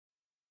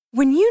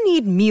When you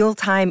need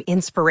mealtime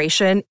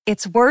inspiration,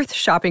 it's worth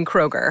shopping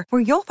Kroger,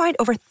 where you'll find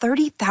over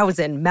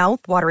 30,000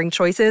 mouth-watering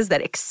choices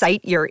that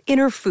excite your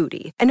inner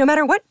foodie. And no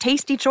matter what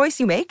tasty choice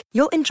you make,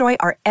 you'll enjoy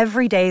our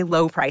everyday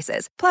low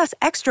prices, plus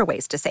extra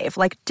ways to save,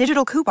 like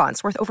digital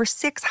coupons worth over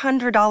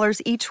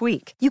 $600 each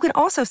week. You can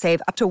also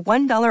save up to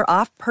 $1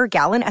 off per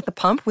gallon at the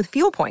pump with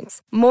fuel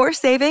points. More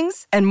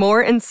savings and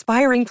more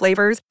inspiring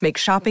flavors make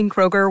shopping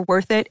Kroger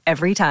worth it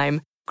every time.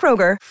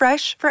 Kroger,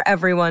 fresh for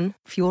everyone.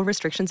 Fuel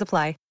restrictions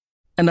apply.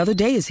 Another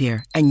day is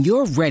here, and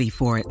you're ready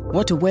for it.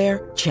 What to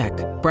wear? Check.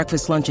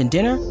 Breakfast, lunch, and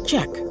dinner?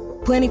 Check.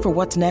 Planning for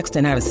what's next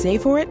and how to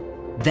save for it?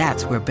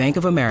 That's where Bank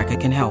of America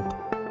can help.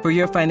 For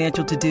your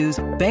financial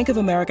to-dos, Bank of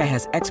America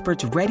has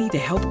experts ready to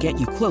help get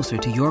you closer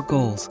to your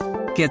goals.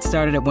 Get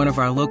started at one of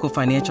our local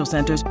financial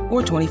centers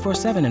or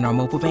 24/7 in our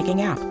mobile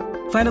banking app.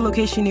 Find a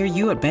location near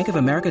you at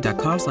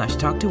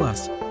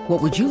bankofamerica.com/talktous.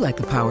 What would you like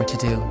the power to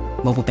do?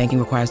 Mobile banking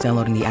requires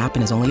downloading the app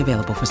and is only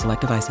available for select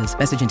devices.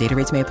 Message and data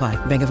rates may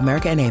apply. Bank of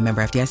America N.A.,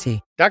 member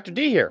FDIC. Dr.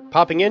 D here,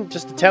 popping in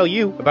just to tell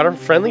you about our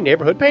friendly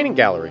neighborhood painting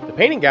gallery. The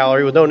Painting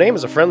Gallery with no name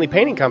is a friendly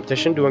painting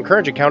competition to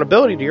encourage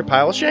accountability to your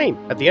pile of shame.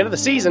 At the end of the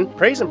season,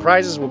 praise and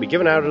prizes will be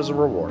given out as a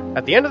reward.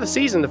 At the end of the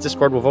season, the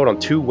Discord will vote on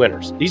 2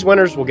 winners. These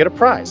winners will get a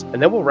prize,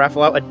 and then we'll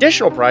raffle out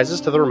additional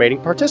prizes to the remaining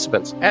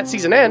participants. At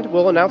season end,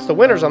 we'll announce the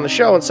winners on the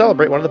show and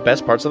celebrate one of the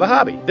best parts of the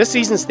hobby. This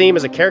season's theme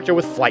is a character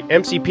with flight.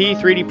 MCP,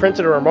 3D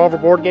printed, or a Marvel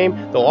board game,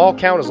 they'll all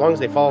count as long as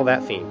they follow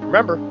that theme.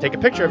 Remember, take a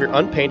picture of your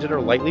unpainted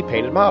or lightly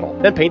painted model.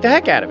 Then paint the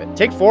heck out of it.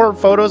 Take 4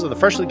 photos of the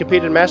freshly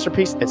completed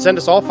masterpiece and send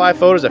us all 5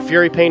 photos at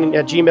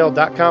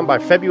furypainting@gmail.com by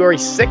February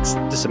 6th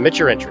to submit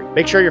your entry.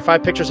 Make sure your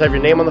 5 pictures have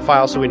your name on the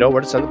file so we know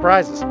where to send the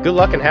prizes. Good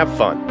luck and have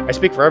fun. I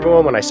speak for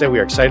everyone when I say we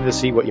are excited to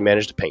see what you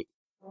managed to paint.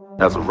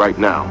 As of right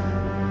now,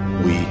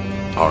 we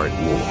are at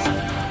war.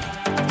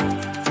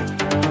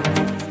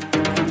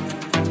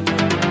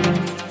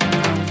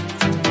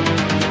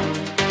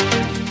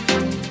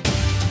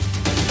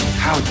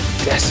 How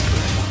desperate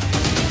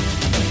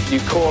you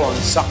call on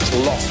such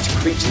lost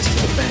creatures to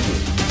defend you.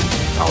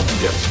 How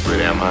desperate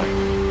am I?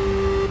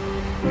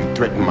 You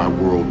threaten my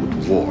world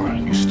with war.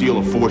 You steal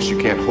a force you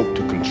can't hope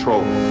to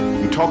control.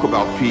 You talk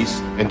about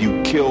peace and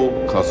you kill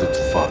because it's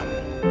fun.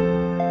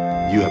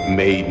 You have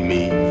made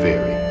me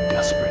very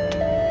desperate.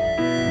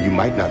 You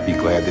might not be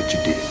glad that you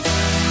did.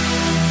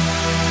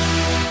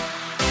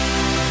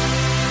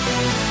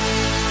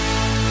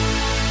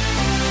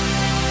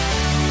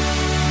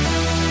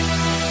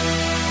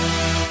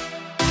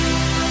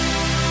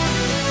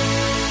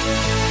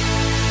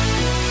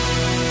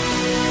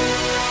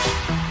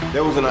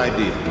 There was an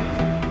idea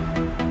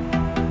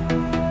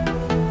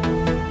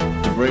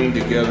to bring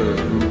together a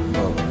group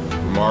of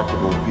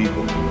remarkable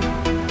people,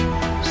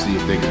 see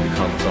if they could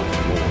become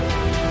something more,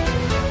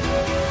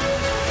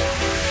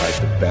 like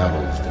the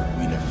battles that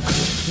we never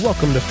could.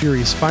 Welcome to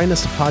Fury's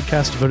Finest, a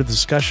podcast devoted to the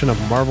discussion of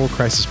Marvel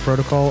Crisis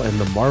Protocol and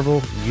the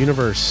Marvel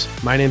Universe.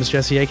 My name is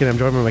Jesse Aiken. I'm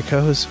joined by my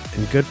co-host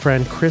and good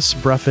friend Chris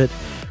Bruffett.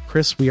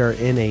 Chris, we are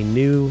in a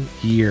new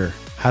year.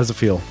 How does it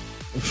feel?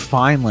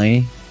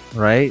 Finally,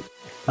 right?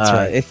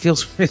 Right. It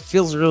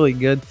feels really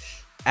good.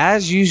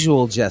 As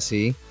usual,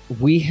 Jesse,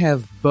 we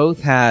have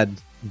both had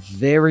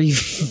very,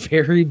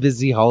 very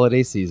busy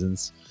holiday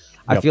seasons.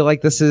 Yep. I feel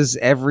like this is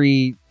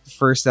every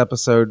first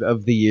episode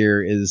of the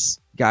year is,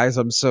 guys,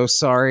 I'm so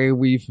sorry.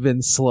 We've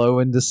been slow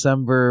in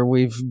December.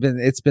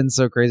 It's been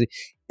so crazy.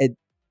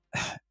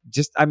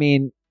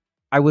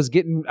 I was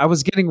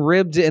getting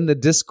ribbed in the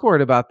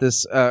Discord about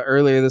this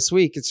earlier this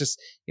week. It's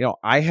just,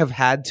 I have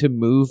had to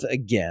move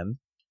again.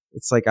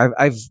 It's like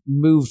I've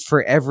moved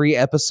for every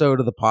episode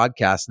of the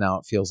podcast now,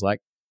 it feels like.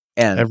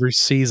 And every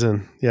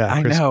season. Yeah.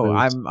 I Chris know.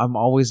 moves. I'm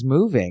always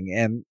moving.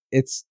 And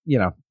it's,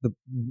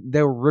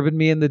 they were ribbing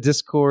me in the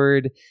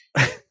Discord.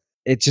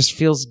 It just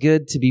feels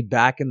good to be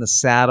back in the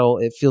saddle.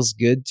 It feels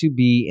good to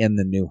be in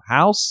the new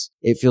house.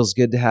 It feels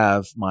good to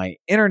have my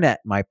internet,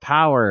 my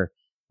power,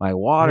 my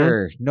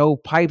water. Mm-hmm. No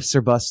pipes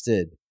are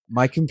busted.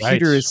 My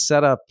computer is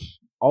set up.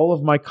 All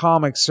of my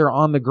comics are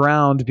on the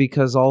ground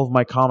because all of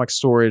my comic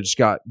storage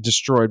got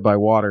destroyed by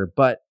water.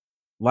 But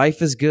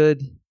life is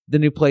good. The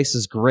new place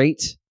is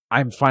great.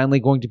 I'm finally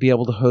going to be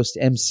able to host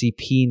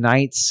MCP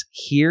nights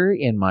here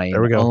in my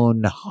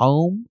own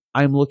home.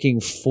 I'm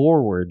looking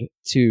forward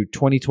to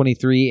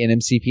 2023 in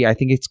MCP. I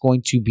think it's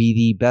going to be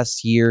the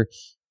best year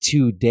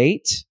to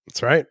date.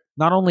 That's right.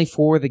 Not only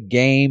for the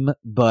game,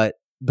 but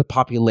the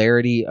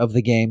popularity of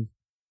the game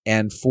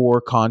and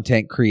for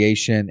content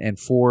creation and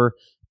for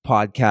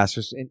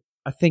podcasters. And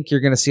I think you're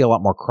going to see a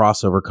lot more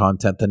crossover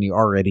content than you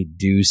already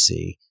do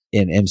see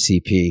in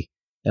MCP.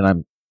 And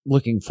I'm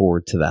looking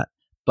forward to that.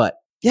 But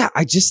yeah,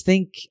 I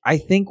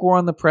think we're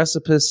on the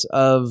precipice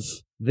of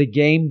the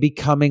game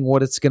becoming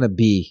what it's going to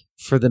be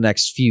for the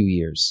next few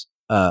years.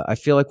 I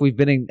feel like we've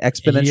been in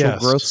exponential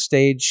growth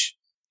stage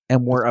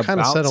and we're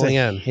about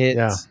to hit,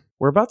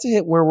 we're about to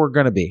hit where we're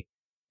going to be.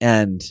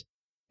 And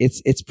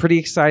it's pretty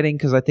exciting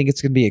because I think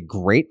it's going to be a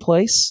great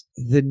place.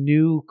 The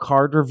new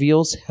card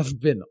reveals have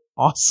been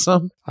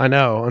awesome. I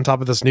know. On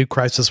top of this new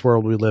crisis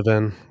world we live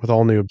in with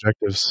all new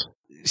objectives.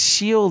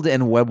 Shield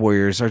and Web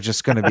Warriors are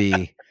just going to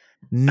be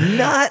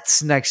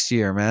nuts next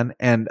year, man.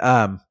 And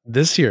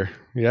this year,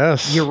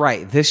 yes, you're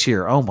right. This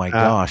year, oh my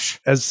gosh,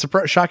 as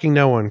shocking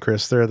no one,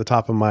 Chris. They're at the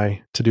top of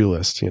my to-do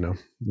list.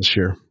 This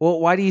year. Well,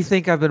 why do you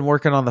think I've been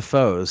working on the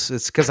foes?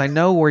 It's because I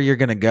know where you're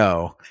going to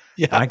go.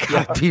 Yeah, I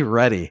gotta be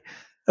ready.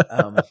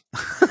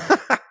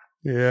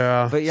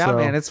 Yeah, but yeah,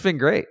 man, it's been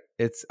great.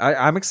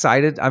 I'm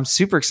excited. I'm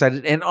super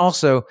excited, and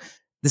also,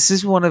 this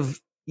is one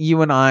of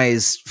you and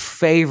I's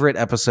favorite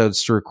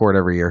episodes to record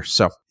every year.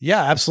 So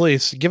yeah,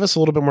 absolutely. Give us a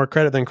little bit more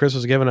credit than Chris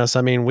was giving us.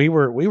 I mean, we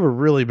were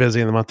really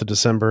busy in the month of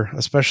December,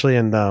 especially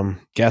in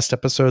guest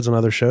episodes and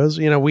other shows.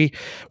 We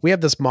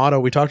have this motto.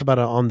 We talked about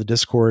it on the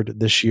Discord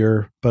this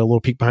year, but a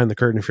little peek behind the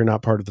curtain if you're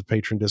not part of the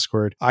patron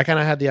Discord. I kind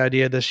of had the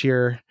idea this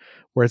year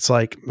where it's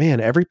like, man,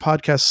 every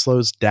podcast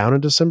slows down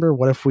in December.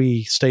 What if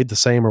we stayed the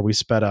same or we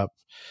sped up?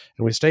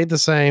 And we stayed the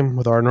same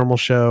with our normal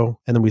show,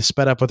 and then we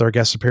sped up with our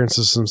guest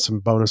appearances and some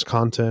bonus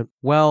content.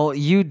 Well,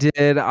 you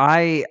did.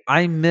 I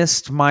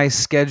missed my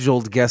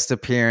scheduled guest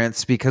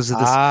appearance because of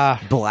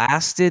this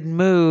blasted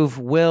move.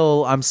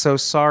 Will, I'm so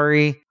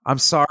sorry. I'm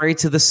sorry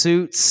to the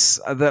suits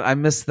that I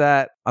missed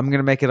that. I'm going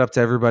to make it up to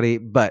everybody.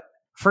 But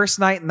first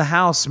night in the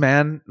house,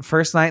 man.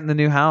 First night in the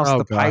new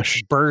house.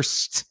 Pipes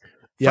burst.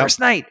 Yep. First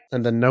night.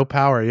 And then no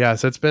power.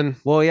 Yes, it's been...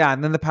 Well, yeah,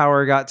 and then the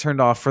power got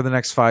turned off for the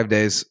next 5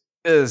 days.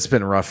 It's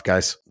been rough,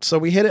 guys. So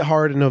we hit it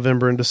hard in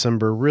November and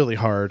December, really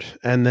hard.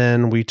 And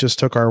then we just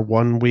took our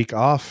 1 week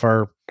off,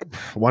 our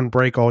one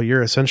break all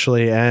year,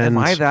 essentially. And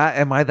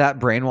am I that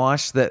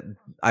brainwashed that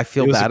I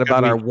feel bad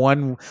about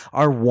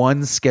our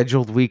one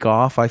scheduled week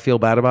off? I feel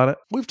bad about it.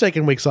 We've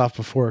taken weeks off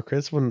before,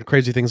 Chris, when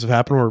crazy things have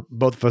happened where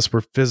both of us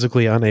were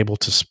physically unable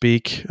to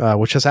speak,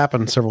 which has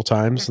happened several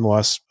times in the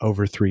last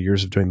over 3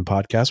 years of doing the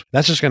podcast.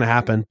 That's just going to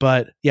happen.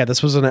 But yeah,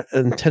 this was an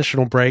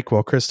intentional break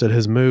while Chris did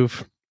his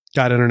move.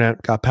 Got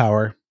internet, got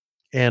power.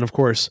 And of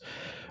course,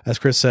 as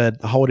Chris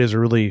said, the holidays are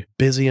really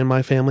busy in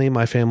my family.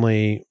 My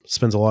family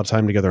spends a lot of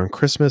time together on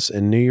Christmas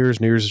and New Year's.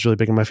 New Year's is really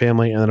big in my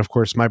family. And then, of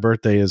course, my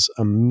birthday is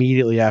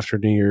immediately after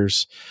New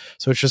Year's.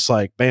 So it's just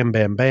like bam,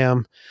 bam,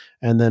 bam.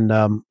 And then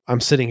I'm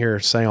sitting here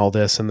saying all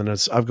this. And then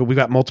we've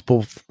got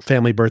multiple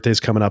family birthdays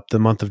coming up the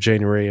month of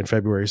January and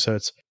February. So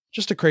it's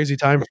just a crazy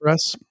time for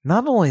us.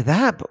 Not only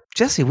that, but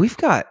Jesse, we've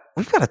got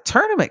a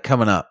tournament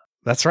coming up.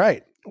 That's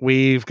right.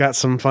 We've got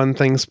some fun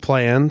things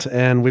planned,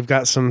 and we've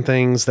got some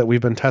things that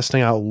we've been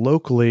testing out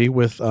locally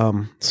with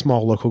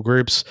small local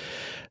groups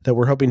that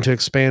we're hoping to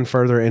expand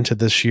further into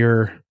this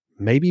year.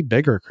 Maybe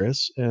bigger,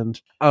 Chris. And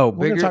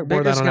bigger's going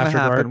to happen.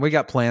 Dark. We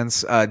got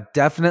plans.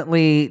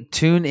 Definitely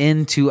tune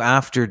in to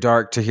After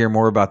Dark to hear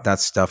more about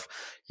that stuff.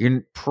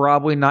 You're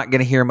probably not going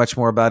to hear much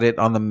more about it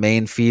on the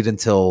main feed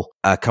until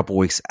a couple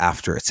weeks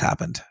after it's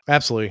happened.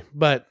 Absolutely.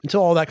 But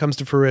until all that comes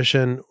to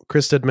fruition,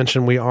 Chris did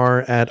mention we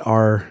are at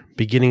our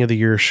beginning of the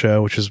year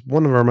show, which is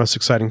one of our most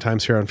exciting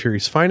times here on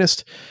Fury's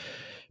Finest,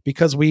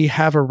 because we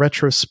have a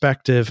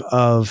retrospective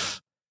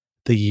of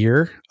the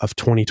year of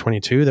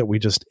 2022 that we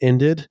just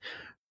ended.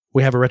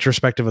 We have a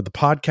retrospective of the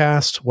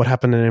podcast, what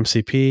happened in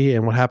MCP,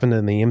 and what happened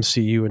in the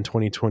MCU in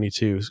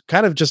 2022.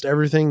 Kind of just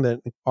everything that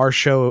our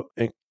show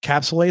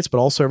encapsulates, but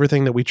also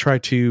everything that we try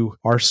to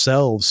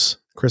ourselves,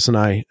 Chris and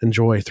I,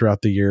 enjoy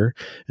throughout the year.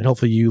 And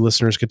hopefully you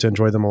listeners get to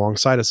enjoy them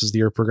alongside us as the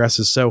year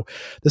progresses. So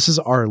this is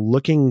our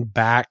looking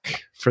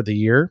back for the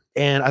year.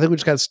 And I think we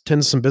just got to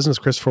tend to some business,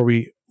 Chris, before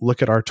we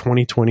look at our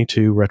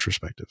 2022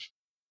 retrospective.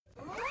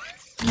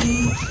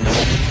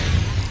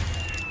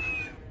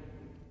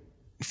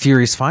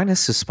 Fury's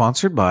Finest is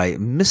sponsored by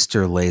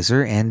Mr.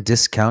 Laser and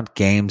Discount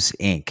Games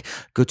Inc.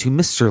 Go to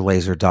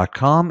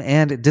MrLaser.com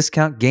and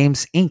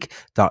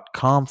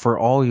DiscountGamesInc.com for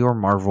all your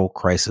Marvel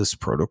Crisis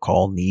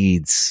Protocol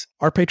needs.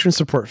 Our patrons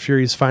support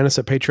Fury's Finest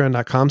at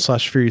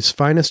patreon.com/Fury's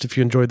Finest. If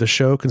you enjoyed the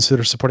show,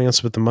 consider supporting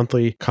us with a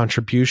monthly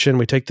contribution.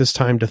 We take this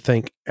time to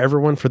thank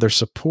everyone for their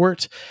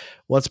support.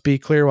 Let's be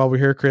clear while we're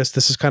here, Chris,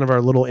 this is kind of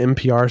our little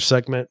NPR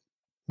segment.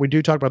 We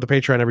do talk about the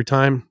Patreon every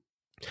time,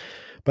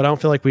 but I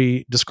don't feel like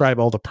we describe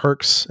all the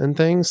perks and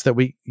things that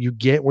you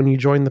get when you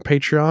join the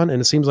Patreon.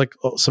 And it seems like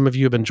some of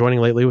you have been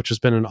joining lately, which has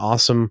been an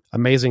awesome,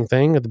 amazing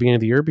thing at the beginning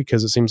of the year,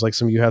 because it seems like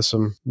some of you have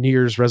some New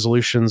Year's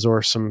resolutions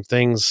or some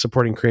things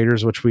supporting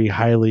creators, which we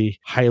highly,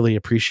 highly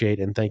appreciate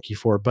and thank you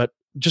for. But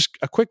just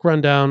a quick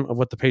rundown of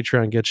what the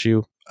Patreon gets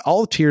you. All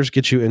the tiers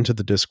get you into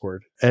the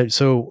Discord. And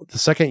so the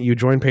second you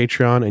join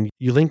Patreon and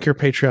you link your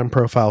Patreon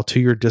profile to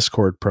your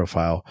Discord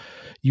profile,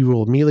 you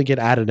will immediately get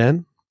added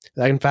in.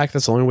 In fact,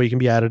 that's the only way you can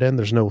be added in.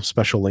 There's no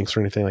special links or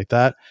anything like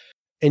that.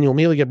 And you'll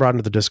immediately get brought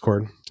into the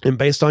Discord. And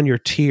based on your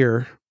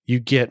tier,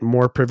 you get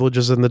more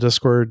privileges in the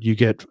Discord. You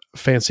get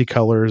fancy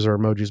colors or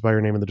emojis by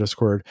your name in the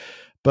Discord.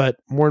 But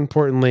more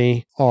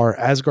importantly, our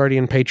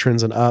Asgardian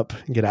patrons and up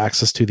get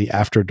access to the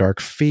After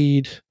Dark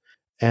feed.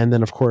 And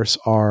then, of course,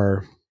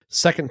 our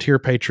Second tier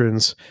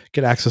patrons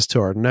get access to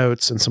our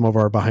notes and some of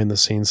our behind the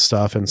scenes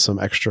stuff and some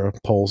extra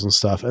polls and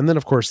stuff. And then,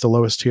 of course, the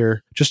lowest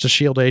tier, just a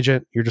Shield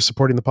agent. You're just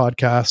supporting the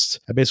podcast.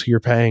 And basically, you're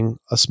paying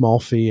a small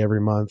fee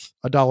every month,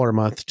 $1 a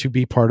month, to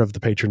be part of the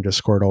patron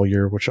Discord all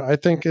year, which I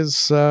think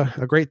is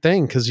a great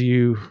thing because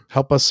you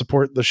help us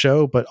support the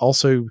show, but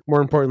also,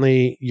 more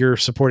importantly, you're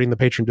supporting the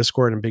patron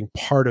Discord and being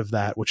part of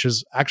that, which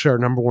is actually our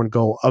number one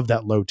goal of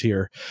that low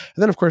tier.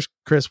 And then, of course,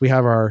 Chris, we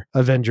have our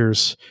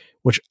Avengers,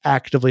 which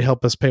actively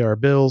help us pay our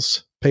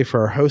bills, pay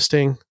for our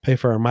hosting, pay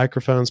for our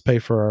microphones, pay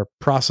for our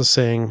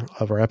processing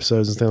of our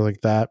episodes and things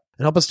like that,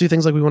 and help us do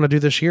things like we want to do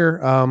this year.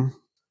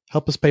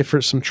 Help us pay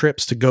for some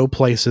trips to go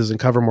places and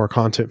cover more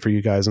content for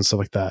you guys and stuff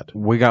like that.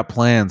 We got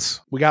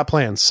plans.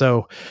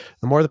 So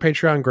the more the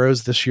Patreon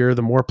grows this year,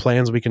 the more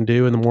plans we can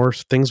do and the more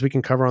things we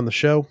can cover on the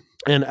show.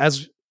 And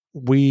as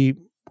we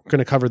going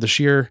to cover this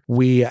year,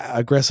 we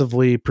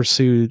aggressively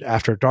pursued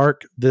After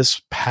Dark this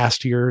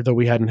past year, though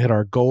we hadn't hit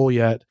our goal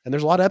yet. And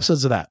there's a lot of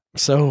episodes of that.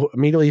 So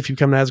immediately, if you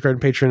become an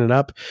Asgard Patreon and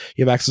up,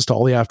 you have access to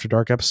all the After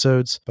Dark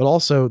episodes. But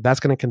also,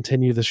 that's going to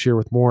continue this year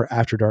with more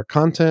After Dark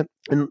content.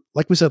 And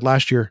like we said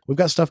last year, we've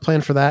got stuff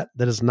planned for that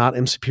is not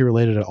MCP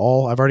related at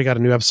all. I've already got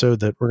a new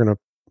episode that we're going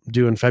to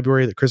do in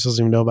February that Chris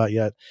doesn't even know about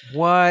yet.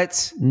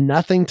 What?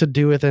 Nothing to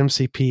do with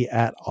MCP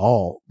at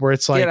all. Where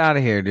it's like, get out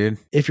of here, dude.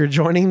 If you're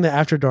joining the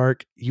After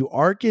Dark, you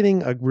are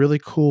getting a really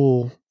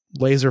cool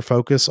laser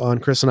focus on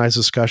Chris and I's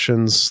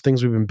discussions,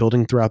 things we've been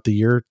building throughout the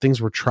year,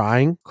 things we're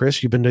trying.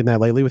 Chris, you've been doing that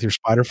lately with your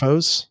spider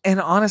foes. And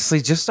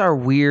honestly, just our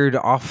weird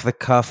off the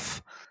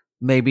cuff,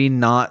 maybe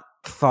not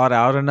thought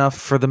out enough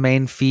for the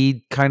main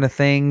feed kind of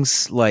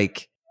things.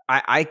 Like,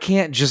 I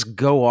can't just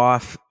go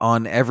off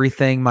on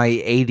everything my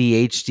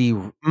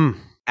ADHD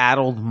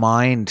addled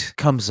mind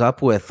comes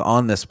up with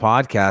on this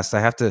podcast. I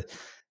have to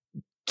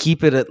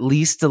keep it at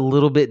least a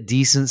little bit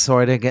decent so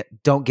I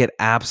don't get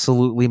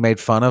absolutely made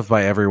fun of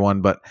by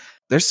everyone. But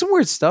there's some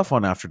weird stuff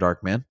on After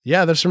Dark, man.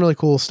 Yeah, there's some really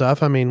cool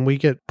stuff. I mean, we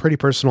get pretty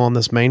personal on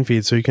this main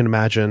feed, so you can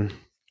imagine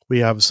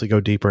we obviously go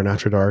deeper in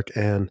After Dark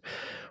and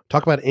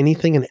talk about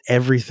anything and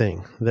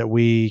everything that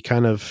we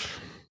kind of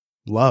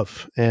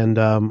love. And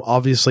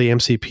obviously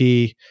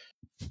MCP,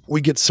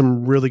 we get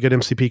some really good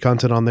MCP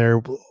content on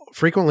there.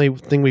 Frequently, the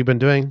thing we've been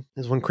doing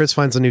is when Chris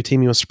finds a new team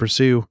he wants to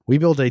pursue, we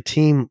build a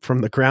team from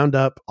the ground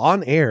up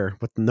on air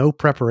with no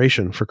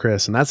preparation for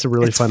Chris. And that's a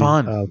really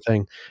fun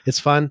thing.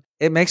 It's fun.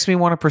 It makes me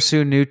want to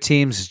pursue new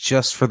teams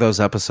just for those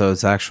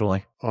episodes,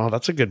 actually. Oh,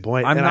 that's a good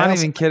point. I'm not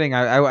even kidding.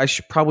 I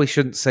probably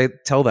shouldn't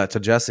tell that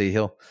to Jesse.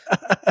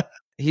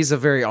 He's a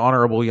very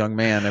honorable young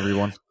man,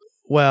 everyone.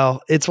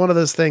 Well, it's one of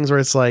those things where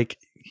it's like,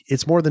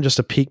 it's more than just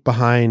a peek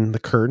behind the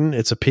curtain.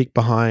 It's a peek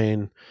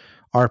behind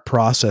our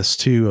process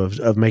too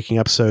of making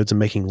episodes and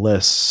making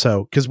lists.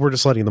 So, because we're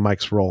just letting the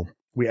mics roll.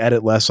 We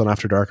edit less on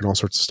After Dark and all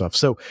sorts of stuff.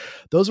 So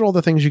those are all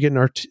the things you get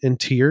in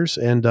tiers.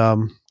 And,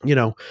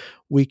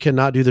 we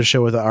cannot do the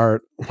show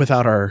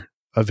without our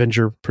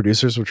Avenger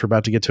producers, which we're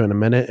about to get to in a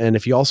minute. And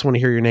if you also want to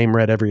hear your name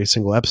read every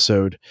single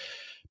episode,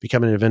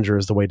 becoming an Avenger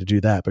is the way to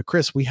do that. But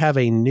Chris, we have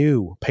a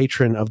new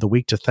patron of the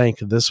week to thank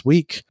this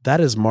week. That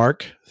is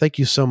Mark. Thank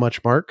you so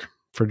much, Mark,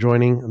 for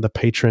joining the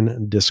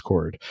patron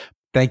Discord.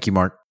 Thank you,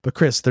 Mark. But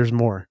Chris, there's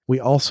more. We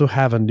also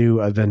have a new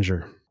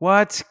Avenger.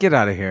 What? Get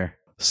out of here.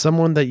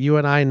 Someone that you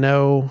and I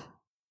know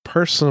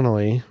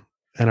personally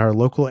in our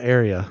local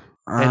area.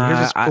 And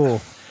here's what's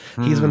cool.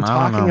 He's been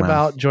talking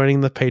about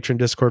joining the patron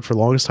Discord for the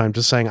longest time,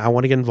 just saying, I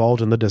want to get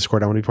involved in the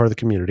Discord. I want to be part of the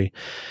community.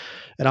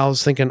 And I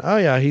was thinking, oh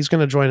yeah, he's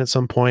going to join at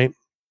some point,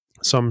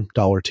 some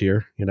dollar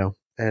tier,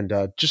 and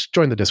just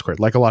join the Discord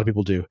like a lot of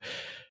people do.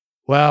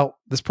 Well,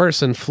 this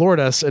person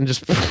floored us and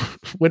just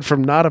went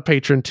from not a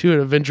patron to an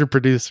Avenger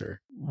producer.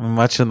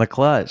 Much in the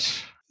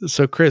clutch.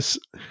 So, Chris,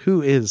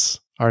 who is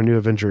our new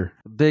Avenger?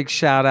 Big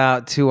shout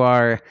out to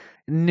our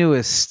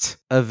newest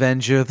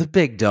Avenger, the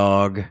big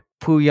dog,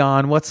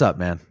 Puyan. What's up,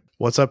 man?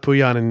 What's up,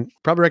 Puyan? And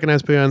probably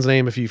recognize Puyan's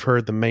name if you've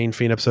heard the main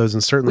Fiend episodes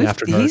and certainly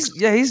After Dark.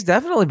 He's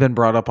definitely been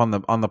brought up on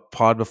the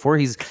pod before.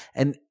 He's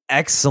an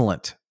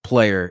excellent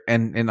player.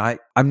 And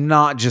I'm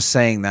not just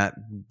saying that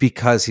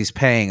because he's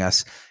paying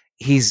us.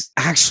 He's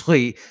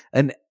actually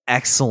an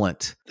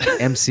excellent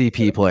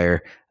MCP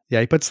player. Yeah,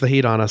 he puts the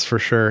heat on us for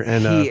sure.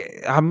 And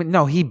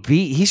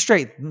he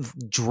straight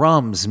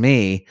drums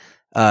me.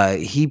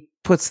 He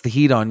puts the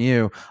heat on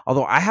you.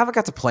 Although I haven't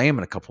got to play him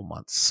in a couple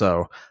months,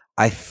 so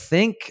I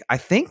think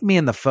me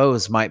and the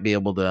foes might be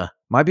able to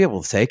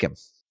take him.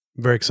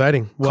 Very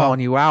exciting. Calling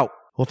you out.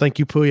 Well, thank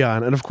you,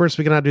 Puyan. And of course,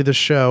 we cannot do this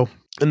show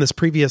in this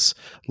previous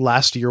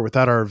last year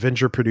without our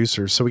Avenger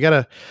producers. So we got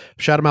to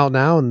shout them out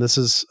now. And this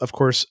is, of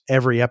course,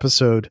 every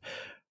episode.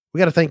 We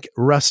got to thank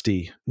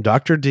Rusty,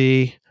 Dr.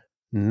 D,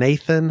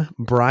 Nathan,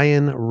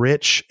 Brian,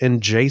 Rich,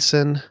 and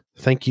Jason.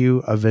 Thank you,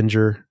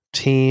 Avenger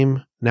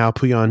team. Now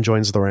Puyan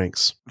joins the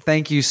ranks.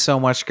 Thank you so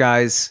much,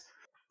 guys.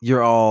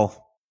 You're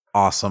all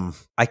awesome.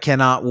 I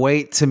cannot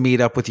wait to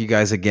meet up with you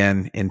guys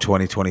again in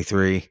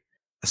 2023.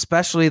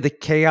 Especially the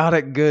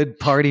chaotic good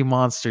party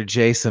monster,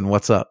 Jason.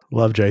 What's up?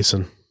 Love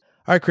Jason.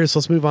 All right, Chris,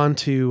 let's move on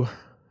to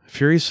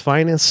Fury's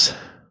finest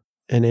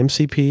and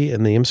MCP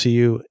and the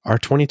MCU, our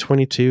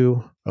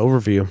 2022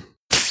 overview.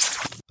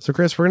 So,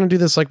 Chris, we're going to do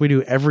this like we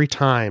do every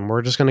time.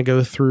 We're just going to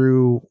go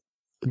through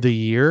the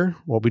year,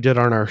 what we did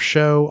on our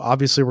show.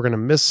 Obviously, we're going to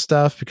miss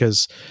stuff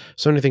because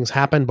so many things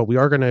happened, but we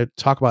are going to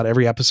talk about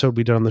every episode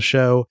we did on the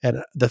show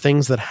and the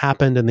things that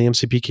happened in the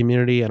MCP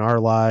community and our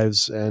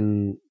lives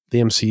and the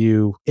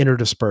MCU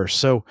interdispersed.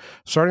 So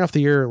starting off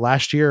the year,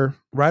 last year,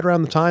 right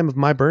around the time of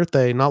my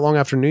birthday, not long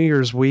after New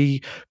Year's,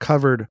 we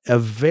covered a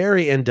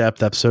very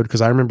in-depth episode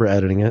because I remember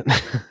editing it,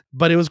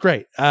 but it was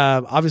great.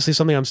 Obviously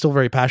something I'm still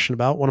very passionate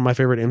about. One of my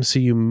favorite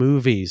MCU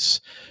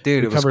movies.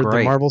 Dude, we it was covered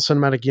great. the Marvel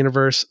Cinematic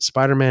Universe,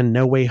 Spider-Man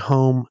No Way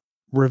Home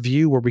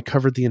review where we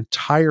covered the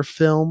entire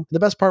film. The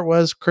best part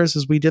was, Chris,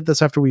 is we did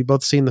this after we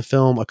both seen the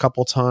film a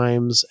couple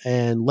times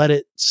and let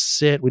it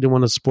sit. We didn't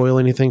want to spoil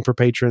anything for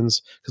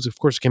patrons because of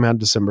course it came out in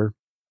December.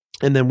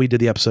 And then we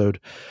did the episode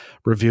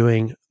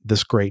reviewing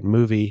this great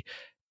movie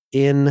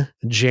in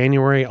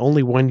January,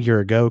 only 1 year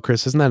ago.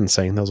 Chris, isn't that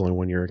insane? That was only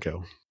 1 year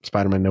ago.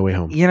 Spider-Man No Way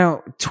Home.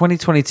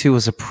 2022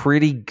 was a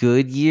pretty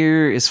good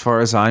year as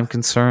far as I'm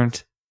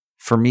concerned.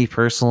 For me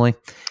personally.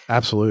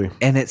 Absolutely.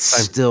 And it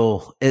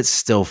still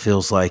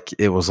feels like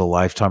it was a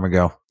lifetime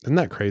ago. Isn't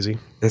that crazy?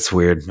 It's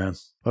weird, man.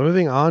 But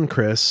moving on,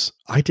 Chris,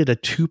 I did a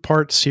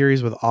 2-part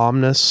series with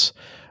Omnis,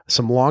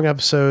 some long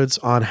episodes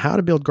on how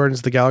to build Guardians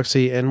of the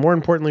Galaxy. And more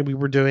importantly, we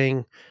were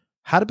doing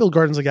how to build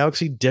Guardians of the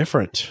Galaxy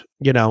different.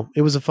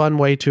 It was a fun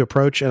way to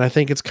approach. And I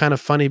think it's kind of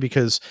funny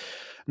because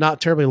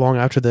not terribly long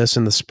after this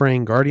in the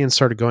spring, Guardians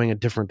started going a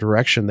different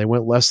direction. They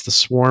went less the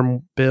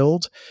swarm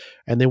build,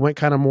 and they went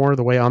kind of more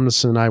the way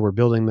Omnis and I were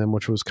building them,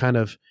 which was kind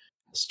of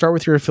start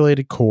with your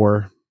affiliated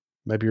core,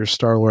 maybe your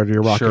Star-Lord or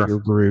your Rocket or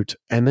Groot,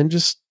 and then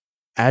just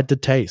add to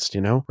taste,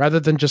 rather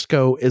than just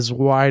go as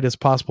wide as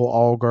possible,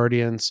 all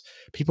Guardians.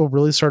 People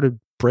really started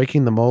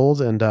breaking the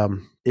mold, and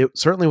it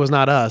certainly was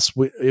not us.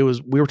 We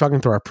were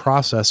talking through our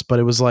process, but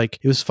it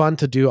was fun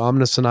to do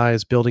Omnis and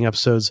I's building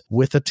episodes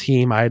with a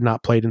team I had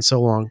not played in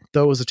so long,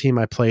 though it was a team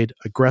I played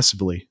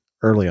aggressively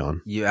early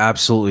on. You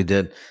absolutely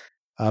did.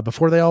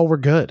 Before they all were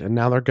good, and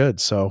now they're good.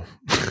 So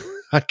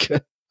I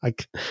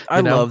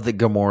love that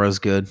Gamora's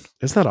good.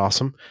 Isn't that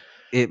awesome?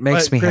 It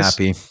makes me Chris,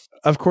 happy.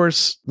 Of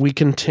course, we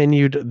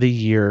continued the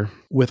year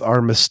with our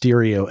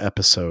Mysterio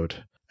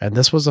episode, and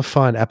this was a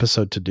fun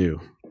episode to do.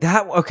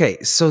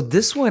 So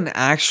this one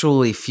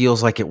actually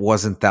feels like it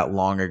wasn't that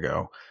long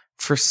ago.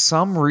 For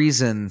some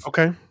reason,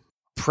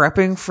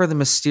 prepping for the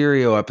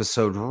Mysterio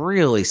episode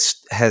really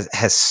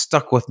has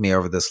stuck with me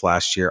over this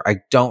last year. I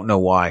don't know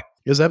why.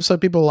 It was an episode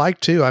people like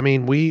too. I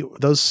mean,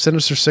 those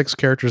Sinister Six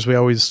characters,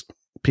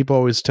 people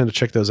always tend to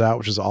check those out,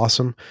 which is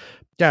awesome.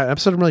 Yeah, an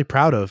episode I'm really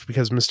proud of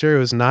because Mysterio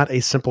is not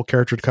a simple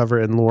character to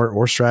cover in lore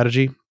or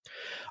strategy.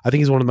 I think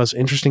he's one of the most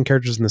interesting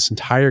characters in this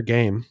entire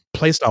game,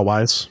 playstyle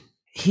wise.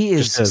 He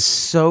is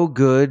so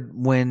good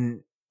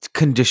when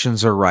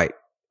conditions are right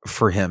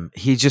for him.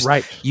 He just,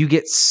 you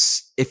get,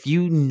 if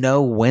you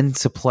know when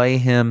to play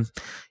him,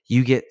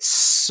 you get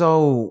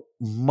so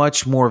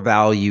much more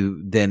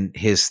value than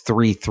his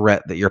 3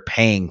 threat that you're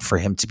paying for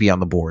him to be on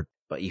the board.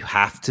 But you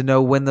have to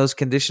know when those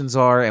conditions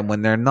are, and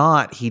when they're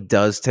not, he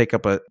does take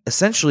up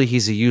essentially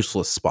he's a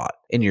useless spot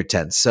in your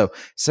 10. So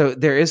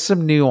there is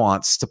some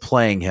nuance to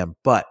playing him,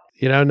 but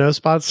no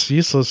spot's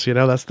useless.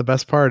 That's the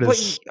best part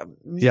is,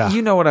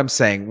 you know what I'm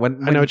saying.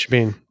 When I know what you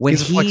mean.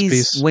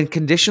 When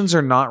conditions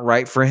are not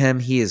right for him,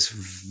 he is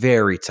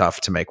very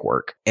tough to make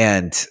work.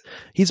 And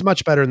he's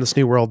much better in this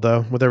new world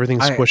though, with everything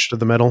squished to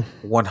the middle.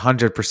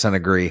 100%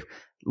 agree.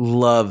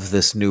 Love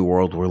this new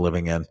world we're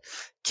living in.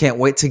 Can't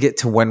wait to get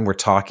to when we're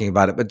talking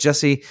about it. But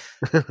Jesse,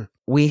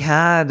 we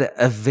had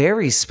a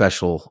very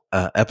special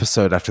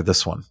episode after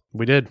this one.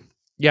 We did.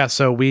 Yeah.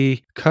 So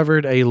we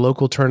covered a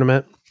local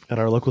tournament at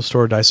our local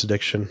store, Dice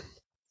Addiction.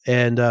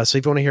 And so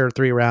if you want to hear a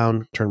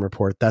 3-round turn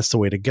report, that's the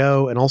way to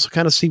go. And also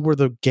kind of see where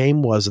the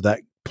game was at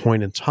that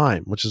point in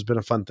time, which has been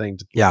a fun thing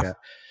to look at.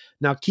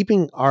 Now,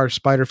 keeping our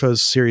Spider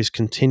Foes series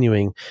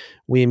continuing,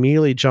 we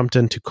immediately jumped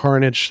into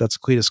Carnage. That's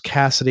Cletus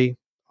Cassidy.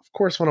 Of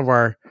course, one of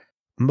our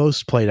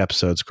most played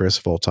episodes, Chris,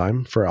 full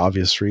time, for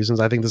obvious reasons.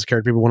 I think this is a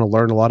character people want to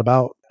learn a lot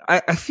about.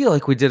 I feel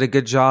like we did a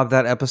good job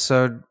that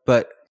episode,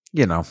 but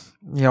you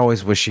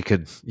always wish you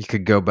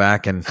could go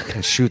back and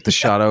shoot the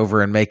shot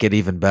over and make it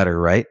even better,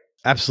 right?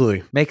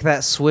 Absolutely. Make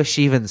that swish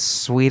even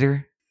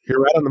sweeter.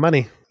 You're right on the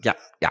money. Yeah.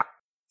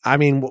 I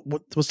mean,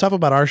 what's tough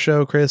about our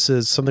show, Chris,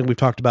 is something we've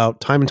talked about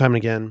time and time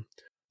again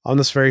on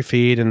this very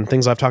feed, and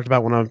things I've talked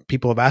about when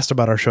people have asked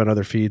about our show and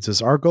other feeds,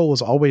 is our goal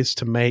was always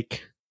to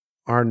make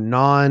our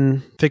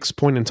non-fixed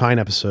point in time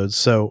episodes,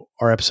 so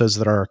our episodes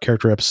that are our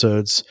character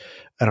episodes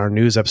and our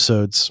news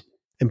episodes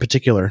in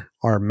particular,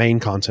 our main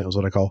content is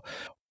what I call.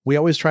 We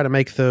always try to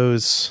make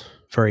those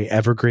very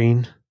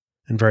evergreen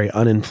and very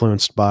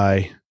uninfluenced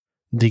by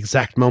the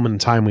exact moment in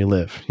time we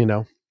live,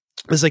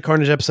 This is a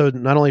Carnage episode,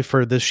 not only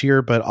for this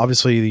year, but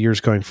obviously the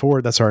years going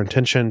forward. That's our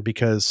intention,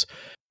 because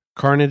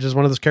Carnage is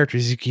one of those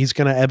characters. He's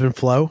going to ebb and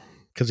flow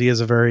because he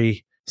is a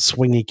very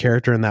swingy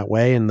character in that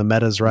way, and the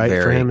meta is right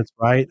for him, it's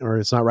right, or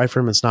it's not right for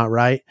him, it's not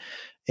right.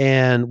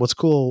 And what's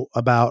cool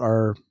about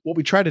what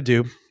we try to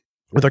do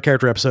with our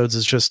character episodes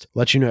is just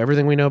let you know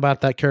everything we know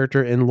about that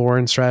character in lore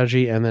and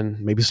strategy, and then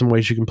maybe some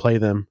ways you can play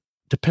them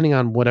depending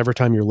on whatever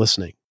time you're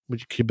listening. You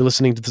could be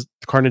listening to the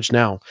Carnage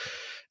now.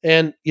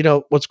 And,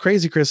 what's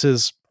crazy, Chris,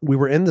 is we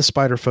were in the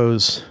Spider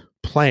Foes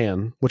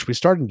plan, which we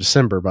started in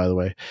December, by the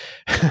way.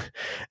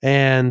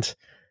 And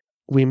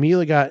we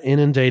immediately got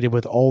inundated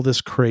with all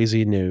this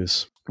crazy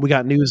news. We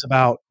got news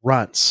about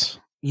runts.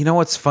 You know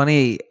what's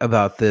funny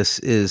about this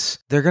is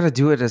they're going to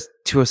do it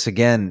to us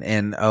again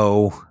in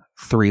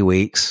 3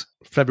 weeks.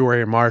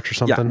 February or March or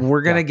something. Yeah,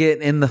 we're going to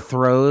get in the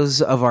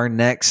throes of our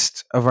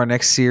next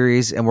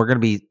series, and we're going to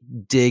be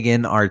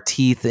digging our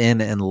teeth in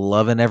and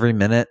loving every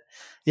minute.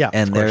 Yeah.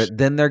 And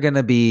then they're going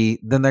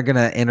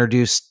to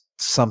introduce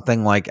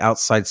something like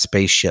outside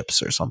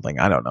spaceships or something.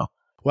 I don't know.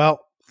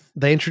 Well,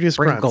 they introduced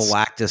Bring grunts.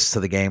 Galactus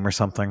to the game or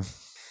something.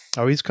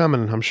 Oh, he's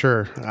coming, I'm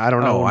sure. I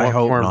don't know. I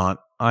hope not.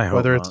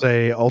 Whether it's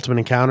a Ultimate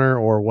Encounter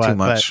or what. Too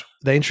much.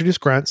 But they introduced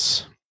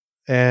grunts,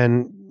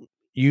 and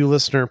you,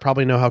 listener,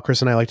 probably know how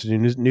Chris and I like to do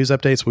news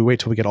updates. We wait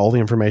till we get all the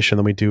information,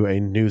 then we do a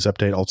news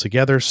update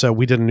altogether. So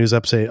we did a news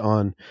update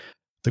on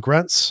the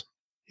grunts,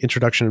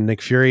 introduction of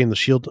Nick Fury and the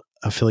SHIELD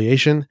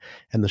affiliation,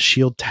 and the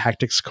SHIELD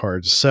tactics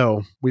cards.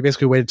 So we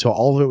basically waited till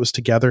all of it was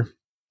together.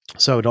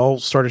 So it all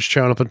started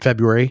showing up in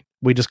February.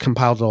 We just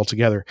compiled it all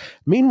together.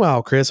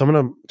 Meanwhile, Chris, I'm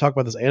going to talk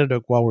about this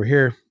anecdote while we're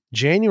here.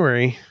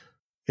 January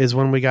is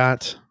when we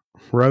got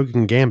Rogue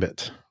and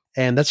Gambit.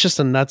 And that's just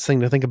a nuts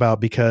thing to think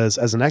about, because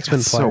as an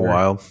X-Men player, so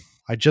wild.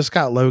 I just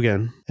got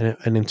Logan, and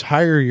an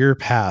entire year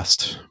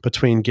passed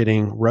between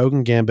getting Rogue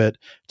and Gambit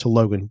to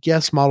Logan.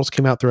 Yes, models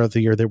came out throughout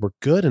the year. They were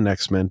good in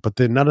X-Men, but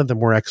none of them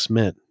were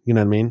X-Men. You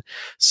know what I mean?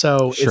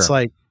 So Sure. It's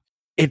like,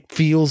 it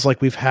feels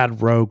like we've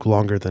had Rogue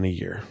longer than a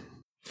year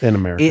in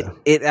America.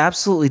 It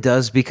absolutely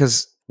does,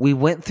 because we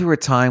went through a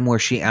time where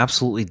she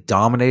absolutely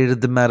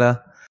dominated the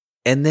meta,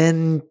 and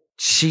then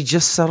she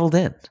just settled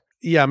in.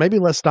 Yeah, maybe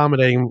less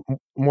dominating,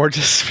 more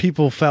just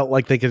people felt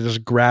like they could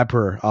just grab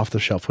her off the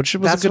shelf, which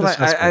was That's a good what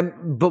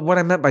assessment. but what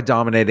I meant by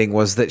dominating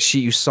was that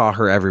you saw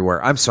her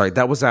everywhere. I'm sorry,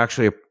 that was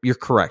actually you're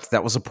correct.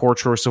 That was a poor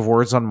choice of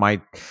words on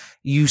my.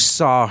 You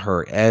saw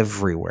her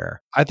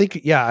everywhere. I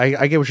think, yeah,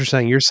 I get what you're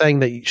saying. You're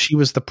saying that she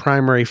was the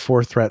primary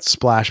 4-threat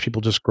splash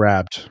people just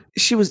grabbed.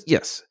 She was,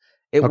 yes.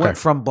 It Okay. went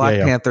from Black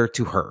Yeah. Panther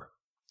to her.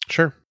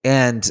 Sure.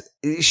 And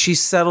she's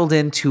settled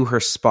into her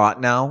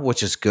spot now,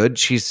 which is good.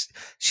 She's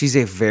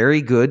a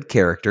very good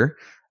character.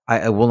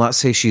 I will not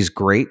say she's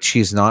great.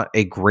 She's not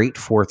a great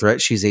 4-threat.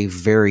 She's a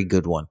very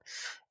good one.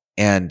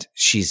 And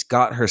she's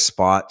got her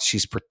spot.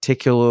 She's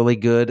particularly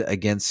good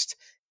against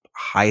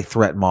high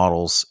threat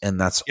models, and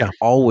that's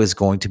always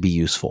going to be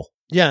useful.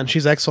 Yeah, and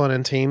she's excellent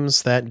in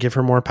teams that give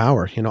her more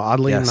power.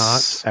 Oddly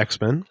Yes. not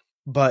X-Men,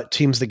 but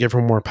teams that give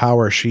her more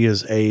power, she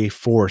is a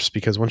force,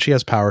 because when she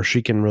has power,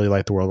 she can really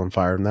light the world on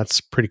fire, and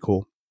that's pretty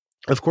cool.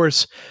 Of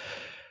course,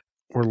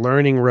 we're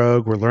learning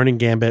Rogue, we're learning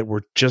Gambit,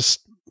 we're just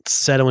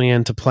settling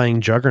into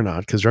playing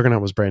Juggernaut, because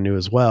Juggernaut was brand new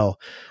as well.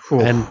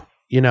 Oof. And,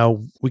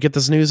 we get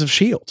this news of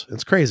S.H.I.E.L.D.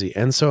 It's crazy.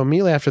 And so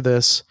immediately after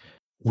this,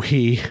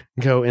 we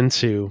go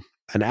into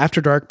an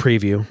After Dark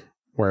preview,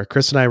 where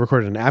Chris and I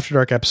recorded an After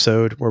Dark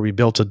episode where we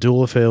built a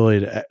dual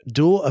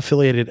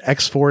affiliated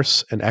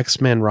X-Force and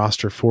X-Men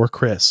roster for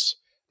Chris.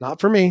 Not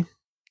for me,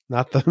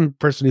 not the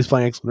person who's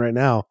playing X-Men right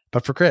now,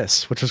 but for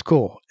Chris, which was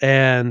cool.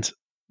 And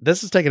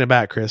this is taking it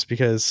back, Chris,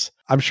 because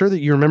I'm sure that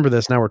you remember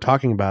this now we're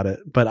talking about it,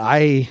 but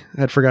I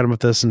had forgotten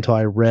about this until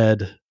I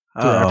read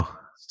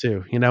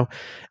too,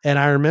 and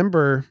I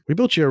remember we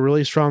built you a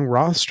really strong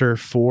roster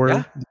for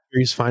the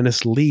Series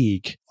Finest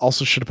League.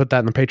 Also should have put that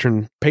in the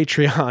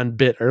Patreon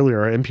bit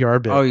earlier, or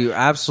NPR bit. Oh, you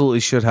absolutely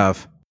should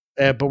have.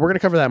 But we're going to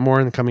cover that more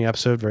in the coming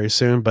episode very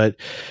soon. But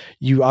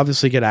you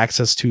obviously get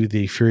access to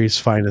the Fury's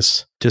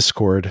Finest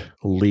Discord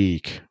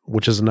League,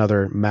 which is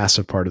another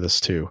massive part of this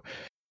too,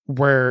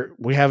 where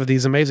we have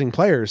these amazing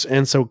players.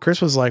 And so Chris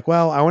was like,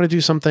 well, I want to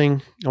do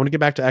something. I want to get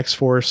back to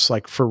X-Force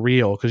like for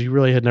real, because you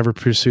really had never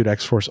pursued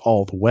X-Force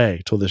all the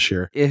way till this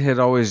year. It had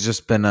always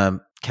just been a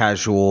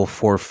casual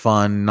for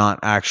fun, not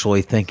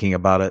actually thinking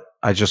about it.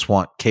 I just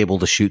want Cable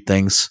to shoot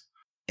things.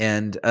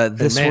 And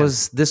this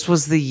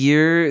was the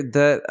year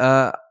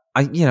that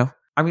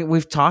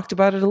we've talked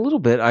about it a little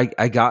bit.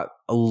 I got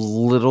a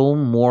little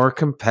more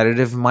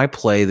competitive in my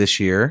play this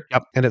year.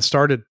 Yep. And it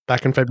started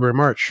back in February,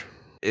 March.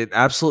 It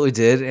absolutely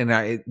did.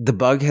 And the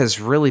bug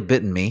has really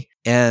bitten me,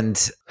 and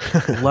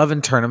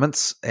loving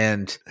tournaments.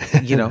 And,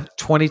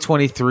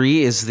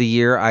 2023 is the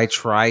year I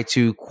try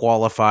to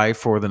qualify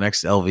for the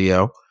next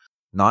LVO.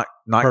 Not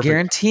Perfect.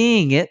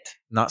 guaranteeing it,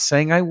 not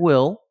saying I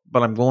will,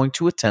 but I'm going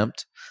to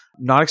attempt.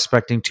 Not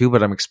expecting to,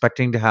 but I'm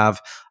expecting to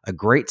have a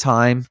great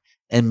time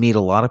and meet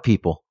a lot of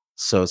people.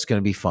 So it's going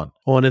to be fun.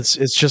 Well, and it's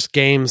just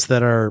games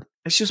that are...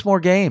 It's just more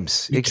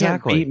games. You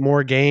Exactly. can't beat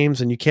more games,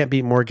 and you can't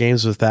beat more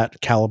games with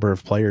that caliber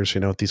of players,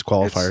 with these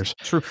qualifiers.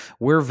 It's true.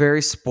 We're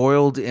very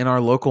spoiled in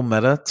our local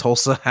meta.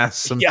 Tulsa has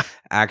some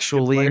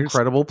actually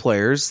incredible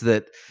players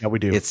that we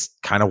do. It's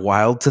kind of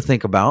wild to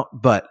think about.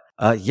 But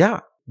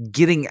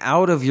getting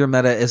out of your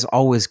meta is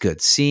always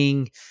good.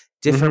 Seeing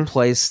different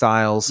play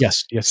styles.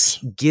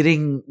 Yes.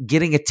 Getting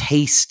a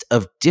taste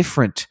of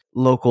different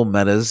local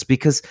metas,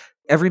 because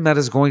every meta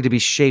is going to be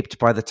shaped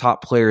by the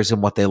top players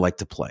and what they like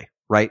to play,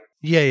 right?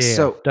 Yeah.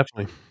 So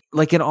definitely.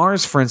 Like in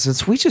ours, for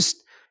instance,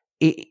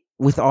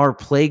 with our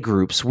play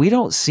groups, we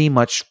don't see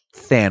much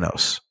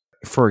Thanos,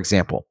 for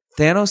example.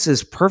 Thanos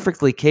is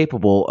perfectly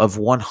capable of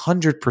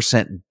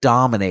 100%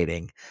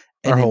 dominating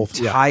an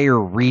entire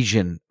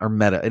region or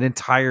meta,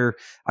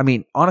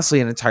 honestly,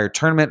 an entire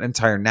tournament,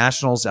 entire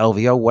nationals,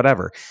 LVO,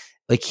 whatever.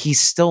 Like,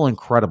 he's still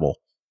incredible.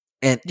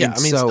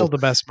 Still the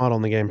best model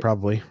in the game,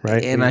 probably,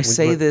 right? And I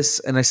say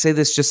this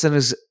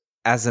just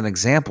as an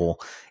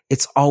example.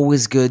 It's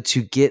always good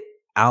to get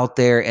out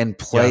there and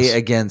play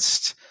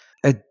against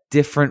a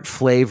different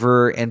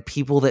flavor and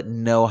people that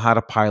know how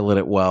to pilot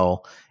it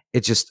well.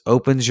 It just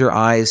opens your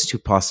eyes to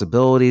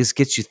possibilities,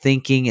 gets you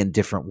thinking in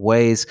different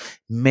ways,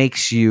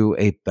 makes you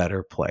a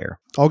better player.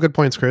 All good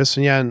points, Chris.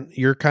 And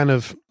your kind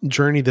of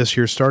journey this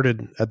year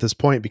started at this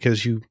point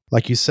because you,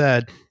 like you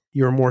said,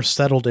 you were more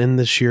settled in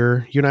this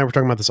year. You and I were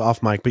talking about this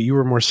off mic, but you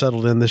were more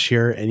settled in this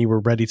year and you were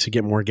ready to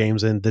get more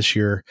games in this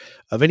year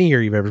of any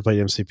year you've ever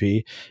played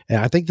MCP.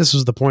 And I think this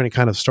was the point it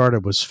kind of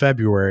started, was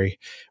February,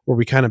 where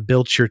we kind of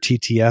built your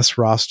TTS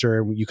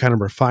roster and you kind of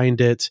refined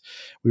it.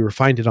 We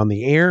refined it on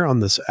the air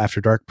on this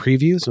After Dark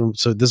previews. And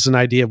so this is an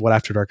idea of what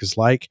After Dark is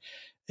like.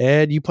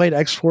 And you played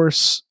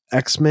X-Force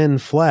X-Men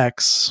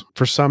Flex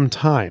for some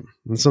time.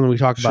 That's something we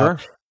talked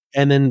about.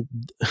 And then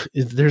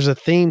there's a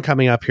theme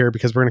coming up here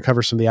because we're going to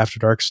cover some of the After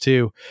Darks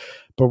too,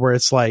 but where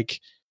it's like,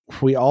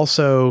 we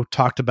also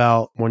talked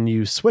about when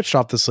you switched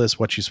off this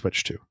list, what you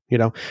switched to,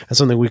 that's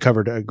something we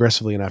covered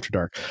aggressively in After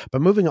Dark.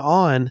 But moving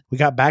on, we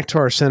got back to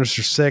our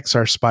Sinister Six,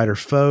 our Spider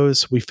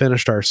Foes. We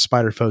finished our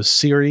Spider Foes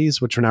series,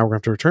 which we're now going to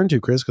have to return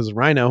to, Chris, because of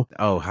Rhino.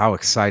 Oh, how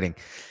exciting.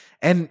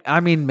 And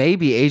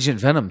maybe Agent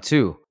Venom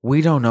too.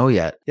 We don't know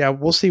yet. Yeah,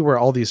 we'll see where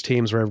all these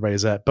teams, where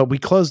everybody's at. But we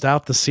closed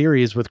out the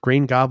series with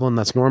Green Goblin,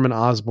 that's Norman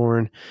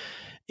Osborn,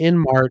 in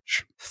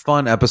March.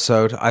 Fun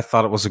episode. I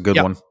thought it was a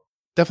good one.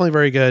 Definitely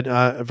very good.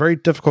 A very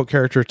difficult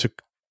character to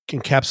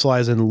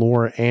encapsulate in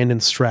lore and in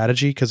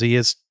strategy, because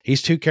he's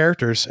two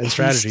characters in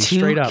strategy,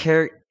 straight up.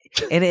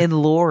 And in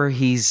lore,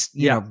 he's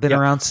been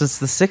around since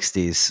the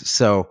 60s.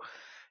 So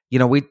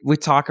we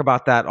talk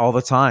about that all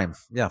the time.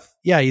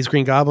 Yeah, he's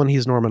Green Goblin.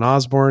 He's Norman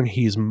Osborn.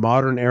 He's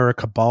modern era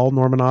Cabal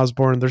Norman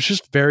Osborn. There's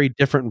just very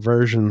different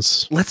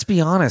versions. Let's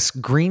be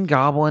honest. Green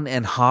Goblin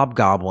and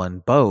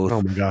Hobgoblin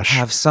both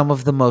have some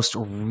of the most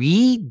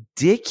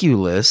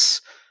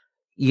ridiculous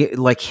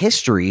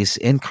histories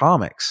in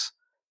comics.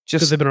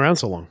 Just because they've been around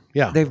so long.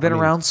 Yeah, they've been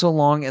around so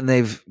long, and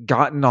they've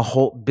gotten a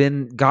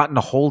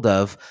hold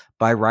of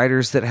by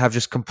writers that have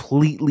just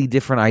completely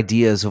different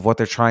ideas of what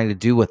they're trying to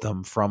do with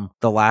them from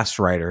the last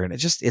writer, and it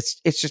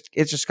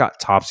just got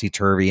topsy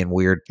turvy and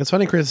weird. It's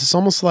funny, Chris. It's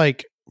almost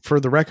like, for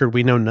the record,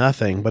 we know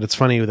nothing, but it's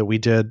funny that we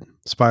did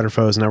Spider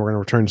Foes, and now we're going to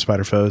return to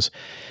Spider Foes,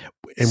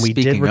 and we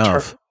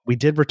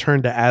did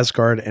return to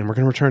Asgard, and we're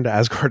going to return to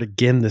Asgard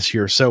again this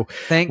year. So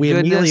thank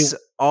goodness.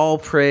 All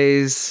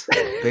praise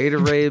Beta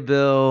Ray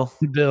Bill.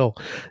 Yeah,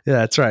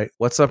 that's right.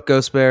 What's up,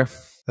 Ghost Bear?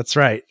 That's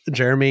right.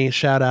 Jeremy,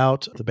 shout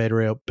out the Beta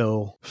Ray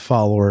Bill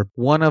follower.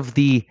 One of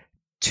the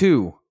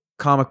 2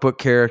 comic book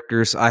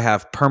characters I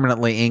have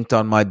permanently inked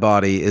on my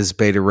body is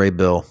Beta Ray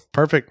Bill.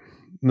 Perfect.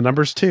 The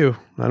number's 2.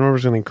 That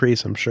number's going to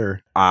increase, I'm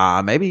sure.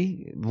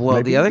 Maybe. Well,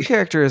 maybe. The other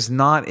character is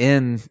not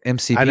in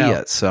MCP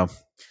yet, so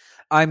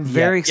I'm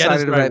very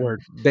excited about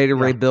Beta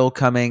Ray Bill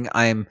coming.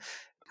 I'm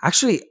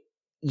actually...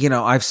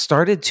 I've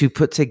started to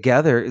put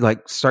together,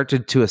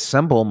 started to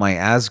assemble my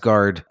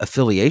Asgard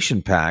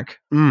affiliation pack.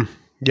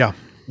 Yeah.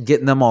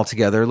 Getting them all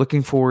together.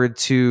 Looking forward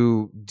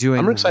to doing.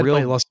 I'm excited to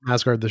play Lost in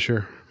Asgard this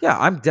year. Yeah,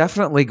 I'm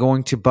definitely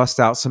going to bust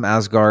out some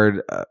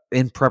Asgard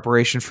in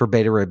preparation for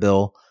Beta Ray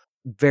Bill.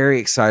 Very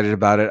excited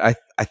about it.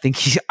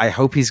 I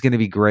hope he's going to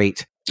be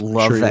great.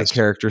 Love that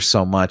character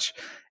so much.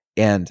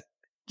 And,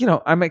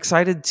 I'm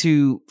excited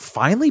to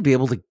finally be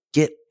able to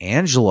get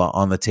Angela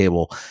on the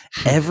table.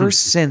 Ever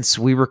since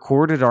we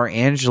recorded our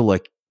Angela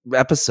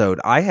episode,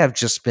 I have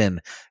just been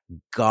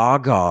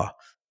gaga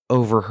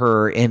over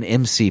her in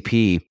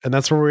MCP. And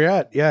that's where we're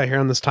at. Yeah, here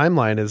on this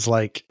timeline is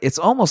like... It's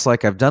almost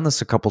like I've done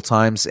this a couple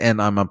times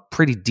and I'm a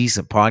pretty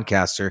decent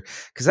podcaster,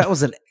 because that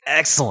was an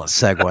excellent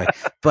segue.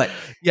 But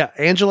yeah,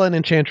 Angela and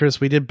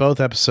Enchantress, we did both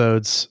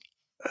episodes.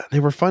 They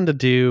were fun to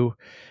do.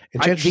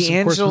 Enchantress,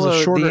 of course, was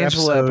a shorter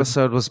Angela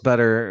episode was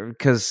better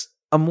because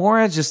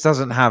Amora just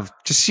doesn't have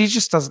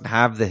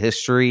the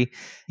history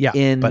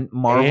in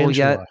Marvel Angela.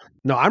 Yet.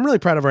 No, I'm really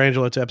proud of our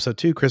Angela to episode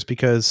 2, Chris,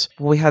 because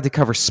we had to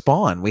cover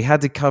Spawn. We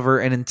had to cover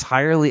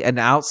an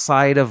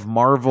outside of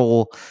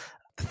Marvel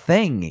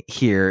thing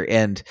here,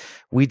 and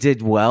we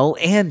did well.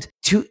 And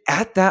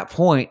at that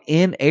point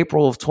in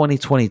April of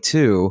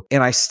 2022,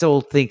 and I still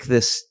think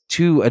this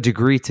to a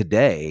degree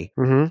today,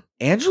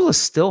 Angela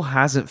still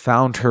hasn't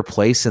found her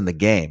place in the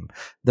game.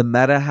 The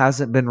meta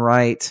hasn't been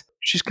right.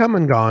 She's come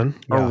and gone.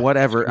 Or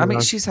whatever. I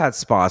mean, she's had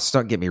spots,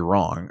 don't get me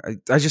wrong.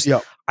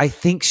 I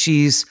think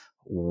she's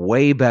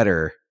way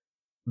better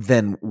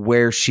than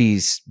where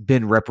she's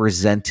been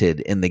represented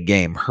in the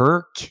game.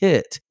 Her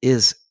kit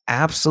is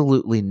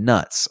absolutely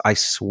nuts. I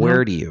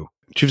swear to you.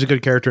 She was a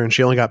good character, and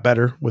she only got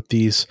better with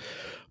these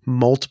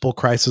multiple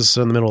crises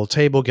in the middle of the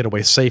table, get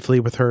away safely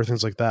with her,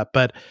 things like that.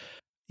 But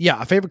yeah,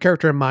 a favorite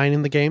character of mine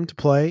in the game to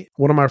play.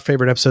 One of my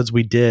favorite episodes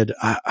we did.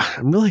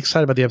 I'm really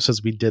excited about the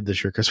episodes we did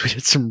this year because we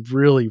did some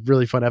really,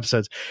 really fun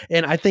episodes.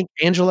 And I think,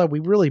 Angela, we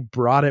really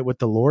brought it with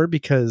the lore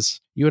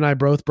because you and I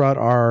both brought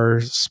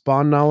our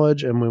Spawn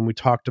knowledge. And when we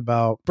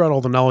brought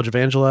all the knowledge of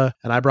Angela,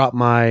 and I brought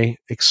my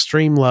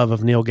extreme love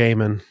of Neil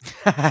Gaiman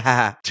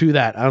to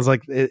that. I was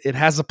like, it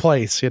has a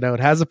place, it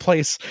has a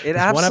place. It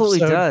absolutely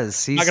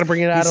does. I'm not going to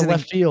bring it out of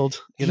left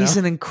field. He's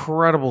an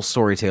incredible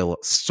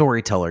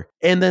storyteller.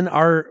 And then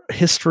our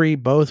history,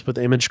 both with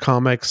Image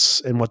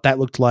Comics and what that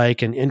looked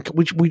like, and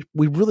we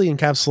really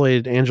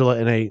encapsulated Angela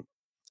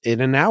in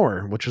an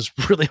hour, which was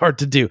really hard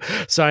to do.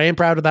 So I am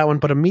proud of that one.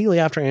 But immediately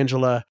after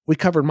Angela, we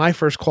covered my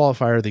first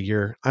qualifier of the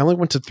year. I only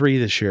went to 3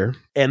 this year,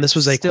 and this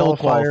was still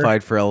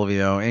qualified for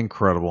LVO.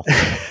 Incredible.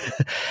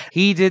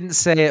 He didn't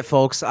say it,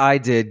 folks. I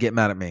did. Get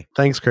mad at me.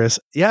 Thanks,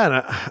 Chris.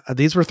 Yeah, and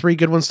these were 3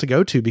 good ones to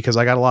go to because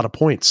I got a lot of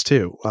points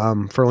too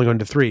for only going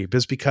to 3.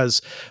 Just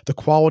because the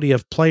quality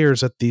of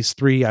players at these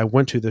 3 I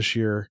went to this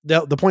year,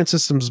 the point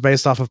system is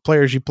based off of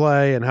players you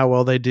play and how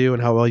well they do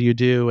and how well you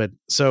do, and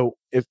so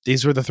if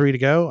these were the 3 to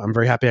go, I'm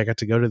very happy I got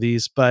to go to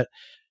these. But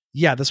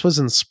yeah, this was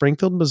in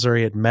Springfield,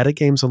 Missouri at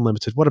Metagames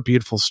Unlimited. What a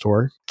beautiful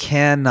store.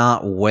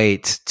 Cannot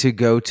wait to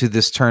go to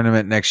this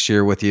tournament next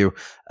year with you.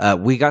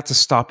 We got to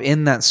stop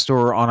in that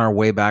store on our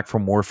way back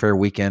from Warfare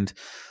Weekend.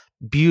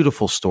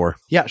 Beautiful store.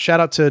 Yeah,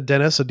 shout out to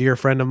Dennis, a dear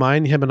friend of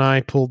mine. Him and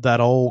I pulled that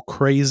old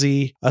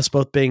crazy, us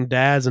both being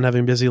dads and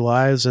having busy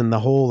lives, and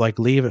the whole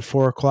leave at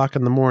 4:00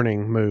 in the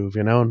morning move,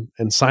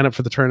 and sign up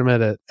for the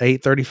tournament at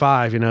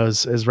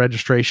 8:35, is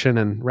registration,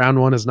 and round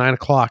 1 is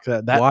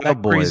 9:00.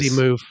 That crazy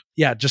move.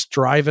 Yeah, just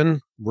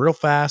driving real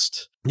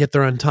fast, get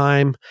there on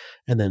time,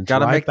 and then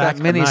gotta make that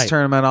minis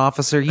tournament,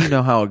 officer. You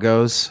know how it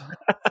goes.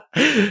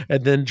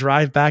 And then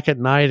drive back at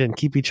night and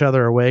keep each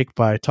other awake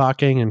by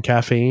talking and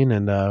caffeine.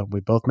 And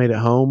we both made it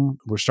home.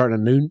 We're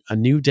starting a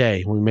new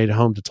day when we made it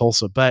home to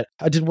Tulsa. But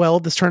I did well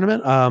at this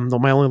tournament.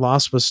 My only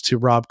loss was to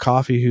Rob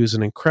Coffey, who's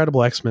an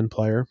incredible X-Men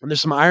player. And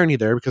there's some irony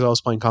there because I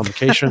was playing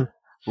Convocation.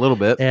 A little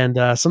bit. And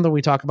something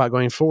we talk about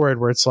going forward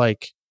where it's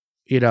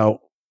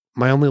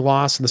my only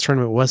loss in this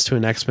tournament was to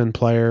an X-Men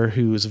player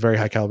who's a very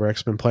high caliber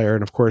X-Men player.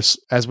 And of course,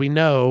 as we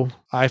know,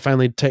 I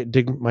finally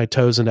dig my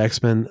toes into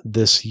X-Men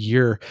this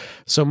year.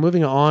 So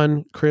moving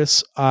on,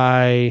 Chris,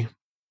 around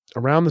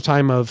the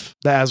time of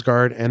the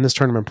Asgard and this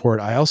tournament report,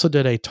 I also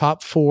did a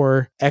top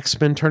 4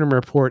 X-Men tournament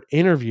report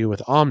interview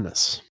with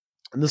Omnis.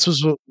 And this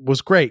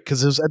was great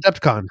because it was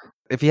Adepticon.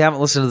 If you haven't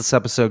listened to this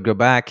episode, go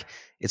back.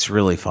 It's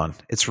really fun.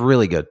 It's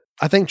really good.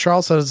 I think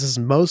Charles says his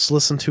most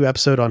listened to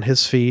episode on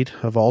his feed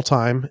of all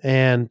time.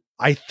 And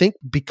I think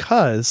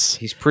because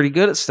he's pretty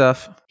good at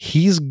stuff.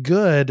 He's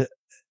good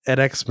at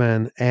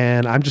X-Men,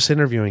 and I'm just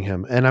interviewing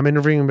him. And I'm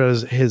interviewing him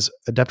about his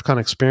Adepticon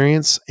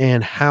experience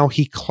and how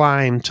he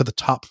climbed to the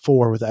top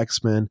 4 with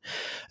X-Men.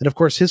 And of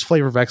course, his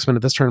flavor of X-Men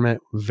at this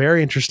tournament,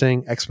 very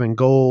interesting. X-Men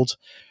Gold,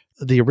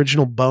 the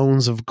original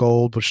Bones of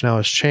Gold, which now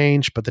has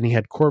changed, but then he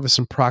had Corvus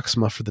and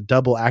Proxima for the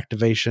double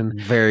activation.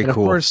 Very cool. Of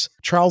course,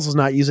 Charles is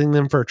not using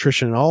them for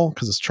attrition at all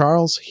because it's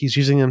Charles. He's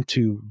using them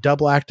to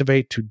double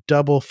activate, to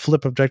double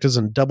flip objectives,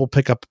 and double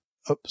pick up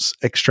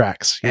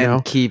extracts.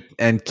 Keep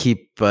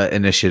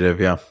initiative.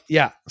 Yeah.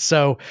 Yeah.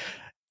 So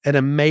an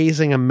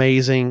amazing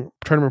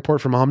tournament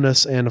report from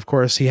Omnis, and of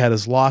course, he had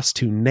his loss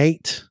to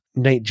Nate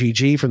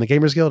GG from the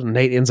Gamers Guild, and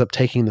Nate ends up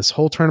taking this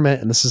whole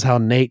tournament, and this is how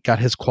Nate got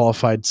his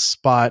qualified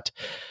spot.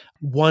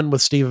 One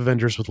with Steve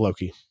Avengers with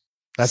Loki.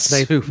 That's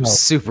Nate.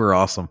 Super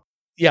awesome.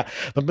 Yeah.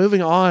 But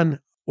moving on,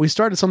 we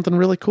started something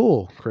really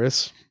cool,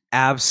 Chris.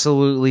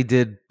 Absolutely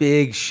did.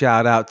 Big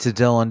shout out to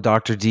Dylan,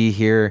 Dr. D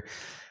here.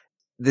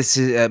 This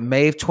is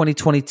May of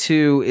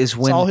 2022 is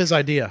when... It's all his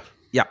idea.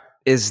 Yeah.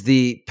 Is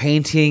the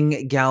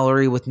painting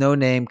gallery with no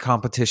name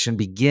competition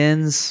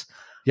begins.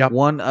 Yep.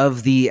 One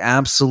of the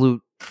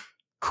absolute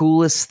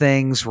coolest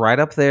things right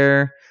up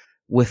there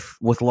with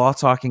Law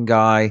Talking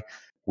Guy,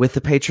 with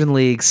the patron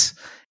leagues.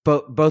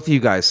 Both of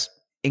you guys,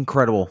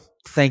 incredible.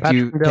 Thank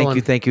you,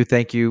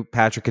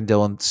 Patrick and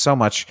Dylan, so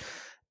much.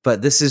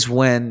 But this is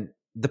when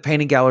the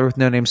painting gallery with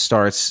no name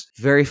starts.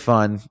 Very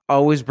fun.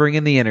 Always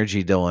bringing the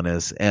energy, Dylan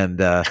is. And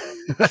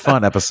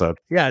fun episode.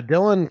 Yeah,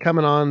 Dylan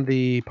coming on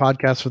the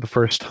podcast for the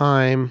first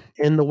time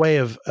in the way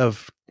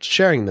of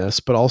sharing this,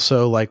 but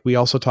also we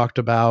also talked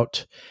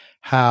about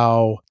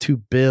how to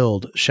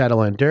build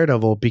Shadowland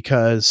Daredevil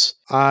because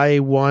I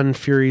won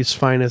Fury's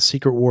Finest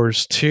Secret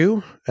Wars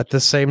 2 at the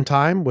same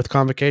time with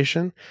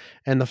Convocation,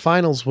 and the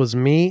finals was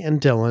me and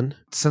Dylan.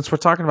 Since we're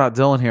talking about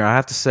Dylan here, I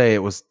have to say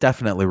it was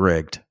definitely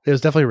rigged. It was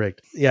definitely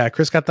rigged. Yeah,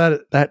 Chris got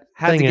that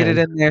had to get it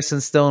in there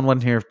since Dylan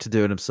wasn't here to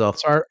do it himself.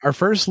 So our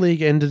first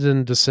league ended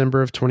in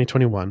December of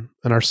 2021,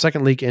 and our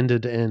second league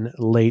ended in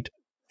late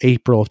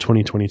April of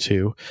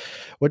 2022.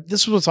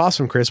 This was what's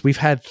awesome, Chris. We've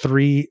had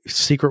 3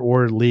 Secret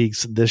War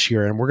leagues this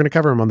year, and we're going to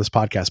cover them on this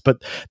podcast.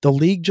 But the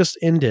league just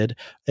ended,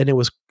 and it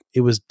was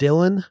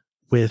Dylan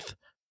with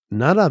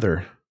none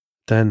other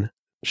than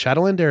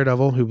Shadowland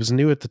Daredevil, who was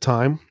new at the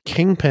time,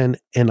 Kingpin,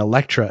 and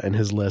Elektra in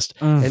his list.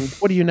 And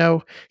what do you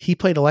know? He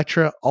played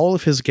Elektra all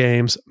of his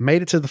games,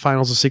 made it to the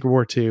finals of Secret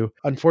War 2.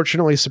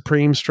 Unfortunately,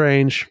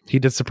 he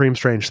did Supreme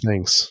Strange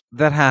things.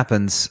 That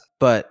happens,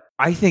 but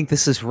I think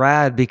this is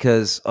rad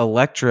because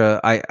Elektra,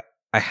 I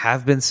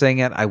have been saying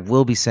it, I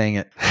will be saying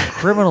it,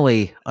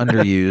 criminally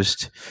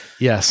underused.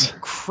 Yes.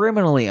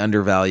 Criminally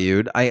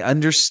undervalued. I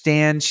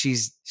understand she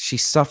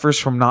suffers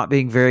from not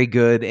being very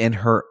good in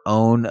her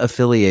own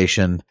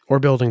affiliation. Or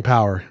building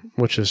power,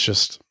 which is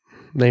just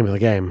name of the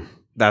game.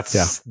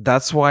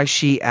 That's why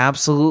she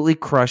absolutely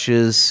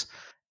crushes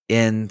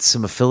in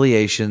some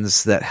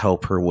affiliations that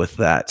help her with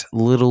that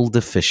little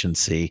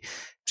deficiency.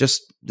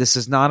 This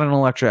is not an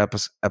Elektra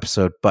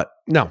episode, but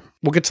no,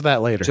 we'll get to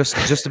that later.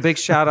 Just a big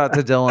shout out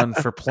to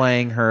Dylan for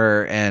playing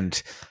her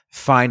and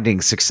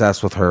finding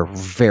success with her.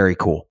 Very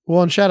cool.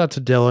 Well, and shout out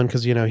to Dylan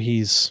because,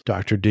 he's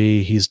Dr.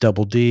 D, he's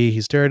Double D,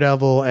 he's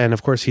Daredevil, and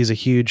of course he's a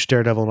huge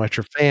Daredevil and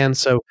Elektra fan.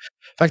 So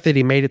the fact that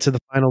he made it to the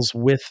finals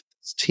with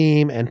his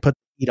team and put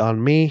the heat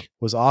on me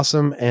was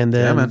awesome. And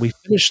then we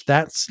finished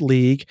that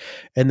league,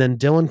 and then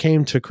Dylan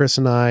came to Chris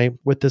and I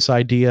with this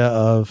idea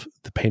of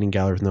the Painting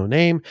Gallery with No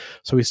Name.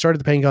 So we started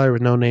the Painting Gallery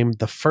with No Name,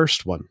 the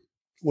first one,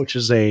 which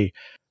is a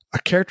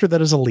character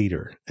that is a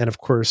leader. And of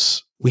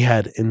course, we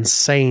had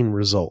insane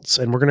results.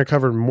 And we're going to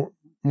cover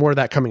more of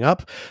that coming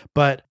up.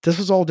 But this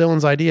was all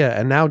Dylan's idea.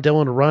 And now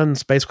Dylan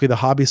runs basically the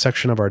hobby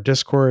section of our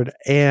Discord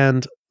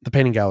and the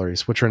painting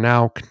galleries, which are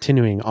now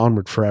continuing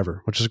onward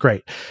forever, which is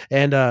great.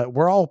 And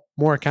we're all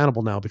more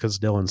accountable now because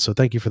of Dylan. So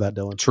thank you for that,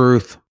 Dylan.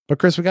 Truth. But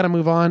Chris, we got to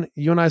move on.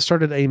 You and I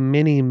started a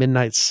mini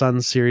Midnight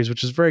Sun series,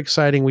 which is very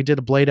exciting. We did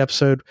a Blade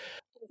episode,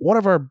 one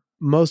of our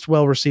most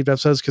well-received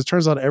episodes, because it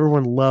turns out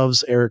everyone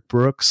loves Eric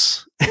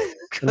Brooks.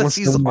 Because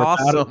he's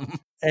awesome.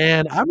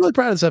 And I'm really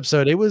proud of this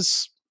episode. It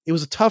was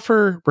a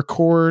tougher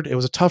record. It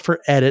was a tougher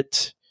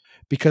edit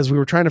because we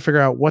were trying to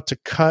figure out what to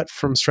cut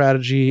from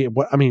strategy,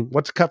 what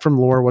to cut from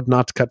lore, what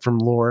not to cut from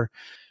lore,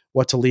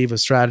 what to leave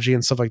as strategy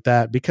and stuff like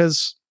that.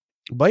 Because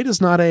Blade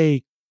is not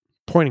a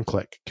point and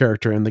click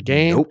character in the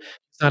game. Nope.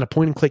 Not a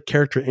point and click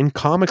character in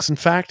comics. In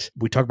fact,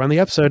 we talked about in the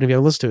episode. If you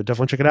haven't listened to it,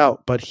 definitely check it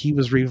out. But he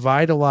was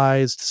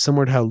revitalized,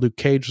 similar to how Luke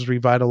Cage was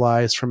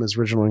revitalized from his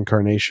original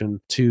incarnation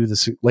to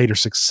the later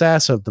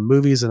success of the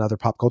movies and other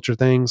pop culture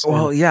things.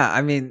 Well, and, yeah,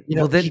 I mean,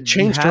 then he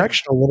changed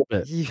direction a little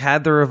bit. You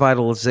had the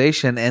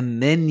revitalization,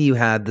 and then you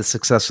had the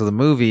success of the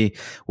movie,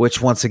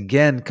 which once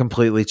again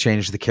completely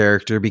changed the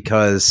character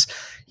because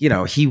he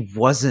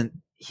wasn't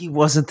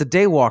the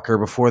Daywalker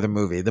before the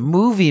movie. The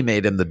movie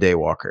made him the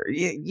Daywalker.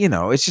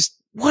 It's just.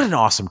 What an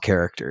awesome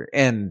character.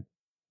 And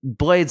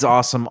Blade's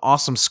awesome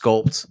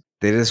sculpt.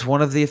 It is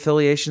one of the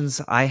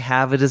affiliations I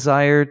have a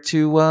desire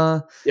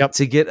to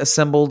get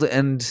assembled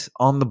and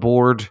on the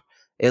board,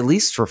 at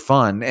least for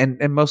fun and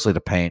mostly to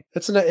paint.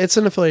 It's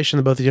an affiliation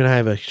that both of you and I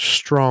have a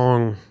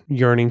strong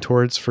yearning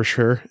towards, for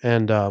sure.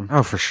 And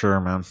for sure,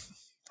 man.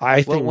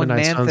 I think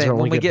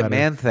when we get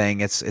Man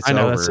Thing, it's I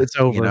know over. it's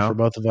over for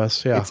both of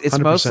us. Yeah, it's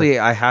mostly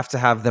I have to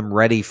have them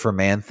ready for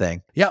Man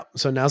Thing. Yeah,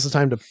 so now's the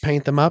time to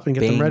paint them up and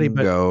get them ready.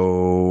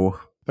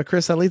 But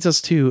Chris, that leads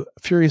us to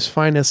Fury's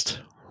Finest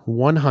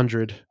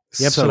 100,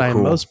 the episode I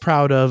am most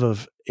proud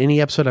of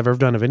any episode I've ever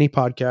done of any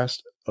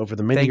podcast over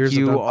the many years. Thank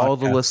you, all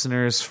the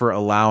listeners, for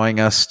allowing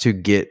us to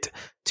get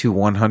to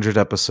 100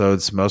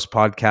 episodes. Most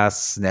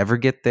podcasts never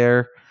get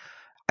there.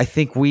 I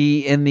think we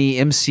in the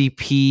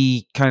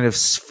MCP kind of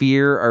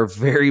sphere are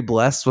very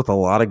blessed with a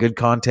lot of good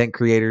content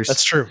creators.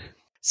 That's true.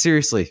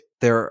 Seriously,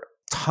 there are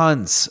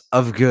tons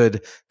of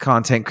good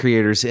content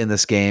creators in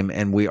this game,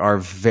 and we are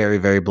very,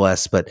 very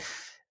blessed. But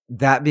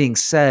that being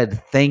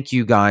said, thank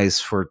you guys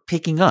for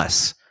picking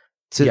us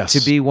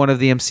to be one of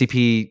the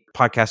MCP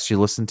podcasts you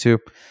listen to.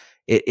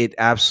 It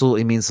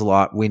absolutely means a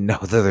lot. We know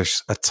that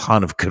there's a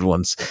ton of good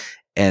ones.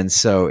 And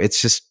so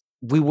it's just,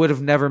 we would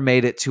have never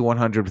made it to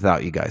 100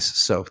 without you guys.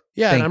 So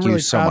thank I'm you really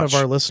so proud much of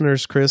our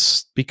listeners,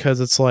 Chris, because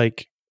it's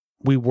like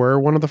we were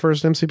one of the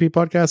first MCP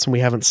podcasts and we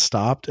haven't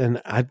stopped.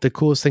 And the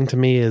coolest thing to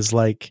me is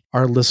like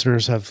our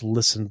listeners have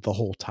listened the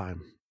whole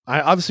time.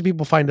 Obviously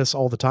people find us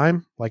all the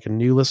time, like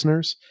new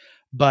listeners.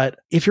 But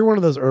if you're one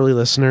of those early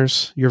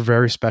listeners, you're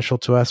very special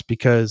to us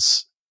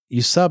because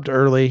you subbed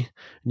early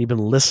and you've been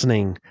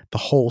listening the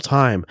whole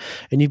time.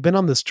 And you've been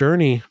on this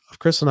journey of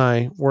Chris and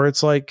I, where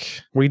it's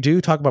like, we do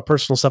talk about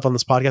personal stuff on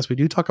this podcast. We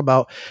do talk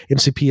about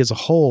MCP as a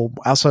whole,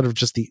 outside of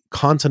just the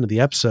content of the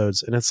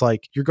episodes. And it's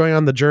like, you're going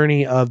on the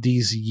journey of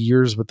these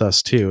years with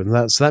us too.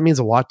 And so that means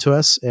a lot to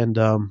us. And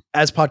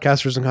as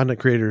podcasters and content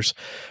creators,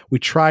 we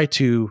try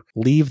to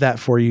leave that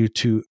for you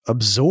to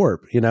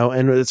absorb,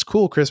 and it's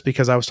cool, Chris,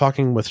 because I was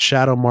talking with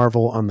Shadow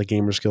Marvel on the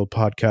Gamers Guild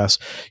podcast.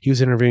 He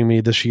was interviewing me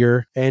this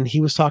year and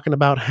he was talking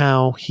about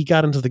how he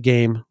got into the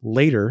game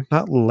later,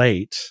 not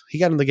late. He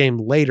got into the game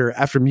later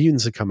after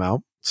Mutants had come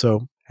out.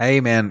 So,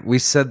 hey man, we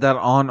said that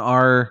on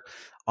our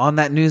on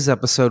that news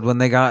episode when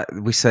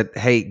we said,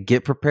 hey,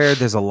 get prepared.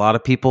 There's a lot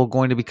of people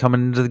going to be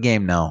coming into the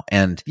game now.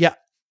 And yeah,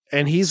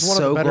 and he's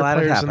one of the better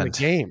players in the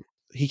game.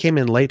 He came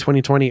in late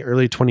 2020,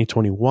 early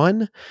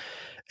 2021,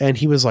 and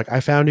he was like,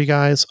 I found you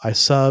guys. I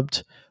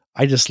subbed.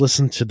 I just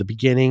listened to the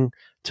beginning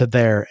to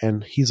there.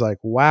 And he's like,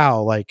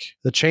 wow, like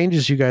the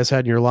changes you guys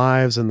had in your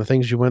lives and the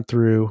things you went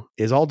through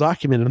is all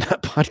documented in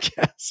that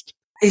podcast.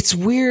 It's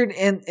weird.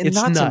 And It's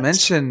not nuts. to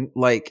mention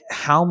like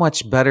how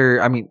much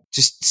better, I mean,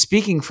 just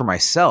speaking for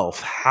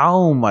myself,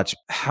 how much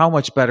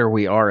better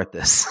we are at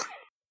this.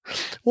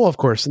 Well, of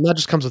course. And that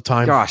just comes with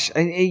time. Gosh.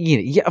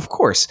 Yeah, of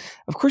course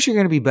you're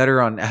going to be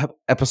better on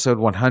episode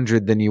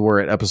 100 than you were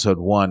at episode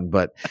 1.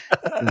 But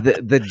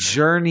the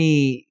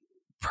journey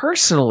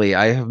personally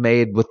I have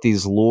made with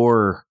these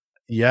lore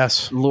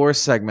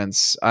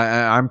segments,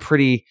 I'm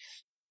pretty.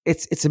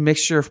 It's a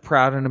mixture of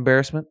proud and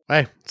embarrassment.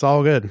 Hey, it's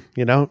all good.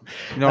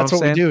 That's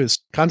what we do as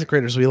content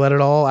creators. We let it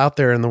all out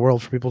there in the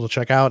world for people to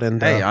check out.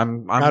 And hey,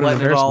 I'm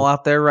letting it all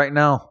out there right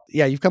now.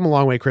 Yeah, you've come a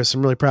long way, Chris.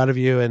 I'm really proud of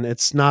you. And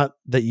it's not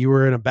that you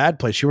were in a bad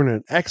place. You were in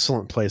an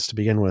excellent place to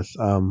begin with,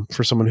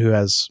 for someone who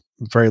has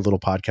very little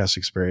podcast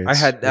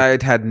experience.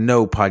 I'd had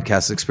no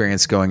podcast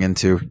experience going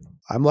into.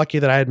 I'm lucky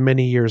that I had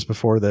many years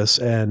before this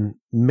and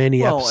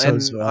many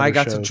episodes. And I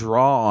got to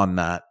draw on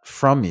that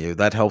from you.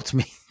 That helped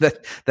me.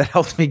 That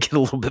helped me get a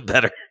little bit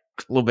better,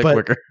 a little bit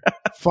quicker.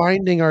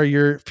 Finding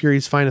your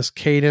Fury's finest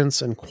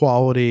cadence and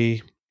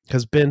quality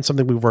has been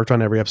something we've worked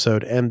on every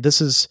episode. And this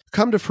has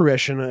come to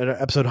fruition at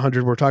episode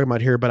 100 we're talking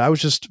about here. But I was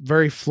just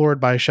very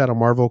floored by Shadow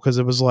Marvel because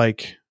it was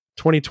like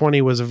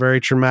 2020 was a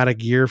very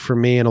traumatic year for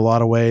me in a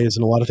lot of ways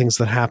and a lot of things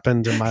that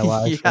happened in my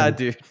life.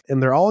 Dude.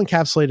 And they're all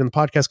encapsulated in the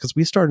podcast because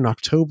we started in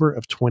October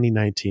of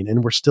 2019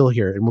 and we're still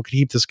here and we'll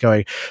keep this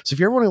going. So if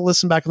you ever want to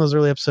listen back on those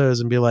early episodes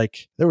and be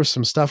like, there was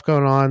some stuff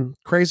going on,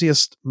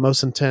 craziest,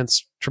 most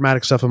intense,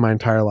 traumatic stuff in my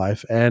entire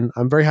life. And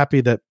I'm very happy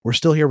that we're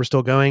still here. We're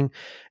still going.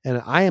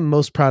 And I am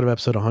most proud of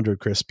episode 100,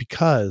 Chris,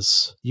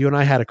 because you and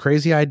I had a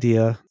crazy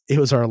idea. It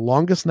was our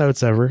longest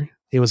notes ever.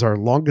 It was our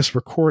longest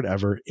record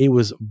ever. It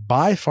was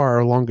by far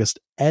our longest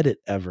edit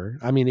ever.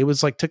 I mean, it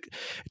was like it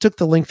took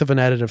the length of an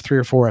edit of 3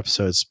 or 4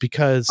 episodes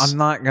because I'm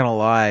not going to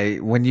lie.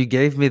 When you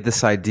gave me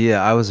this idea,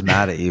 I was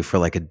mad at you for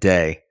like a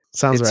day.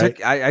 Sounds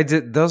right. I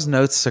did. Those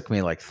notes took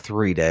me like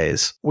 3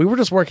 days. We were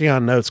just working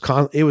on notes.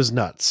 It was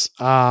nuts.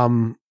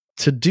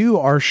 To do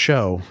our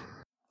show,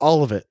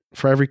 all of it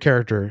for every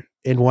character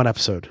in one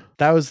episode.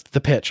 That was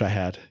the pitch I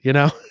had,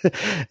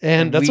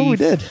 and that's what we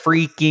did.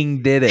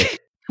 Freaking did it.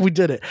 We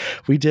did it.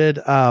 We did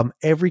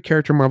every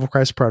character in Marvel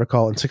Crisis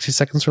Protocol in 60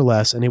 seconds or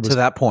less, and it was to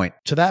that point.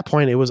 To that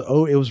point, it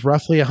was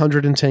roughly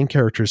 110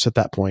 characters at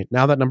that point.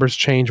 Now that number's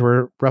changed,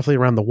 we're roughly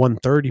around the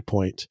 130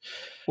 point.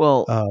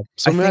 Well,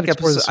 so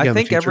I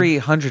think every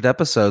 100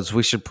 episodes,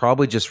 we should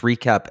probably just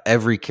recap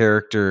every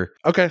character.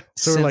 Okay,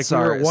 so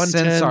we're at 110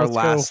 since our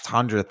last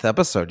 100th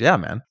episode. Yeah,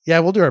 man. Yeah,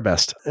 we'll do our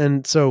best.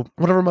 And so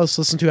one of our most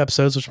listened to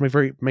episodes, which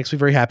makes me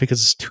very happy because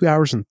it's 2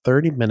 hours and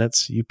 30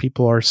 minutes. You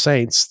people are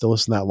saints to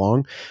listen that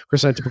long.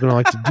 Chris and I typically don't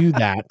like to do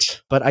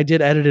that, but I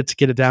did edit it to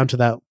get it down to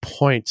that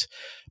point.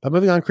 But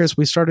moving on, Chris,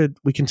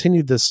 we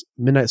continued this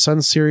Midnight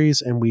Sun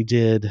series and we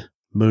did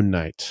Moon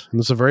Knight. And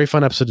it was a very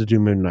fun episode to do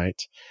Moon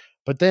Knight.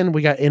 But then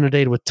we got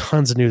inundated with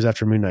tons of news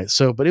after Moon Knight.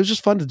 But it was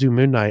just fun to do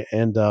Moon Knight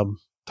and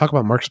talk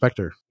about Mark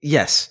Spector.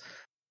 Yes.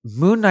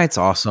 Moon Knight's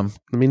awesome.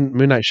 I mean,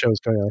 Moon Knight show is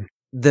going on.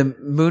 The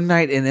Moon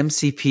Knight in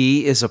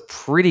MCP is a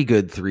pretty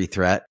good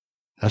 3-threat.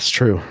 That's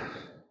true.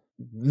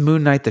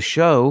 Moon Knight the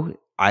show,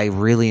 I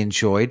really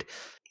enjoyed.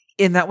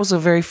 And that was a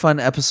very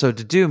fun episode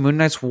to do. Moon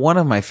Knight's one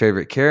of my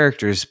favorite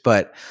characters.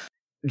 But,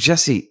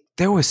 Jesse,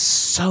 there was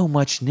so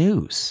much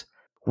news.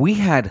 We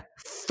had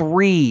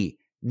 3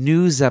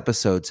 news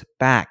episodes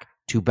back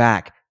to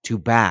back to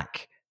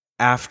back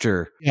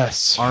after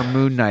our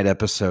Moon Knight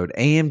episode.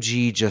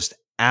 AMG just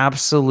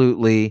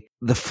absolutely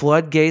the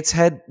floodgates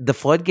had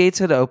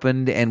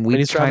opened, and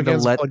we kind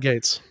of let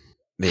floodgates.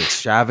 The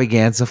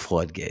extravaganza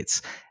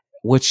floodgates,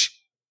 which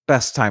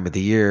best time of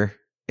the year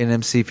in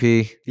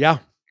MCP. Yeah,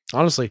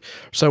 honestly.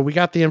 So we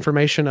got the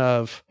information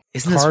of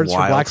cards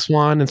for Black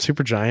Swan and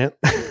Supergiant,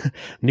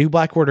 new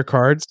Black Order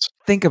cards.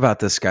 Think about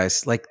this,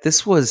 guys. Like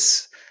this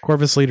was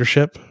Corvus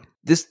Leadership.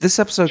 This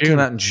episode came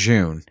out in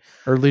June.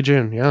 Early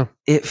June, yeah.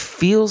 It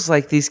feels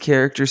like these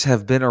characters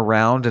have been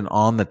around and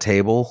on the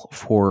table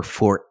for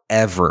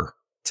forever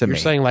to me. You're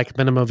saying like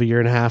minimum of a year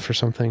and a half or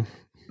something?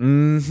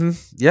 Mm-hmm.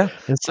 Yeah.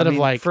 Instead of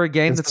like... For a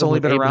game that's only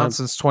been around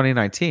since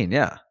 2019,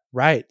 yeah.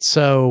 Right.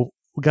 So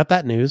we got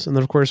that news. And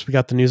then, of course, we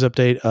got the news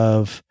update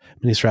of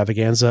Mini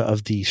Extravaganza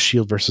of the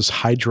Shield versus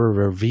Hydra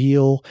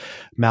reveal,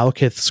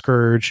 Malekith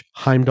Scourge,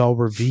 Heimdall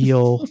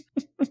reveal.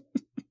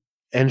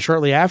 And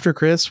shortly after,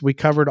 Chris, we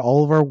covered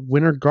all of our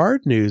Winter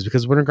Guard news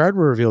because Winter Guard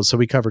were revealed. So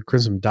we covered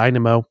Crimson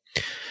Dynamo,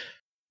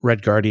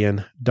 Red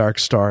Guardian, Dark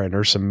Star, and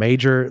Ursa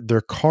Major,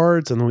 their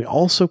cards. And then we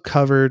also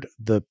covered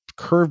the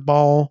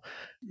Curveball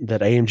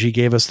that AMG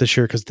gave us this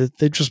year, because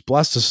they just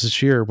blessed us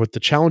this year with the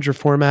Challenger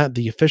format,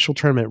 the official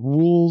tournament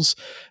rules,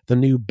 the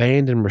new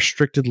banned and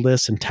restricted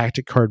lists, and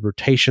tactic card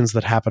rotations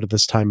that happened at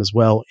this time as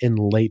well in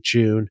late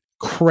June.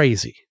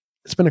 Crazy.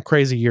 It's been a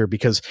crazy year,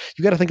 because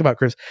you got to think about,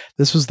 Chris,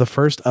 this was the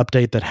first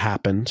update that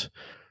happened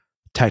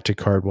tactic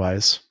card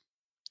wise,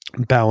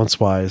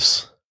 balance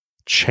wise,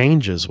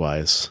 changes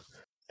wise,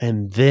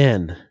 and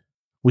then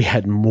we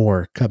had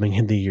more coming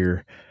in the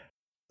year.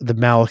 The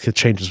Malekith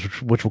changes,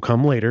 which will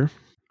come later,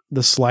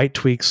 the slight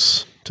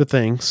tweaks to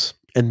things,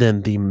 and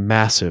then the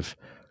massive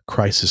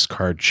Crisis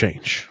card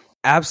change.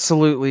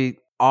 Absolutely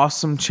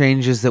awesome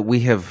changes that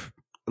we have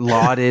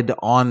lauded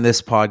on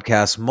this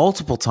podcast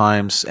multiple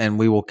times, and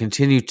we will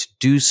continue to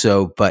do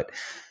so. But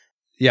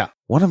yeah,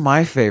 one of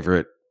my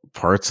favorite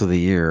parts of the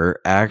year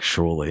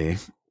actually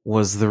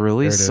was the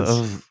release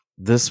of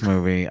this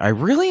movie. I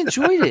really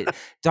enjoyed it.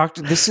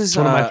 This is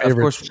one of my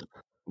favorites. Of course,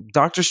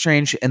 Doctor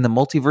Strange and the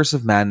Multiverse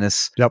of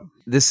Madness. Yep.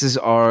 This is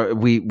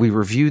we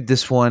reviewed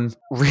this one.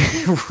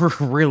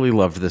 Really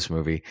loved this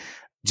movie.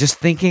 Just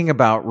thinking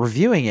about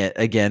reviewing it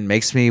again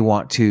makes me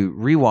want to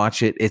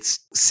rewatch it. It's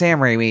Sam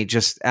Raimi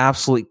just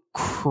absolutely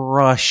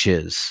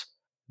crushes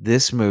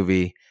this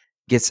movie.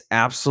 Gets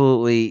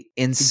absolutely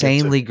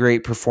insanely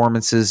great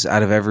performances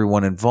out of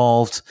everyone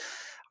involved.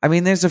 I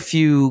mean, there's a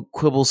few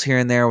quibbles here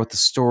and there with the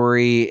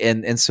story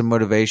and some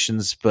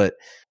motivations, but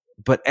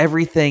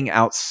everything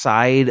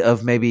outside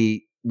of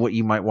maybe what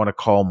you might want to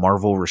call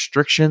Marvel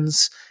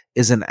restrictions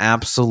is an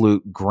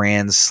absolute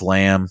grand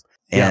slam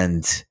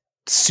and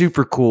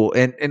super cool.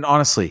 And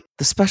honestly,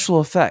 the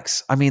special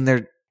effects, I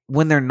mean,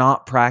 when they're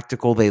not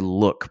practical, they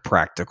look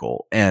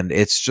practical, and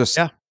it's just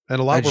and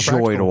a lot a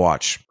joy to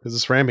watch. Because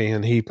it's Raimi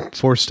and he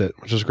forced it,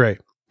 which is great.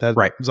 That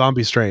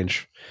Zombie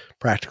Strange,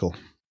 practical.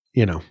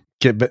 You know,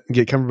 get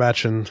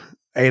Cumberbatch in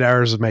 8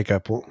 hours of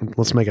makeup.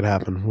 Let's make it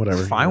happen.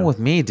 Whatever. Fine with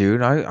me,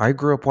 dude. I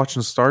grew up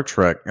watching Star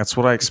Trek. That's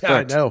what I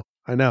expect. Yeah,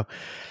 I know.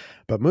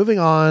 But moving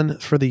on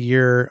for the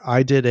year,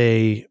 I did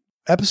a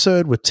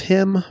episode with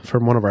Tim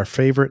from one of our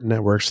favorite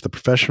networks, the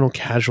Professional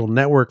Casual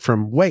Network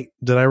from Wait,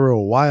 Did I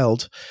Roll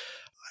Wild?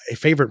 A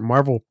favorite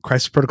Marvel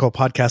Crisis Protocol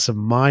podcast of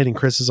mine and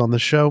Chris is on the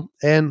show,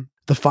 and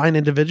the fine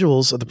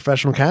individuals of the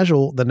Professional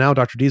Casual that now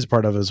Dr. D is a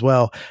part of as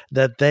well,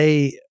 that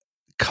they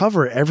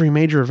cover every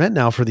major event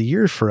now for the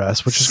year for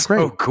us, which is great.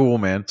 So cool,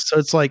 man. So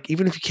it's like,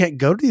 even if you can't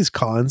go to these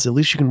cons, at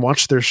least you can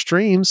watch their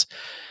streams,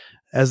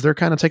 as they're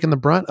kind of taking the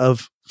brunt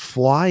of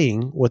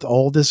flying with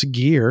all this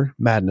gear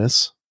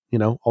madness, you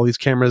know, all these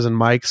cameras and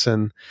mics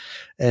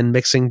and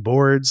mixing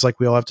boards like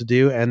we all have to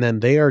do. And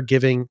then they are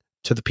giving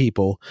to the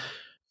people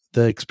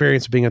the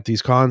experience of being at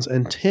these cons.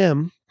 And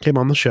Tim came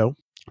on the show,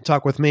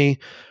 talk with me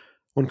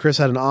when Chris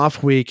had an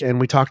off week, and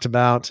we talked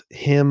about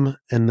him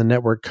and the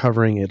network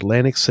covering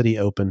Atlantic City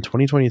Open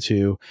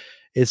 2022.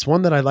 It's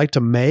one that I'd like to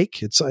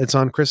make. It's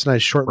on Chris and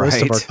I's short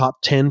list of our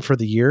top 10 for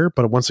the year.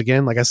 But once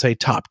again, like I say,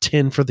 top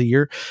 10 for the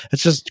year.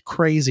 It's just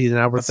crazy that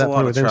now we're at that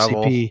point with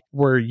MCP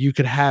where you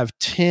could have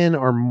 10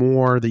 or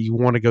more that you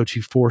want to go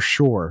to for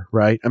sure,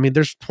 right? I mean,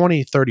 there's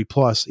 20, 30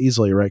 plus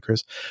easily, right,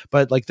 Chris?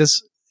 But like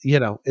this, you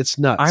know, it's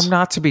nuts. I'm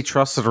not to be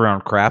trusted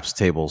around craps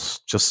tables,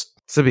 just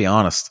to be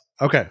honest.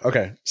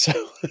 Okay. So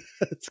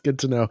it's good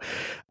to know.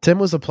 Tim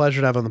was a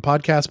pleasure to have on the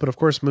podcast. But of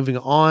course, moving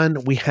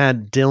on, we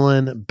had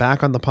Dylan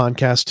back on the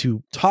podcast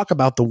to talk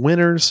about the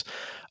winners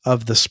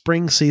of the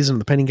spring season of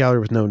the Painting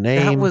Gallery with No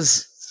Name. That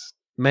was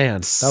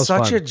such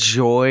fun. A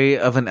joy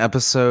of an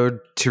episode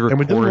to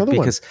record,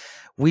 because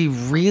we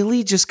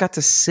really just got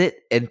to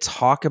sit and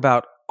talk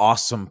about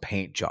awesome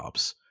paint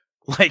jobs.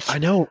 Like, I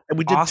know. And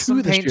we did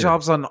awesome paint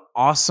jobs on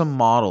awesome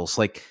models.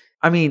 Like,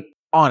 I mean,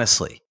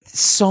 honestly,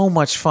 so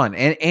much fun,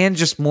 and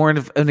just more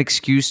of an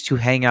excuse to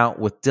hang out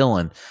with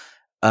Dylan,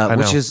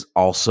 which is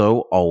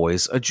also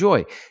always a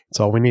joy. That's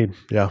all we need.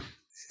 Yeah.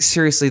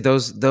 Seriously,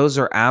 those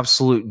are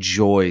absolute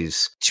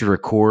joys to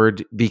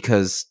record,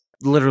 because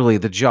literally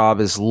the job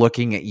is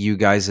looking at you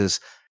guys'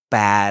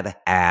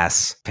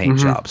 badass paint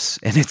jobs,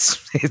 and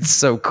it's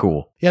so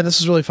cool. Yeah,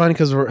 this is really fun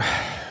because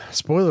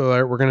spoiler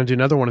alert, we're going to do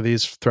another one of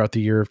these throughout the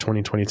year of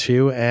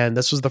 2022, and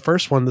this was the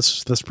first one. This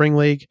is the Spring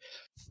League.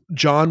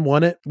 John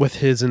won it with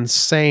his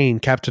insane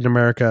Captain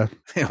America.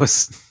 It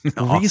was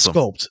awesome.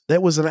 Resculpt.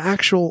 That was an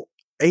actual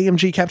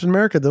AMG Captain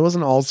America. That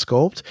wasn't all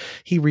sculpt.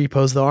 He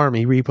reposed the arm.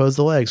 He reposed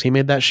the legs. He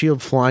made that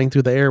shield flying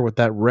through the air with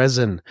that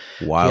resin.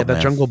 That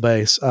jungle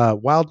base.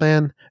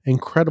 Wildman,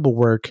 incredible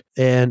work.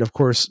 And of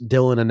course,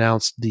 Dylan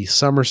announced the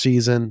summer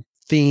season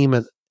theme,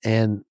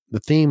 and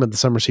the theme of the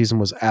summer season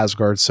was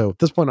Asgard. So at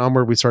this point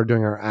onward, we started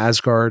doing our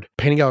Asgard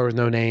Painting Gallery with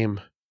No Name,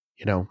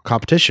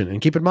 competition.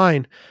 And keep in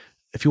mind,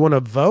 if you want to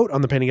vote on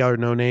the Painting Gallery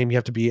No Name, you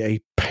have to be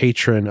a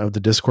patron of the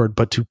Discord.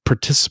 But to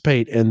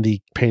participate in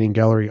the Painting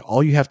Gallery,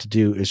 all you have to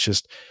do is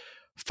just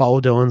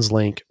follow Dylan's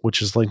link,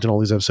 which is linked in all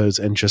these episodes,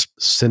 and just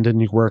send in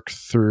your work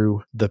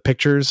through the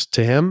pictures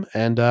to him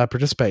and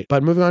participate.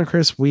 But moving on,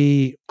 Chris,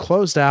 we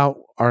closed out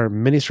our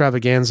mini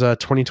extravaganza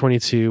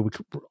 2022,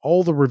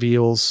 all the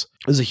reveals.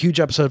 It was a huge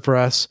episode for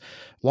us.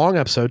 Long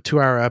episode,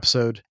 2-hour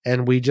episode,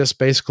 and we just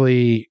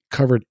basically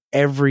covered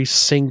every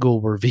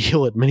single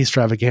reveal at Mini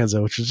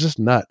Extravaganza, which is just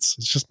nuts.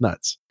 It's just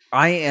nuts.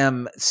 I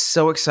am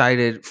so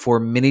excited for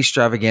Mini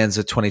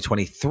Extravaganza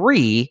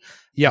 2023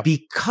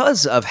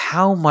 because of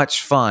how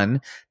much fun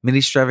Mini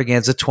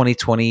Extravaganza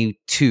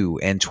 2022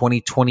 and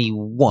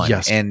 2021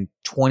 and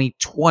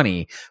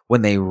 2020,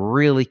 when they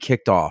really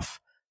kicked off,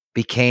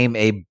 became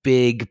a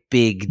big,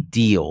 big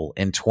deal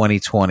in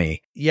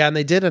 2020. Yeah, and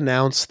they did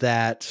announce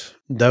that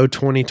though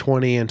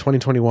 2020 and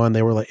 2021,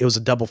 they were like, it was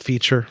a double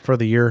feature for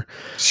the year.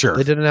 Sure.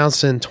 They did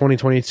announce in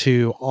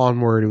 2022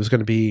 onward, it was going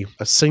to be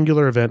a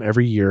singular event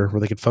every year where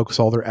they could focus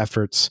all their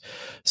efforts.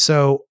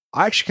 So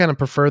I actually kind of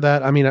prefer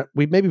that. I mean,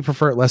 we maybe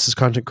prefer it less as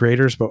content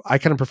creators, but I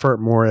kind of prefer it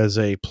more as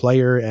a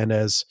player and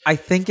as I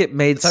think it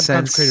made the type sense. of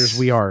content creators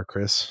we are,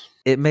 Chris.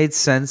 It made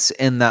sense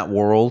in that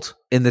world,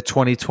 in the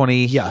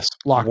 2020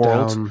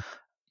 lockdown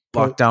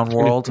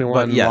world.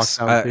 But yes,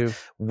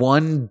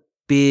 one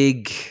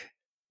big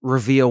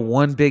reveal,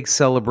 one big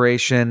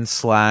celebration /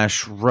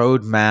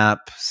 roadmap.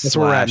 That's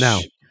where we're at now.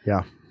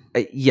 Yeah.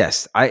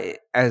 Yes, I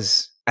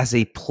as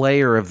a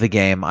player of the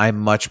game, I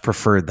much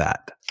preferred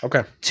that.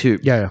 Okay.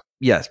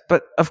 Yes,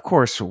 but of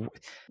course,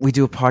 we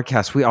do a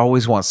podcast. We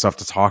always want stuff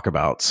to talk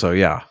about. So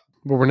yeah.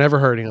 But we're never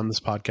hurting on this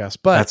podcast.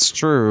 But that's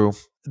true.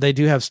 They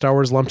do have Star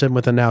Wars lumped in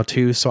with it now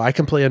too, so I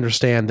completely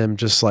understand them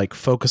just like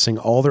focusing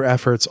all their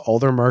efforts, all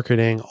their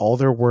marketing, all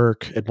their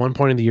work at one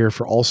point in the year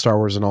for all Star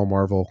Wars and all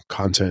Marvel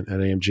content at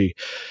AMG.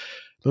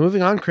 But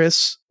moving on,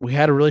 Chris, we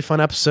had a really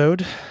fun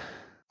episode.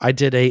 I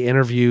did a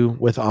interview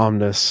with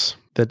Omnis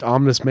that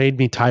Omnis made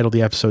me title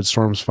the episode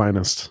Storm's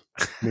Finest.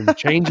 Made me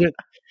change it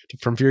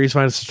from Fury's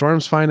Finest to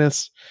Storm's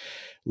Finest.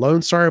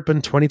 Lone Star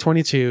Open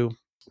 2022,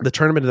 the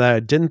tournament that I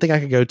didn't think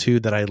I could go to,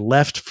 that I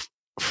left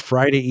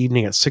Friday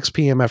evening at 6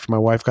 p.m. after my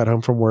wife got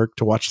home from work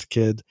to watch the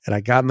kid. And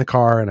I got in the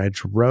car and I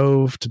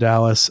drove to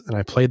Dallas and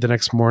I played the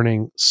next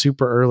morning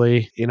super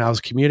early. I was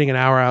commuting an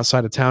hour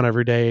outside of town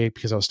every day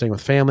because I was staying with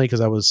family,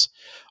 because I was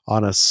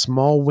on a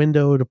small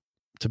window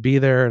to be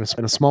there and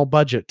a small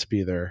budget to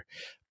be there.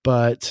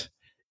 But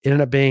it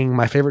ended up being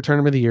my favorite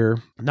tournament of the year,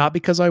 not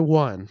because I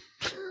won.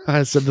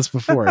 I said this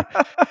before,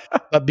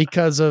 but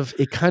because of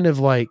it kind of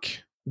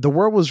like the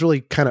world was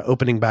really kind of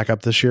opening back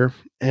up this year.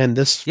 And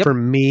this for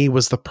me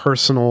was the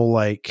personal,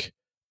 like,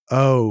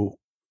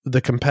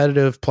 the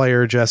competitive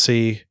player,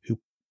 Jesse, who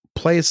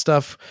plays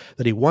stuff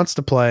that he wants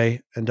to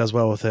play and does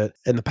well with it.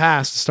 In the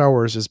past, Star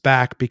Wars is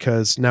back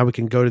because now we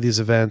can go to these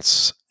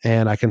events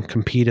and I can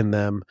compete in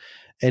them.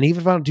 And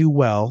even if I don't do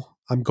well,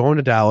 I'm going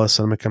to Dallas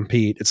and I'm going to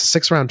compete. It's a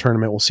 6-round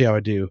tournament. We'll see how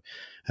I do.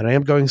 And I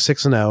am going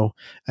 6-0,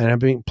 and I've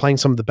been playing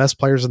some of the best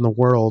players in the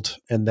world,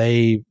 and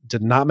they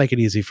did not make it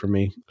easy for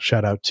me.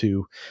 Shout out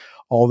to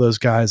all those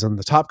guys on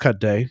the Top Cut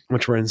day,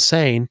 which were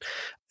insane.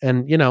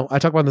 And, I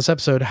talk about in this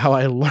episode how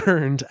I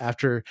learned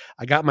after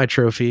I got my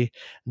trophy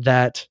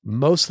that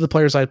most of the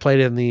players I played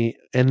in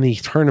the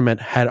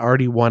tournament had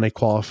already won a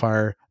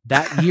qualifier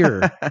that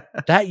year.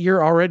 That year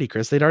already,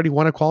 Chris. They'd already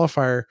won a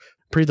qualifier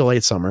pre the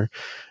late summer.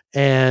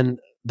 And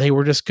they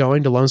were just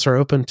going to Lone Star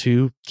Open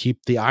to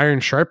keep the iron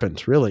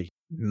sharpened, really.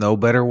 No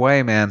better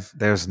way, man.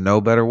 There's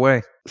no better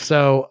way.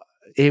 So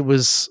it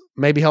was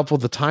maybe helpful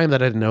at the time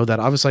that I didn't know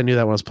that. Obviously, I knew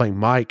that when I was playing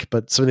Mike,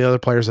 but some of the other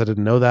players, I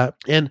didn't know that.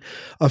 And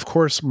of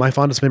course, my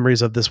fondest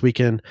memories of this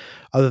weekend,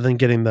 other than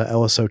getting the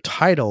LSO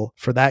title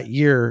for that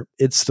year,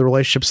 it's the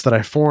relationships that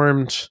I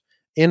formed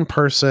in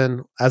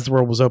person as the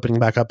world was opening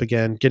back up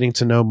again, getting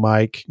to know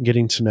Mike,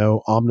 getting to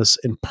know Omnis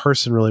in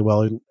person really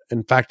well.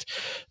 In fact,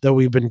 though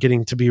we've been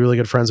getting to be really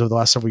good friends over the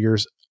last several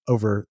years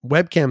over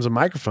webcams and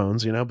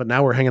microphones, but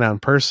now we're hanging out in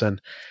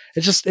person.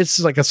 It's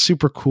like a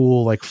super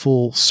cool, like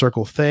full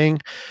circle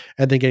thing.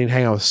 And then getting to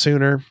hang out with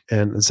Sooner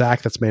and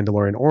Zach, that's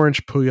Mandalorian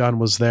Orange. Puyan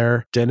was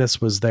there. Dennis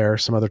was there.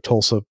 Some other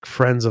Tulsa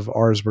friends of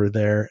ours were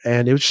there.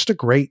 And it was just a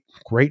great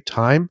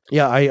time.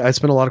 Yeah, I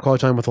spent a lot of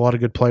quality time with a lot of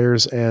good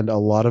players and a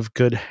lot of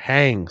good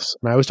hangs.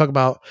 And I always talk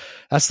about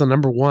that's the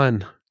number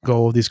one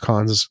goal of these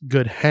cons is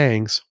good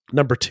hangs.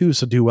 Number two is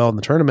to do well in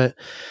the tournament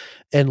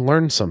and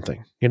learn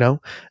something,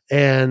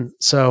 And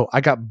so I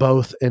got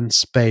both in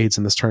spades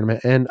in this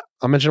tournament. And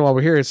I mentioned while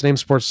we're here, it's named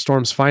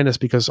Storm's Finest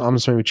because I'm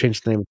just going to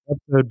change the name of the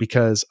episode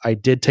because I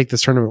did take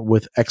this tournament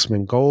with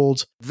X-Men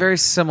Gold. Very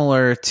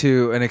similar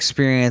to an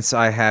experience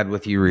I had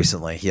with you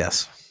recently.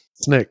 Yes.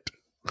 Snicked.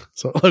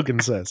 So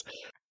Logan says.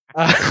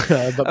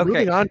 But okay,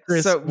 moving on,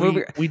 Chris, so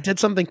we did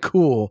something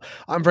cool.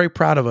 I'm very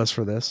proud of us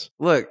for this.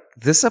 Look,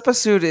 this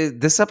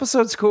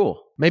episode's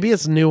cool. Maybe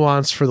it's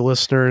nuanced for the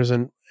listeners,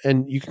 and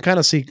you can kind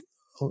of sneak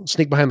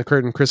behind the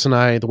curtain, Chris and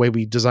I, the way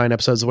we design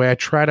episodes, the way I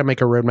try to make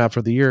a roadmap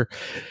for the year.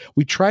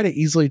 We try to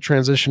easily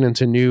transition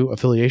into new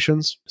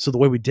affiliations. So the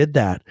way we did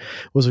that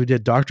was we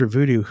did Dr.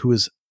 Voodoo, who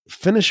was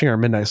finishing our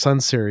Midnight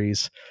Sun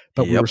series,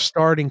 but we were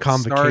starting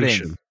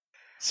Convocation.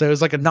 So it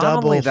was like a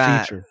double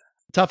feature.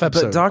 Tough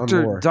episode.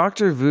 But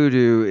Dr.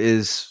 Voodoo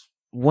is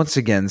once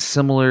again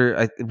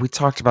similar. We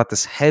talked about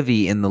this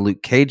heavy in the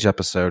Luke Cage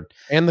episode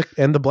and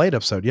the Blade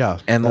episode, yeah,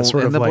 and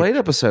the Blade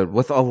episode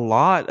with a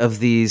lot of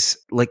these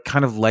like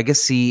kind of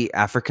legacy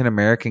African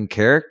American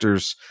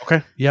characters.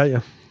 Okay,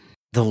 yeah.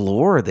 The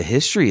lore, the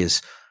history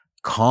is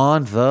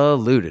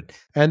convoluted,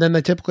 and then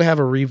they typically have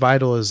a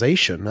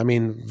revitalization. I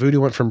mean,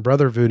 Voodoo went from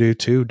Brother Voodoo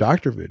to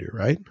Dr. Voodoo,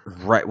 right?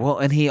 Right. Well,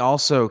 and he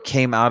also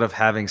came out of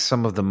having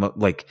some of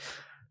the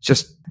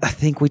I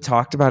think we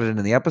talked about it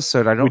in the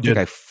episode. I don't think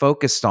I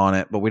focused on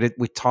it, but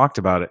we talked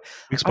about it.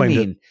 Explained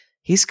it.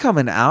 He's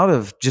coming out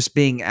of just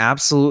being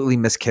absolutely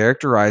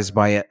mischaracterized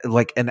by it,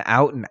 like an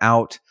out and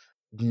out,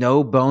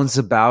 no bones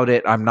about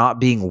it, I'm not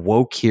being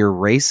woke here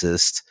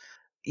racist,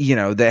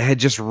 that had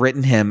just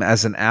written him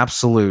as an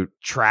absolute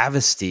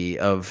travesty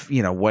of,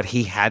 what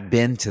he had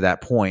been to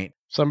that point.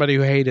 Somebody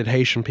who hated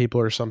Haitian people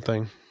or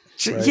something.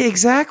 Right? Yeah,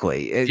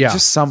 exactly.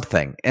 Just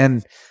something.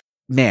 And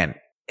man,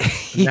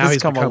 he's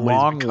come a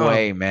long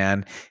way,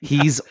 man.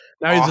 He's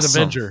now awesome. He's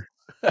an Avenger.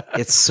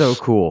 It's so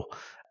cool.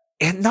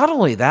 And not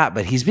only that,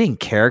 but he's being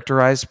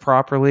characterized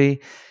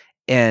properly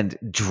and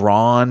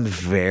drawn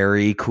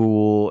very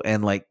cool.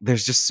 And like,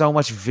 there's just so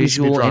much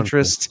visual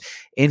interest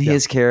in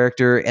his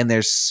character. And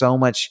there's so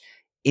much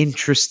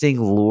interesting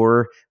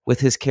lore with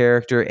his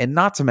character. And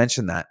not to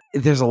mention that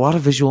there's a lot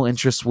of visual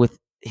interest with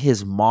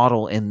his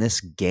model in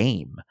this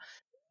game.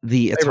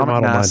 The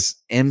Atomic Mass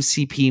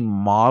MCP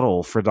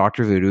model for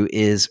Dr. Voodoo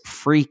is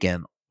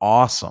freaking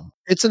awesome.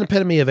 It's an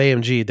epitome of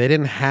AMG. They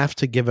didn't have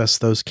to give us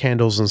those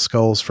candles and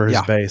skulls for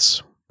his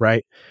base,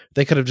 right?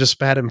 They could have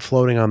just had him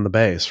floating on the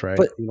base, right?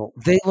 But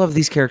they love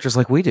these characters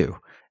like we do.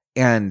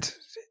 And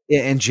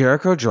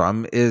Jericho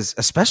Drum is,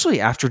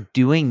 especially after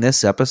doing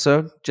this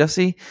episode,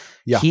 Jesse,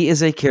 he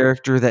is a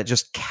character that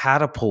just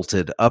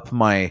catapulted up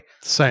my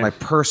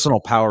personal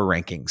power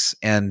rankings.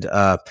 And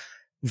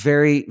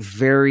very,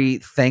 very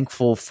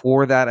thankful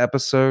for that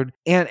episode.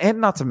 And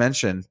not to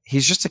mention,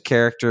 he's just a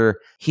character.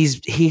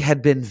 He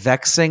had been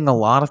vexing a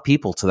lot of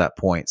people to that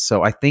point.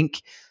 So I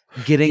think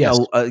getting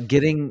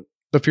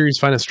the Fury's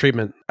Finest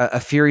treatment, a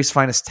Fury's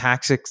Finest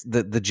tactics,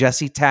 the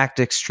Jesse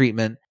tactics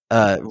treatment,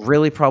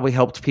 really probably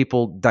helped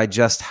people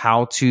digest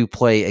how to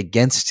play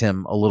against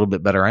him a little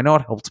bit better. I know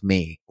it helped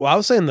me. Well, I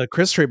was saying the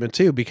Chris treatment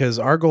too, because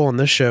our goal in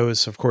this show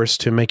is, of course,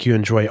 to make you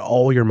enjoy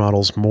all your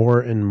models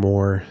more and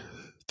more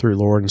through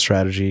lore and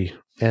strategy.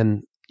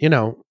 And,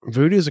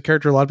 Voodoo is a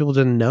character a lot of people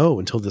didn't know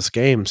until this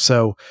game.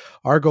 So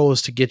our goal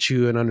is to get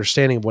you an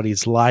understanding of what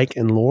he's like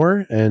in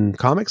lore and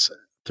comics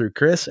through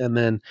Chris, and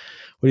then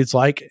what he's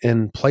like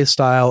in play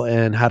style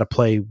and how to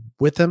play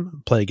with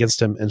him, play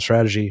against him in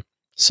strategy.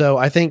 So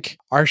I think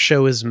our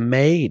show is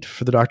made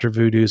for the Dr.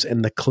 Voodoos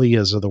and the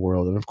Cleas of the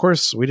world. And of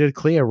course, we did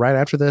Clea right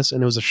after this,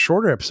 and it was a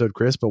shorter episode,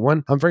 Chris, but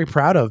one I'm very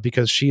proud of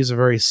because she's a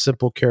very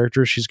simple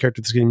character. She's a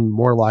character that's getting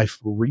more life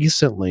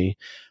recently,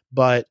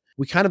 but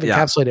we kind of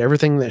encapsulate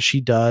everything that she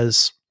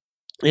does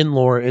in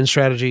lore, in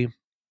strategy,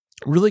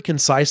 really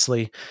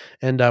concisely.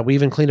 And we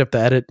even cleaned up the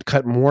edit,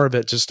 cut more of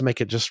it just to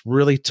make it just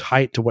really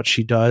tight to what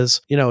she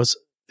does.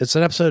 It's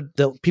an episode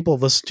that people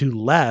listen to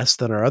less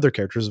than our other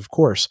characters, of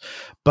course,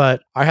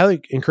 but I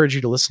highly encourage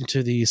you to listen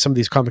to some of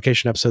these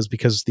Convocation episodes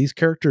because these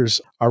characters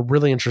are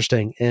really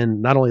interesting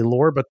in not only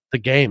lore, but the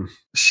game.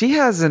 She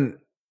has an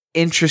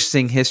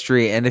interesting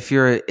history. And if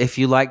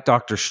you like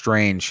Doctor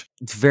Strange,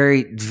 it's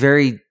very,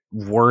 very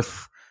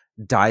worth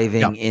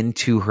diving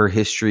into her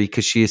history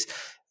because she's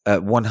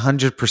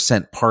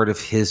 100% part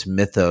of his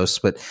mythos.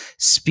 But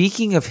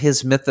speaking of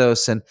his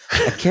mythos and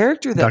a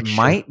character that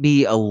might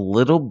be a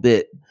little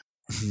bit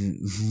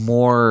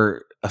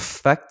more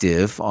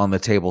effective on the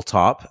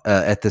tabletop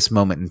at this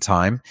moment in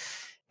time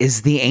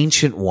is the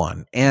Ancient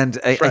One, and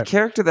a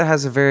character that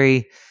has a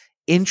very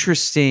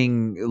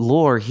interesting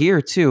lore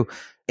here too.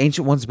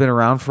 Ancient One's been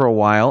around for a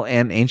while,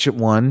 and Ancient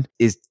One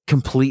is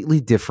completely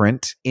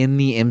different in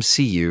the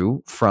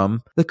MCU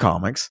from the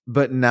comics.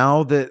 But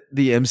now that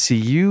the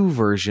MCU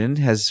version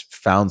has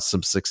found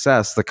some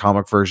success, the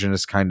comic version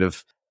is kind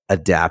of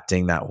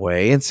adapting that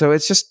way. And so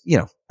it's just,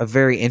 a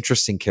very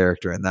interesting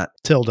character in that.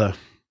 Tilda.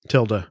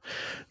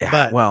 Yeah,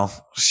 but well,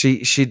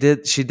 she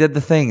did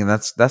the thing, and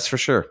that's for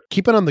sure.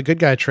 Keeping on the good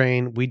guy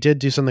train, we did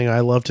do something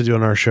I love to do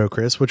on our show,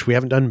 Chris, which we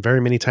haven't done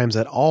very many times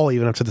at all,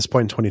 even up to this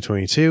point in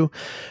 2022,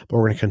 but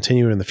we're going to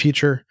continue it in the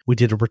future. We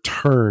did a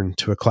return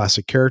to a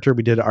classic character.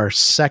 We did our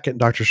second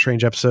Doctor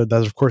Strange episode.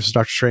 That, of course, is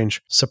Doctor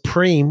Strange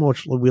Supreme,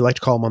 which we like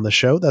to call him on the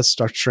show. That's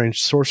Doctor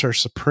Strange Sorcerer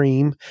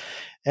Supreme.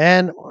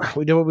 And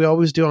we do what we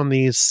always do on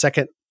these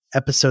second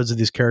episodes of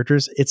these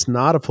characters. It's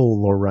not a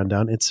full lore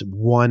rundown. It's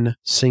one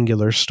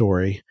singular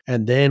story.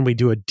 And then we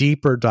do a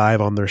deeper dive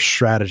on their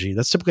strategy.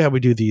 That's typically how we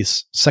do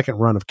these second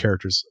run of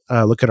characters.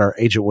 Look at our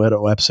Agent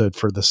Widow episode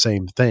for the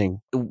same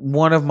thing.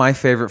 One of my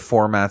favorite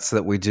formats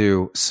that we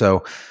do.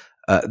 So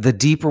the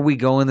deeper we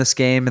go in this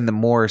game and the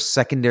more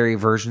secondary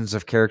versions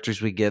of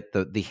characters we get,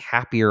 the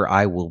happier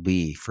I will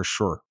be, for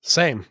sure.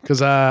 Same,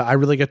 because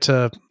we get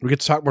to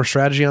talk more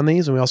strategy on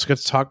these, and we also get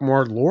to talk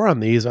more lore on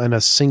these in a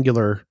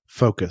singular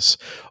focus.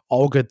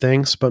 All good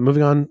things. But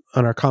moving on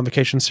our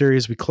Convocation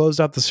series, we closed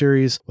out the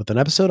series with an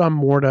episode on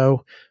Mordo.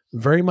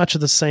 Very much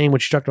of the same,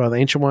 which you talked about, the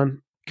Ancient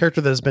One.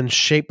 Character that has been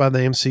shaped by the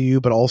MCU,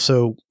 but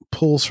also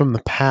pulls from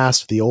the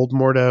past, the old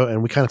Mordo.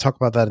 And we kind of talk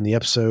about that in the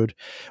episode.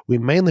 We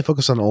mainly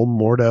focus on old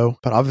Mordo,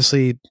 but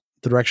obviously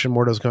the direction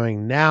Mordo's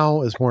going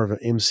now is more of an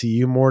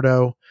MCU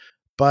Mordo.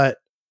 But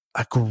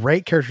a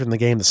great character in the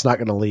game that's not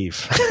going to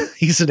leave.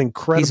 He's an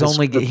incredible.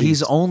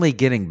 He's only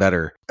getting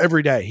better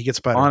every day. He gets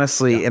better,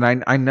 honestly. Yeah.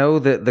 And I know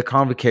that the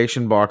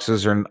Convocation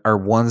boxes are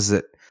ones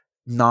that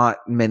not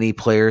many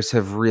players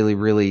have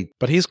really.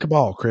 But he's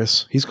Cabal,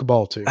 Chris. He's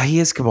Cabal too. He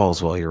is Cabal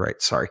as well. You're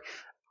right. Sorry,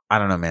 I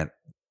don't know, man.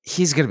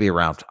 He's going to be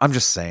around. I'm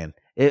just saying.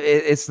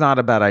 It's not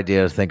a bad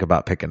idea to think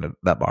about picking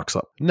that box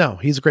up. No,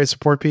 he's a great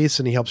support piece,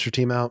 and he helps your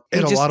team out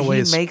in a lot of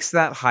ways. He makes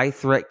that high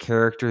threat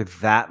character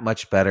that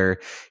much better.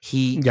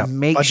 He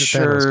makes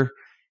sure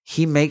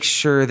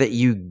that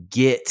you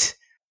get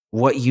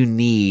what you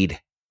need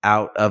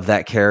out of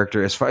that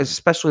character,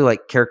 especially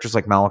like characters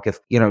like Malekith.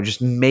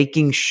 Just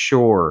making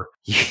sure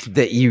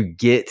that you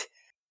get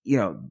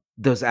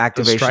those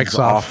activations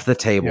off the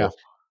table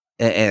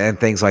and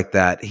things like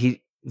that.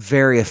 He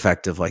very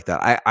effective like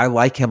that. I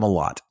like him a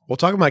lot. Well,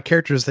 talking about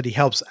characters that he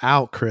helps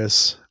out,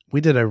 Chris, we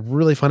did a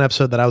really fun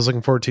episode that I was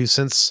looking forward to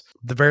since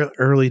the very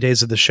early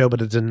days of the show, but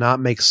it did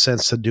not make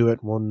sense to do it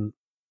when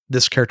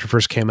this character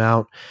first came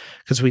out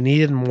because we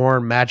needed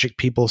more magic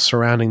people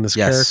surrounding this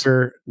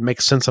character. It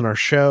makes sense on our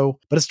show,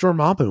 but it's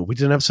Dormammu. We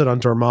did an episode on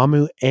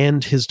Dormammu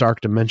and his Dark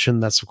Dimension.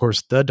 That's, of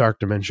course, the Dark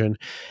Dimension.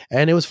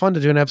 And it was fun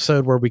to do an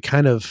episode where we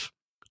kind of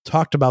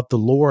talked about the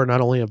lore, not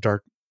only of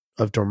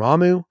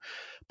Dormammu,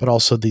 but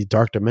also the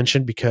Dark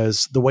Dimension,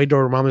 because the way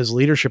Dormammu's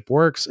leadership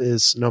works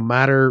is no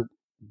matter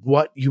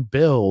what you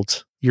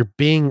build, you're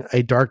being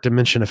a Dark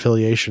Dimension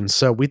affiliation.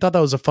 So we thought that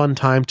was a fun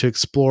time to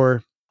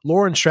explore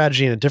lore and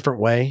strategy in a different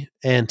way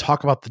and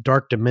talk about the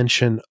Dark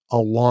Dimension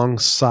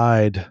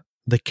alongside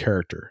the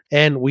character.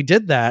 And we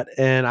did that,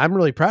 and I'm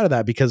really proud of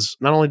that because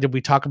not only did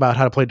we talk about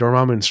how to play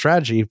Dormammu in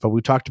strategy, but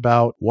we talked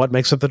about what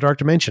makes up the Dark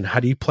Dimension. How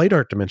do you play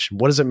Dark Dimension?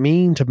 What does it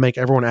mean to make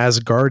everyone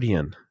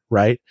Asgardian?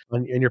 Right?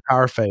 In your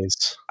power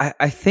phase.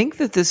 I think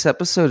that this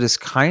episode is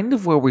kind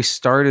of where we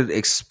started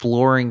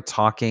exploring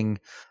talking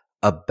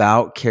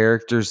about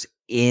characters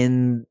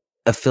in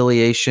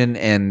affiliation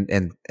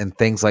and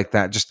things like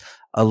that.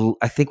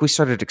 I think we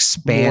started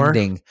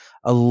expanding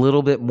a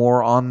little bit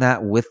more on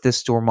that with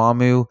this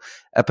Dormammu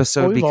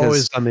episode. We've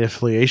always done the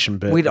affiliation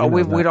bit. We'd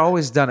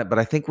always done it, but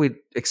I think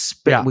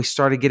we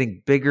started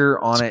getting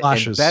bigger on it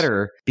and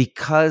better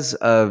because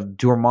of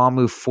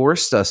Dormammu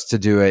forced us to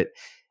do it.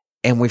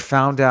 And we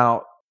found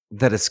out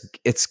that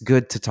it's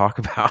good to talk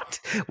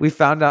about. We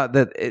found out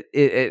that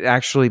it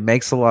actually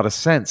makes a lot of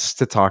sense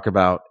to talk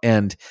about,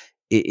 and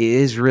it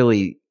is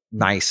really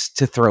nice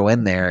to throw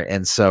in there.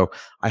 And so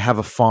I have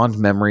a fond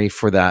memory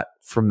for that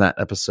from that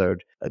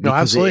episode. No,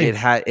 absolutely.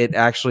 It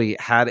actually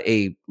had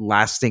a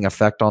lasting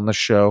effect on the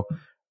show.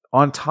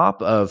 On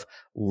top of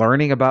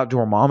learning about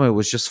Dormammu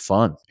was just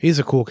fun. He's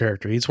a cool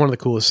character. He's one of the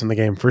coolest in the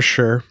game for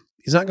sure.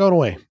 He's not going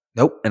away.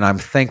 Nope, and I'm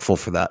thankful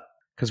for that.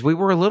 Because we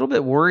were a little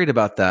bit worried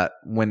about that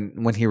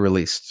when he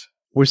released.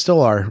 We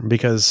still are,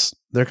 because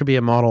there could be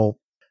a model.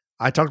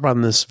 I talked about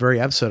in this very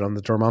episode, on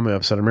the Dormammu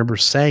episode. I remember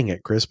saying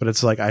it, Chris, but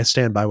it's like I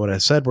stand by what I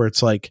said, where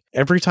it's like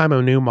every time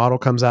a new model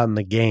comes out in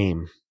the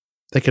game,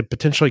 they could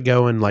potentially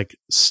go in like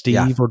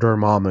Steve or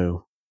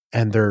Dormammu,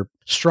 and they're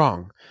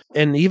strong.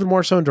 And even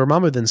more so in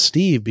Dormammu than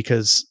Steve,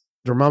 because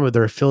Dormammu,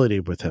 they're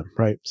affiliated with him,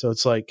 right? So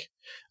it's like,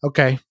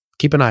 okay,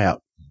 keep an eye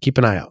out. Keep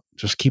an eye out.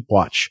 Just keep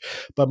watch.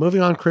 But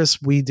moving on,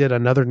 Chris, we did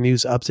another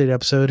news update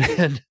episode.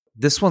 And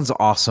this one's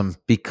awesome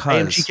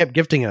because AMG kept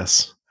gifting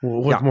us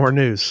with more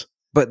news.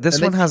 But this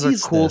one has a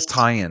cool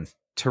tie-in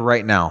to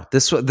right now.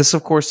 This,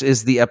 of course,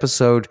 is the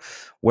episode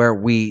where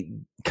we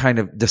kind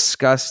of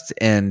discussed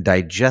and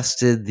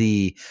digested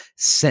the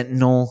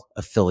Sentinel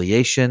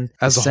affiliation,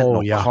 as a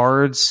whole,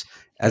 cards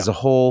as a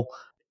whole.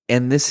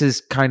 And this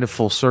is kind of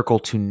full circle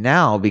to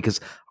now because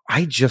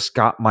I just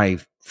got my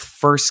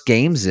first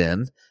games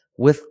in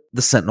with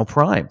the Sentinel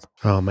Prime.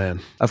 Oh, man.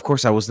 Of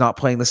course, I was not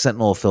playing the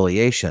Sentinel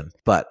affiliation,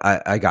 but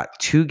I got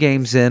 2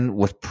 games in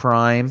with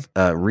Prime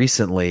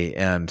recently,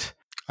 and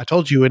I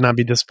told you would not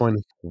be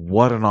disappointed.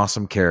 What an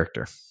awesome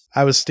character.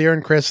 I was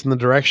steering Chris in the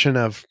direction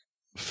of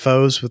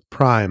foes with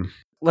Prime.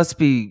 Let's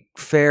be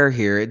fair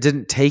here. It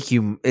didn't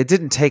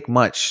take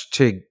much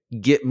to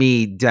get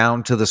me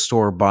down to the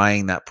store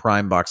buying that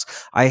Prime box.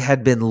 I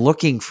had been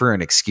looking for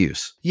an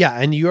excuse. Yeah,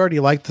 and you already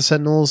liked the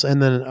Sentinels,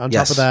 and then on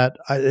top of that,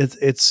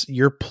 it's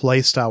your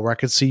play style where I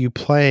could see you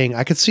playing.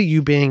 I could see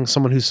you being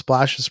someone who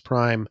splashes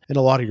Prime in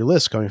a lot of your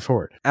lists going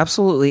forward.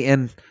 Absolutely,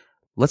 and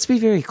let's be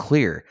very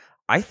clear.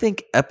 I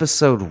think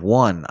episode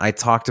 1, I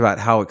talked about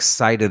how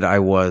excited I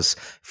was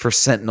for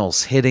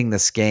Sentinels hitting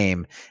this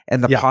game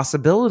and the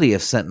possibility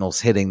of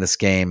Sentinels hitting this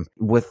game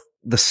with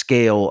the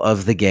scale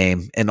of the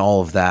game and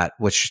all of that,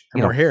 which,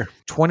 we're here.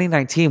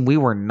 2019, we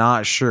were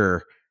not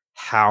sure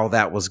how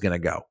that was going to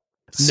go.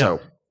 No.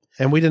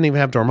 And we didn't even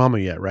have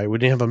Dormammu yet, right? We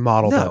didn't have a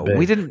model that big.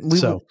 We didn't.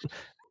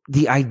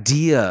 the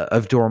idea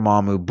of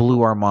Dormammu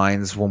blew our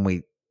minds when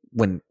we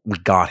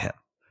got him.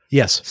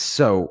 Yes.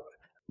 So,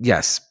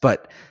 yes,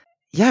 but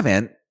yeah,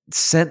 man,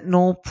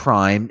 Sentinel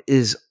Prime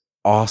is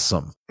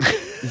awesome.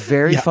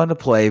 Very fun to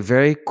play,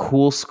 very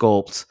cool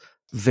sculpt,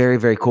 very,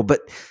 very cool.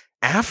 But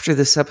after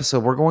this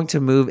episode, we're going to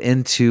move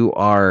into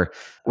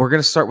we're going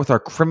to start with our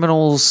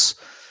Criminals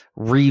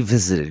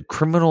Revisited,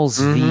 Criminals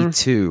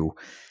V2.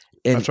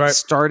 And That's right.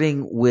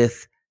 Starting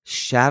with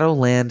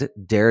Shadowland,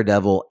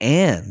 Daredevil,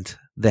 and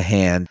The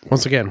Hand.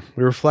 Once again,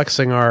 we were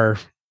flexing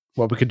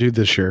what we could do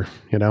this year,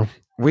 you know?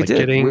 We Like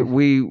did.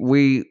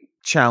 We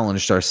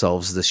challenged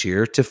ourselves this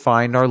year to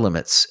find our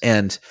limits.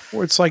 And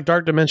It's like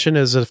Dark Dimension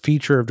is a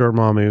feature of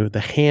Dormammu. The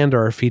Hand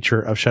are a feature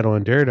of Shadow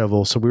and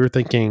Daredevil. So we were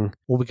thinking,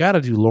 well, we got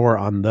to do lore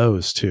on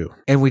those too.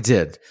 we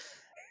did.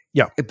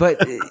 Yeah. But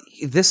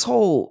this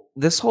whole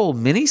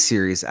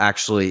miniseries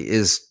actually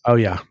is Oh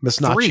yeah, Miss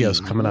 3 Nachio's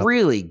coming up.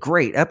 really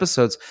great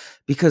episodes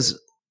because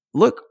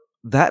look,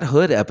 that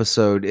Hood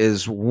episode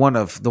is one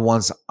of the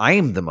ones I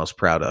am the most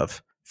proud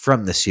of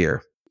from this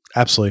year.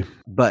 Absolutely.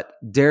 But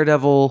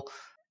Daredevil,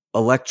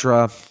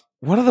 Elektra,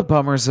 one of the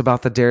bummers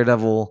about the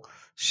Daredevil,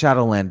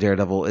 Shadowland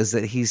Daredevil, is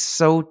that he's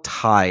so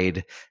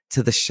tied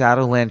to the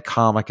Shadowland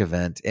comic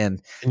event.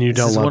 And you this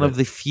don't is love one it. of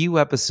the few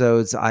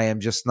episodes I am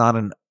just not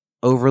an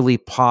overly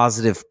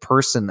positive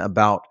person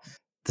about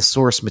the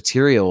source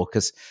material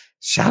because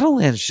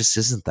Shadowlands just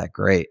isn't that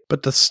great.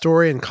 But the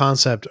story and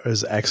concept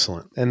is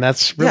excellent. And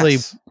that's really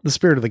the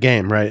spirit of the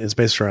game, right? It's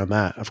based around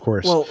that, of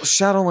course. Well,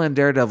 Shadowland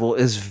Daredevil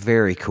is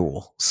very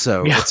cool.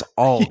 So it's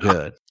all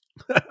good.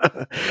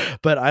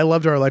 But I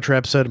loved our Elektra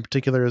episode in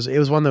particular. It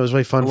was one that was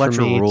really fun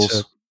Elektra for me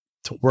rules.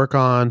 to work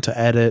on, to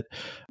edit.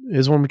 It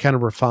was one we kind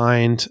of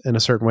refined in a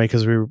certain way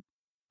because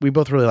we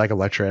both really like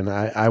Elektra, and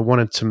I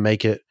wanted to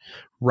make it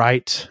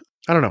right.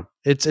 I don't know.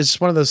 It's just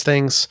one of those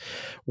things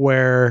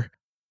where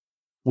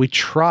we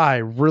try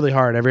really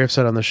hard every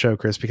episode on the show,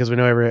 Chris, because we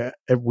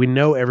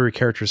know every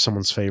character is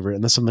someone's favorite,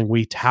 and that's something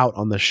we tout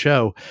on the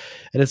show.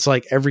 And it's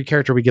like every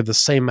character we give the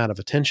same amount of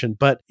attention.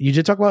 But you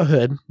did talk about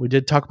Hood. We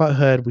did talk about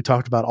Hood. We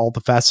talked about all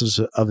the facets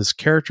of his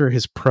character,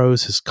 his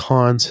pros, his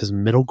cons, his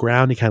middle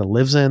ground he kind of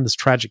lives in, this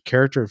tragic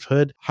character of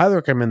Hood. Highly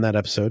recommend that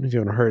episode if you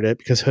haven't heard it,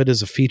 because Hood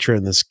is a feature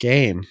in this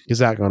game.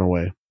 He's not going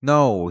away.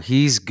 No,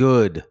 he's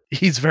good.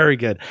 He's very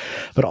good.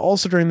 But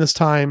also during this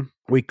time,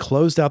 we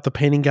closed out the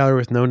painting gallery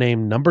with No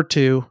Name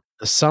 #2.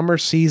 The summer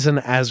season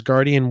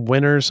Asgardian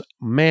winners.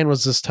 Man,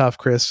 was this tough,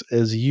 Chris.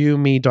 As you,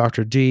 me,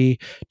 Dr. D,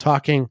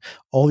 talking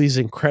all these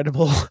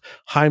incredible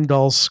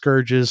Heimdalls,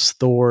 Scourges,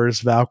 Thors,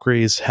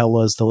 Valkyries,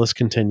 Hellas. The list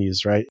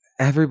continues, right?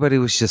 Everybody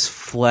was just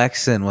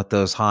flexing with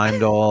those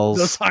Heimdalls.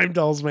 Those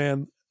Heimdalls,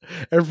 man.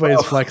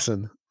 Everybody's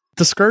flexing.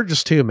 The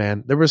Scourges too,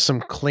 man. There was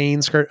some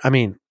clean skirt. I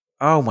mean,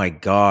 Oh my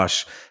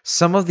gosh.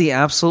 Some of the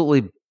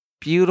absolutely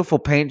beautiful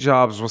paint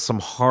jobs with some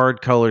hard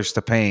colors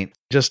to paint.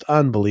 just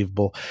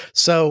unbelievable.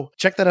 So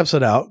check that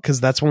episode out, because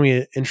that's when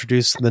we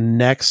introduced the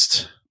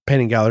next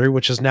painting gallery,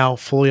 which is now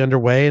fully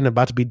underway and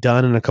about to be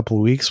done in a couple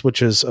of weeks,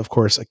 which is, of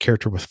course, a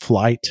character with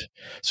flight.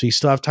 So you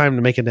still have time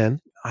to make it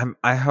in.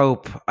 I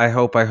hope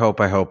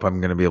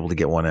I'm going to be able to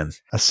get one in.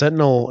 A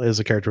Sentinel is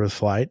a character with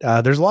flight.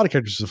 There's a lot of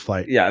characters with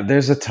flight. Yeah,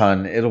 there's a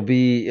ton. It'll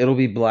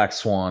be Black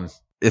Swan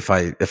if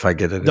I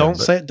get it.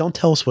 Don't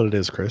tell us what it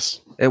is,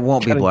 Chris. It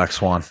won't be Black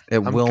Swan.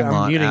 I'm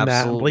not. Muting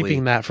absolutely. that,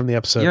 bleeping that from the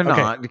episode. You're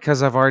Okay. not,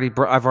 because I've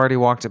already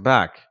walked it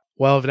back.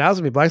 Well, if it has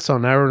to be Black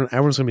Swan, now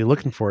everyone's going to be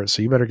looking for it,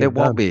 so you better get it It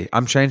won't done. be.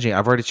 I'm changing.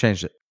 I've already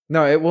changed it.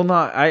 No, it will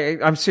not.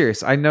 I'm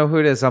serious. I know who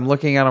it is. I'm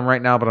looking at him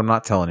right now, but I'm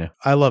not telling you.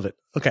 I love it.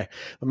 Okay.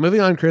 But moving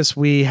on, Chris,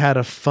 we had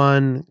a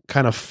fun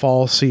kind of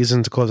fall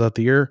season to close out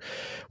the year.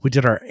 We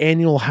did our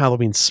annual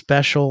Halloween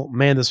special.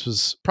 Man, this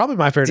was probably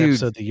my favorite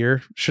episode of the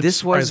year.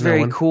 This was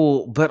very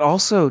cool, but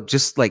also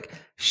just like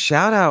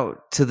shout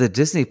out to the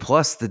Disney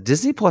Plus. The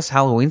Disney Plus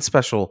Halloween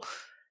special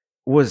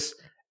was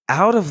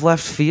out of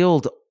left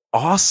field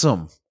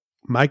awesome.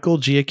 Michael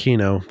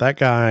Giacchino, that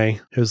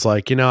guy who's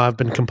like, I've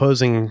been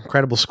composing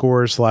incredible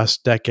scores the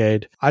last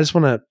decade. I just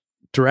want to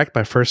direct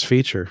my first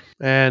feature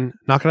and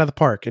knock it out of the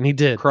park. And he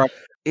did.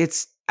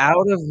 It's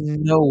out of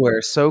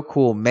nowhere. So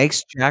cool.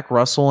 Makes Jack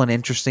Russell an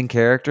interesting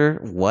character.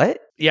 What?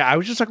 Yeah, I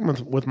was just talking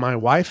with my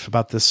wife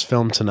about this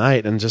film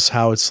tonight and just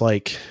how it's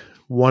like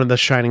one of the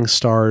shining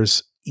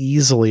stars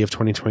easily of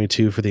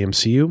 2022 for the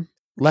MCU.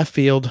 Left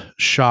field,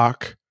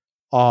 shock,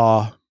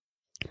 awe,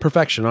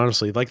 perfection,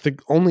 honestly. Like, the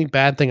only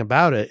bad thing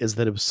about it is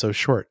that it was so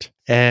short.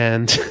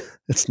 And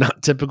it's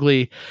not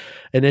typically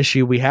an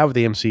issue we have with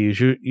the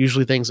MCU.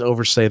 Usually things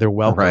overstay their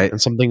welcome. Right. And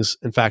some things,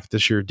 in fact,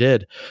 this year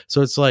did.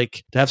 So it's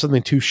like, to have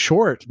something too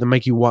short that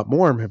make you want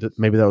more,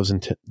 maybe that was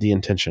the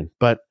intention.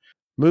 But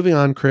moving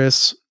on,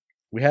 Chris,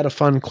 we had a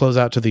fun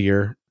closeout to the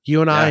year.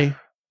 You and I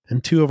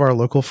and two of our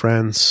local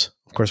friends,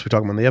 of course, we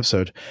talked about in the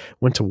episode,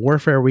 went to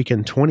Warfare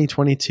Weekend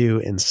 2022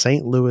 in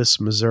St. Louis,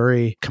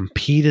 Missouri,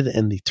 competed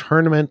in the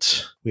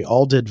tournament. We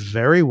all did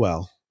very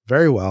well,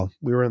 very well.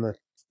 We were in the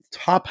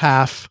top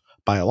half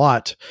by a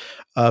lot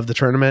of the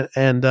tournament.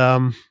 And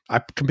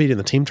I competed in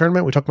the team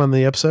tournament. We talked about in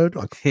the episode.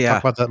 I'll talk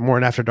about that more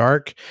in After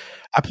Dark.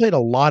 I played a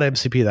lot of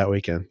MCP that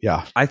weekend.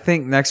 Yeah. I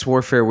think next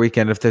Warfare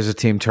weekend, if there's a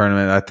team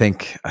tournament, I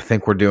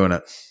think we're doing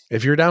it.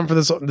 If you're down for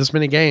this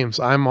many games,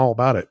 I'm all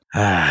about it.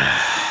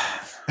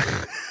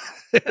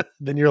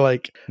 Then you're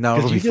like, no,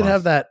 you did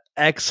have that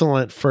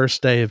excellent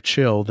first day of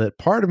chill that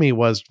part of me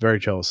was very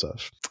jealous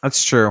of.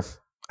 That's true.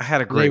 I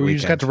had a great weekend. You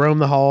just got to roam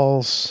the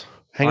halls,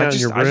 hang out in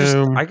your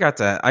room. I got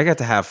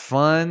to have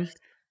fun.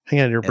 Hang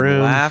out in your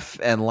room,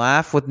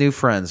 laugh with new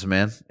friends,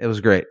 man. It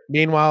was great.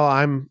 Meanwhile,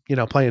 I'm,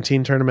 playing a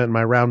team tournament and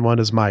my round one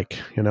is Mike,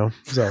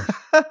 so.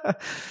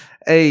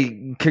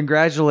 Hey,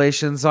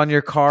 congratulations on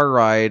your car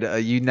ride.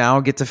 You now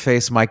get to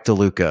face Mike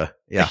DeLuca.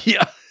 Yeah.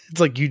 Yeah. It's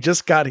like you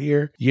just got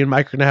here. You and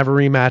Mike are going to have a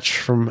rematch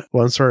from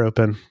Lone Star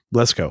Open.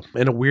 Let's go.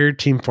 In a weird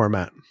team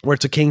format where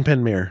it's a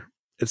kingpin mirror.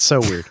 It's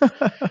so weird.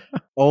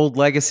 Old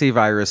Legacy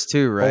Virus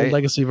too, right? Old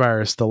Legacy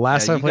Virus. The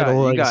last time I played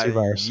Old Legacy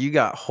Virus. You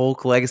got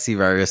Hulk Legacy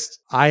Virus.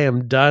 I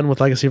am done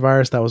with Legacy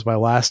Virus. That was my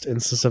last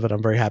instance of it.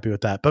 I'm very happy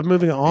with that. But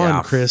moving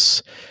on,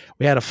 Chris,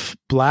 we had a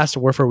blast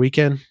of Warfare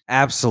weekend.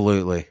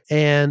 Absolutely.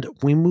 And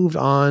we moved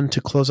on to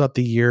close out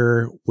the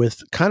year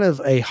with kind of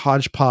a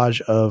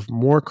hodgepodge of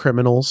more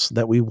criminals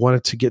that we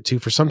wanted to get to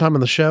for some time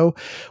on the show.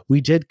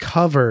 We did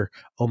cover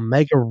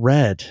Omega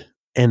Red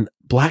and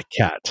Black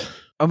Cat.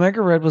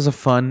 Omega Red was a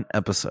fun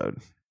episode.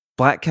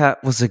 Black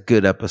Cat was a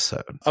good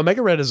episode.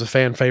 Omega Red is a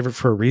fan favorite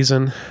for a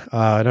reason.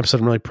 An episode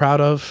I'm really proud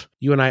of.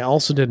 You and I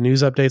also did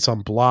news updates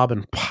on Blob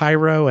and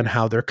Pyro and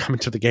how they're coming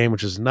to the game,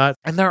 which is nuts.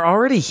 And they're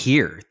already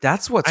here.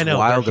 That's what's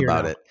wild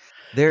about it.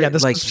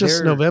 This was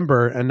just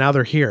November, and now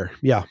they're here.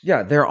 Yeah.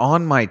 Yeah, they're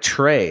on my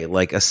tray,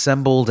 like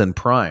assembled and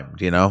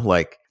primed,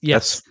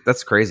 Yes.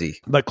 That's crazy.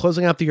 But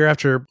closing out the year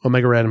after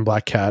Omega Red and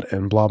Black Cat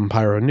and Blob and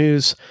Pyro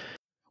news,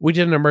 we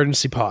did an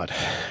emergency pod.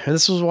 And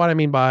this is what I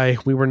mean by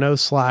we were no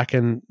slack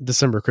in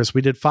December, Chris.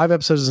 We did 5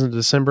 episodes in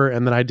December,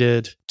 and then I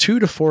did 2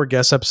 to 4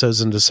 guest episodes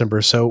in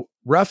December. So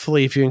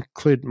roughly, if you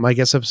include my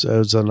guest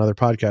episodes on other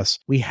podcasts,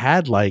 we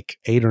had like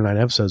 8 or 9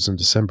 episodes in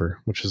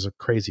December, which is a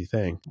crazy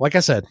thing. Like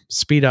I said,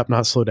 speed up,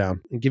 not slow down,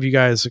 and give you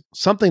guys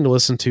something to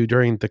listen to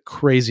during the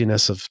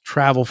craziness of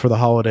travel for the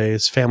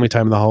holidays, family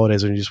time in the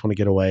holidays, when you just want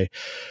to get away.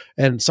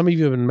 And some of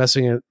you have been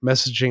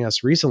messaging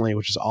us recently,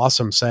 which is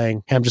awesome,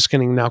 saying, hey, I'm just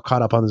getting now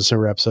caught up on the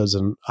December episodes,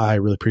 and I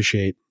really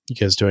appreciate you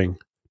guys doing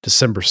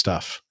December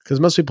stuff, because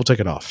most people took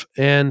it off.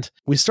 And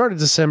we started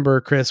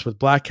December, Chris, with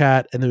Black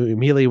Cat, and then we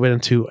immediately went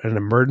into an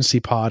emergency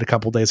pod a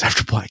couple days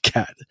after Black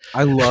Cat.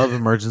 I love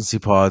emergency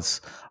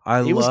pods.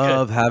 I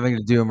love having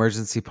to do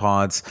emergency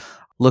pods.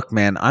 Look,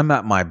 man, I'm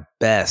at my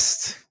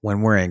best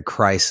when we're in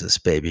crisis,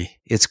 baby.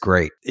 It's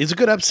great. It's a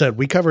good episode.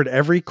 We covered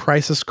every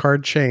crisis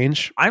card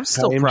change. I'm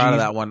still proud of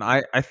that one.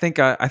 I think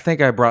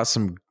I brought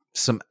some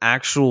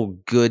actual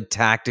good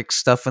tactic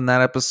stuff in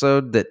that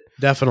episode. That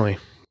definitely.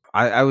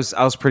 I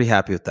was pretty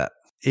happy with that.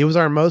 It was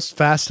our most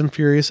fast and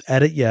furious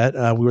edit yet.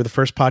 We were the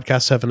first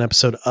podcast to have an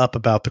episode up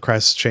about the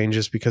crisis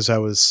changes, because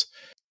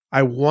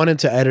I wanted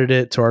to edit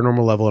it to our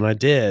normal level, and I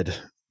did.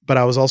 But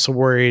I was also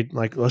worried,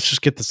 like, let's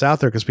just get this out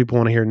there because people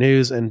want to hear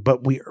news.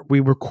 But we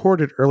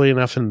recorded early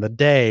enough in the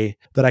day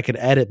that I could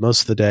edit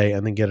most of the day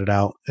and then get it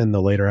out in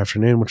the later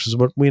afternoon, which is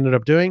what we ended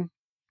up doing.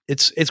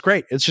 It's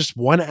great. It's just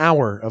 1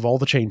 hour of all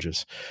the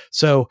changes.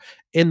 So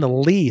in the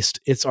least,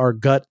 it's our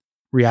gut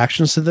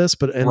reactions to this,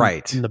 but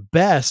in the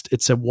best,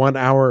 it's a 1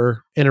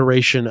 hour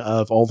iteration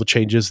of all the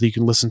changes that you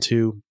can listen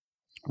to,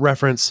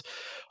 reference,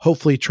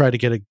 hopefully try to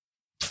get a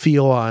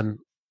feel on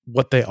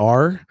what they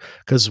are,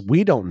 because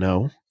we don't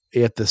know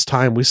at this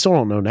time. We still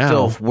don't know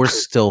now. We're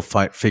still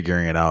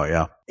figuring it out.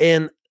 Yeah.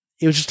 And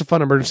it was just a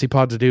fun emergency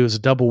pod to do. It was a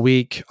double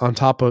week on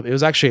top of, it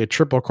was actually a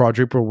triple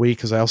quadruple week,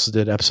 because I also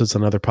did episodes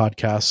on other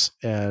podcasts,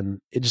 and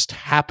it just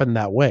happened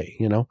that way.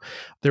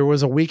 There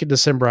was a week in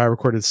December I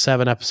recorded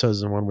 7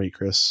 episodes in 1 week,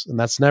 Chris, and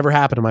that's never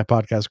happened in my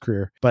podcast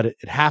career, but it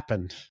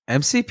happened.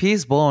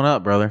 MCP's blowing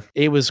up, brother.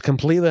 It was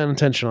completely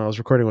unintentional. I was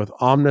recording with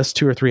Omnis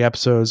 2 or 3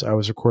 episodes. I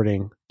was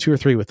recording 2 or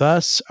 3 with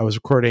us. I was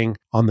recording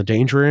on the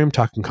Danger Room,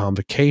 talking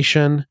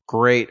Convocation.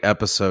 Great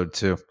episode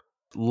too.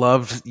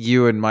 Loved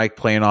you and Mike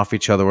playing off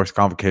each other with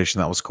Convocation.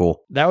 That was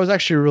cool. That was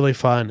actually really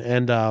fun.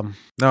 And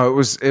no, it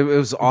was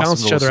awesome.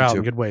 Balanced each other out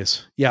in good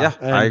ways. Yeah,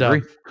 and, I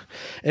agree.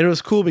 And it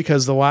was cool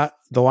because the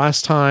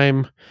last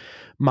time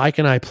Mike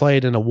and I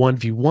played in a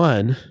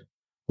 1v1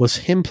 was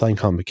him playing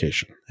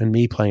Convocation and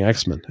me playing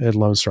X-Men at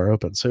Lone Star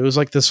Open. So it was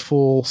like this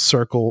full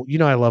circle.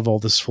 I love all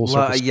this full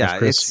circle stuff, yeah,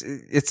 Chris.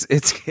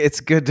 It's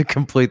good to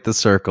complete the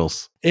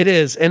circles. It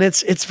is, and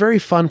it's very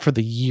fun for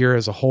the year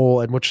as a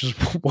whole, and which is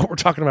what we're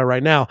talking about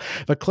right now.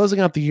 But closing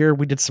out the year,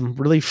 we did some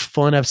really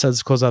fun episodes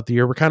to close out the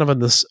year. We're kind of in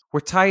this.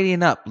 We're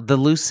tidying up the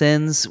loose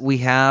ends we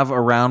have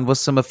around with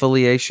some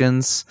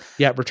affiliations.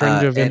 Yeah, returning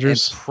to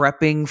Avengers, and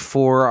prepping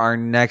for our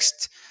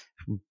next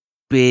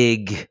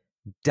big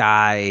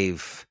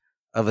dive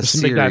of a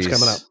series. Big dives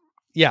coming up.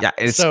 Yeah.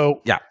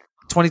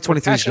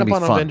 2023 is going to be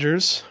fun.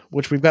 Avengers,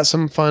 which we've got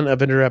some fun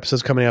Avenger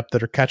episodes coming up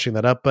that are catching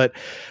that up. But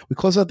we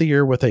close out the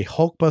year with a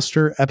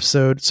Hulkbuster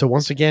episode. So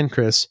once again,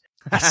 Chris,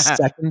 a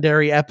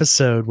secondary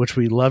episode, which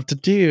we love to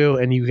do,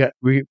 and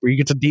where you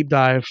get to deep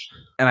dive.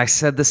 And I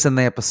said this in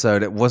the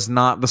episode. It was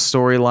not the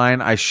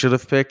storyline I should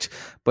have picked,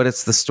 but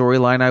it's the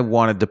storyline I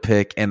wanted to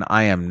pick, and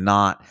I am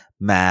not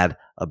mad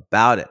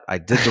about it. I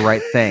did the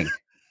right thing.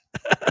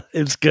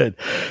 It's good.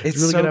 It's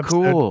really so good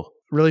episode. cool.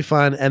 Really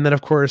fun. And then,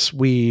 of course,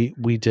 we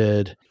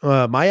did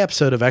my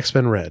episode of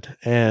X-Men Red.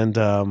 And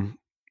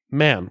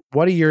man,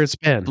 what a year it's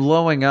been.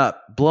 Blowing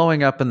up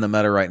in the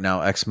meta right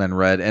now, X-Men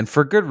Red. And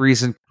for good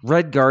reason.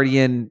 Red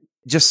Guardian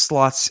just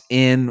slots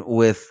in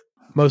with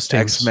most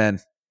teams. X-Men.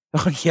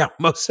 Oh, yeah,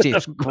 most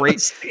teams.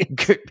 Great.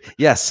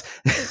 Yes.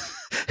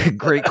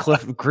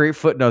 Great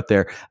footnote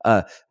there.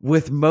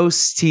 With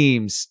most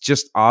teams,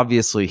 just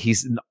obviously,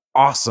 he's an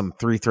awesome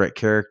 3-threat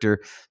character.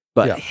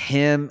 But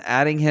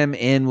adding him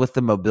in with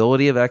the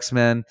mobility of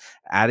X-Men,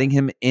 adding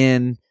him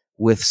in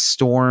with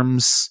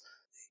Storm's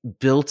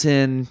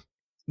built-in,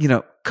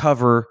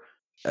 cover.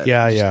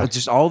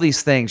 Just all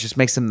these things just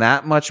makes him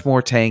that much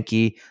more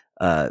tanky.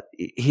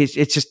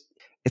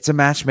 It's a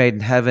match made in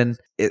heaven,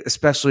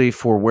 especially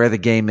for where the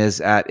game is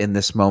at in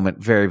this moment.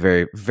 Very,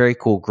 very, very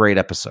cool. Great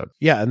episode.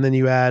 Yeah. And then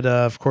you add,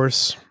 of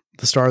course,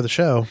 the star of the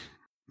show,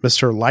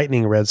 Mr.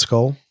 Lightning Red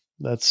Skull.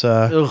 That's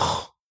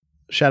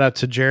shout out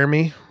to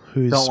Jeremy,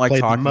 who's don't like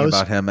played talking the most,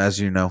 about him, as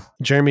you know.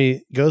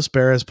 Jeremy Ghost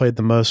Bear has played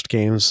the most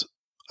games,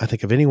 I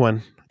think, of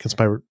anyone against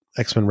my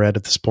X-Men Red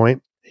at this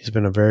point. He's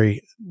been a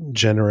very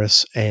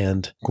generous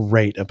and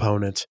great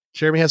opponent.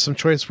 Jeremy has some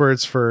choice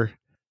words for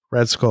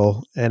Red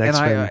Skull and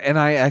X-Men. And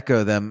I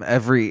echo them,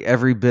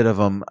 every bit of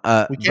them.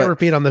 We can't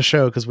repeat on the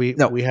show because we're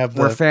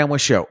a family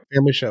show.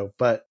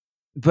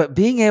 But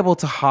being able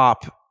to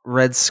hop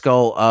Red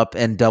Skull up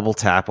and double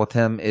tap with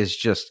him is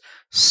just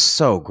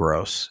so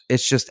gross.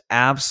 It's just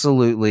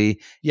absolutely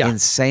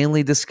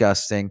insanely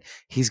disgusting.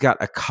 He's got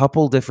a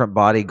couple different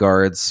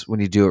bodyguards when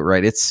you do it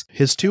right.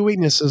 His two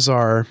weaknesses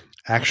are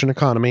action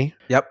economy.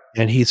 Yep.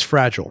 And he's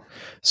fragile.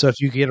 So if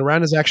you get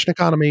around his action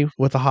economy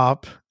with a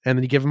hop and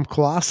then you give him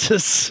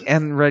Colossus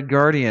and Red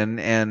Guardian,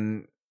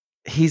 and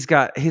he's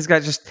got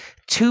just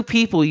two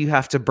people you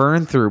have to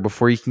burn through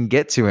before you can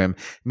get to him.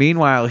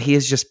 Meanwhile, he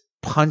is just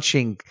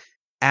punching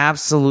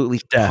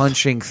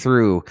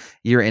through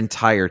your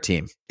entire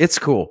team. It's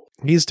cool.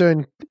 He's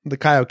doing the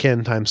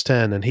Kaioken times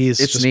 10, and he's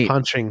just neat.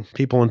 Punching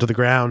people into the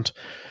ground.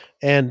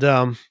 And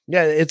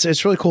it's a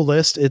really cool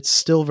list. It's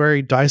still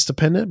very dice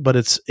dependent, but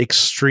it's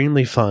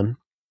extremely fun.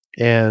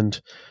 And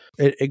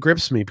it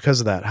grips me because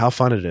of that, how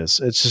fun it is.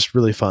 It's just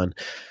really fun.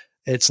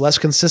 It's less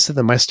consistent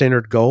than my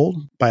standard gold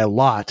by a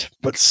lot,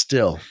 but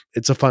still,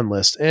 it's a fun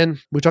list. And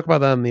we talk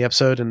about that in the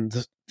episode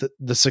and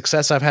the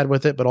success I've had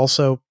with it, but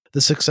also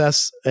the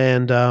success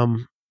and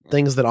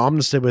things that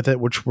Omnis did with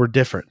it, which were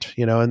different,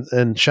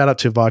 and shout out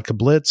to Vodka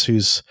Blitz,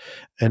 who's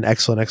an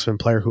excellent X-Men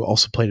player who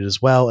also played it as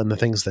well, and the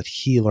things that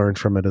he learned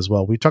from it as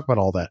well. We talk about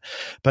all that.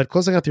 But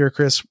closing out the year,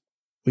 Chris,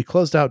 we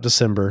closed out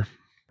December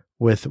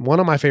with one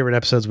of my favorite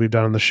episodes we've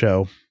done on the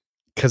show,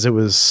 because it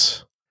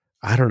was,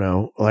 I don't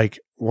know, like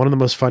one of the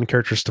most fun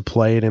characters to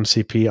play at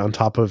MCP on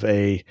top of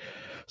a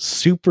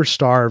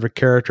superstar of a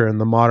character in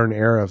the modern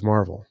era of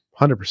Marvel.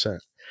 100%.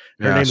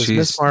 Her name is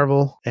Miss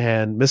Marvel,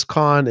 and Miss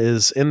Khan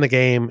is in the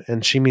game,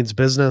 and she means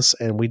business,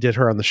 and we did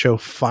her on the show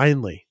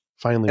finally.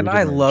 And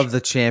I love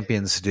the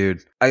champions,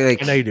 dude. I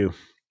know you do.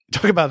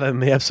 Talk about that in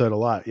the episode a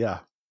lot, yeah.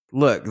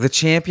 Look, the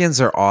champions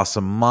are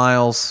awesome.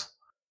 Miles,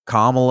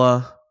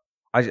 Kamala.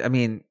 I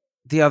mean,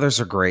 the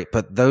others are great,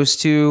 but those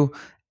two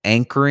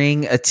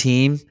anchoring a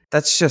team,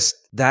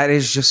 that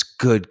is just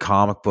good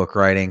comic book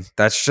writing.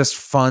 That's just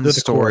fun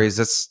stories.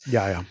 That's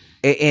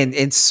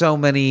and so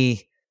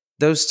many.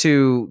 Those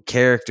two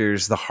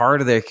characters, the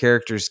heart of their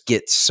characters,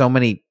 get so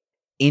many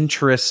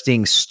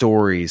interesting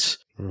stories,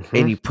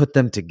 and you put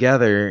them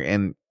together,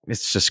 and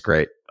it's just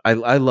great.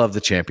 I love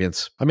the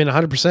champions. I mean,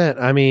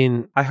 100%. I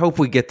mean, I hope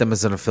we get them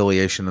as an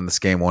affiliation in this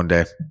game one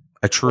day.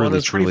 I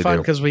truly do.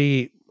 Because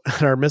we,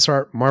 in our Miss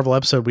Marvel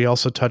episode, we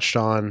also touched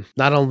on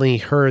not only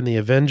her in the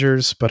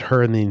Avengers, but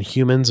her in the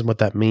Inhumans and what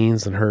that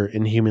means, and her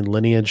Inhuman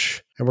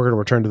lineage. And we're going to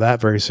return to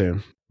that very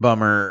soon.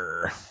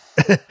 Bummer.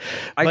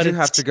 I do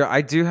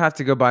have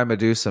to go buy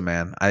Medusa,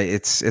 man.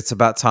 It's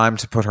about time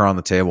to put her on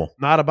the table.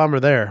 Not a bummer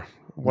there.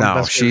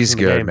 No, she's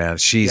good, man.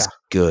 She's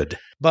good.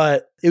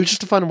 But it was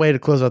just a fun way to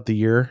close out the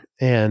year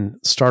and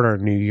start our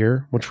new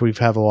year, which we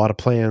have a lot of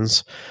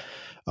plans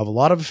of a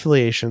lot of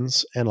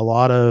affiliations and a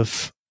lot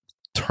of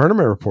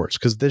tournament reports.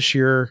 Because this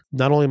year,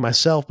 not only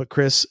myself, but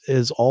Chris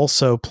is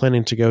also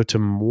planning to go to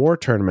more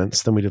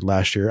tournaments than we did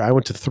last year. I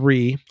went to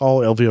 3 all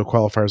LVO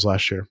qualifiers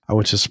last year. I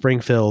went to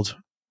Springfield,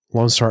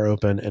 Lone Star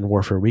Open, and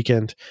Warfare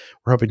Weekend.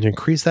 We're hoping to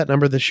increase that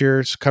number this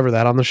year to cover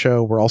that on the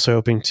show. We're also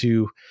hoping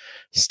to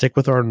stick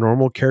with our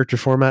normal character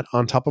format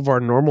on top of our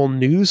normal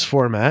news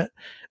format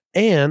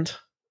and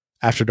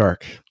After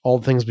Dark. All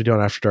the things we do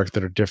on After Dark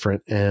that are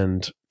different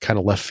and kind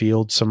of left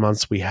field. Some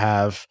months we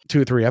have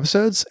 2 or 3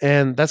 episodes,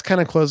 and that's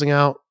kind of closing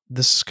out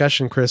this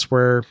discussion, Chris,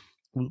 where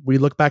we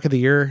look back at the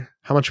year,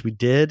 how much we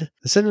did.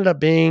 This ended up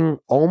being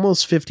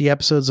almost 50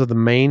 episodes of the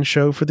main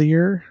show for the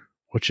year,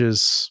 which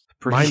is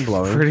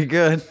mind-blowing. Pretty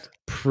good.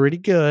 pretty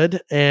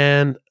good.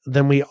 And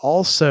then we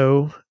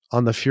also,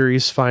 on the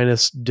Fury's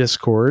Finest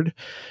Discord,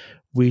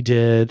 we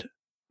did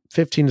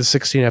 15 to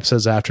 16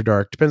 episodes After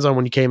Dark. Depends on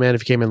when you came in.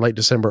 If you came in late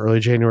December, early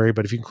January,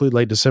 but if you include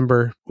late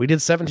December, we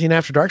did 17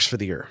 After Darks for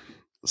the year.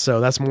 So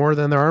that's more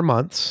than there are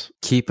months.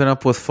 Keeping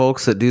up with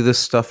folks that do this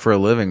stuff for a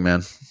living,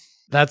 man.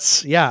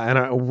 That's, yeah,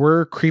 and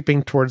we're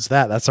creeping towards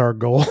that. That's our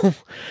goal.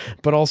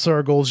 But also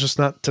our goal is just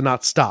not to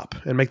stop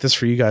and make this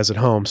for you guys at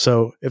home.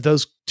 So if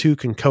those two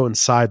can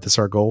coincide, that's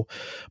our goal.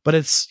 But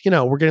it's,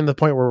 we're getting to the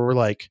point where we're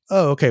like,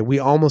 oh, okay, we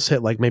almost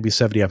hit like maybe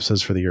 70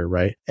 episodes for the year,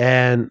 right?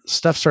 And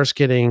stuff starts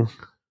getting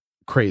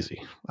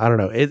crazy. I don't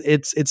know.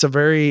 It's a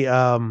very,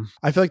 I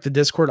feel like the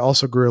Discord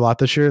also grew a lot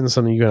this year, and that's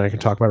something you and I can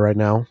talk about right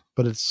now.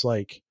 But it's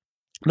like,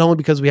 not only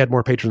because we had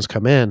more patrons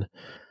come in,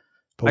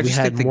 but we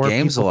had more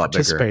people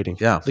participating.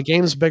 Yeah. The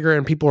game's bigger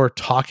and people are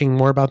talking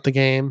more about the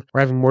game. We're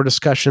having more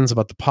discussions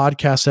about the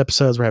podcast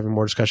episodes. We're having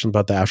more discussions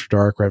about the After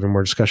Dark. We're having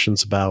more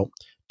discussions about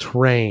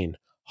terrain,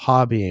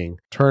 hobbying,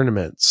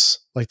 tournaments.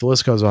 Like the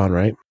list goes on,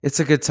 right?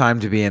 It's a good time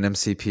to be an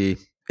MCP.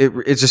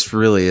 It just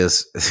really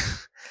is.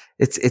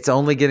 It's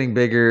only getting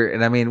bigger.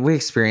 And I mean, we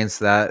experienced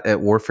that at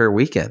Warfare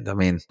Weekend. I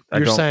mean, I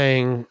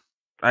don't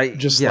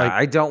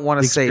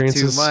want to say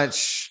too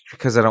much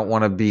because I don't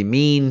want to be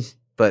mean,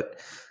 but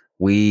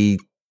we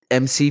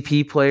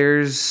MCP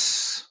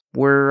players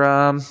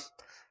were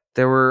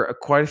there were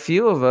quite a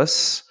few of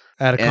us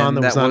at a con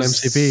that was not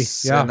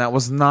MCP. Yeah, and that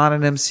was not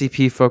an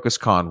MCP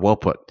focused con. Well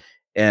put.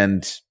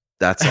 And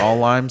that's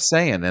all I'm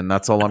saying, and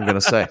that's all I'm going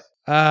to say.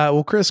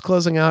 Well, Chris,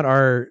 closing out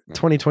our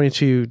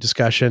 2022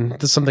 discussion,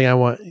 this is something I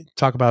want to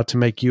talk about to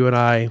make you and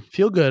I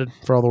feel good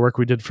for all the work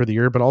we did for the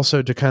year, but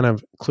also to kind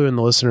of clue in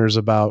the listeners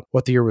about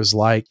what the year was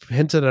like.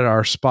 Hinted at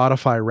our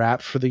Spotify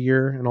wrap for the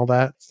year and all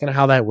that, kind of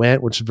how that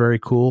went, which is very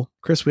cool.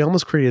 Chris, we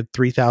almost created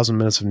 3,000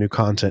 minutes of new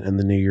content in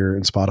the new year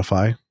in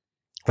Spotify.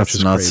 Which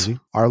is nuts. Crazy.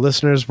 Our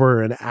listeners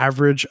were an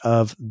average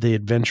of the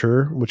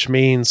adventurer, which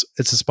means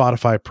it's a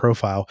Spotify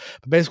profile.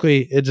 But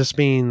basically, it just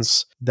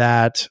means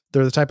that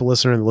they're the type of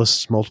listener that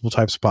listens to multiple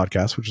types of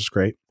podcasts, which is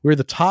great. We're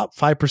the top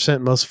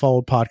 5% most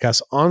followed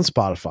podcasts on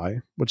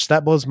Spotify, which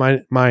that blows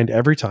my mind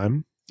every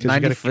time.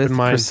 95th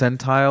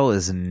percentile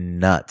is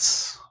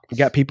nuts. You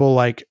got people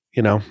like,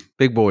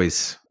 big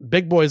boys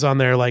on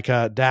there like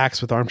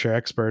Dax with Armchair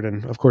Expert,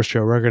 and of course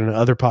Joe Rogan and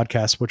other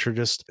podcasts, which are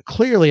just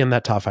clearly in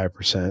that top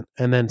 5%.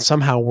 And then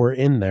somehow we're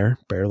in there,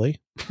 barely,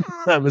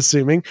 I'm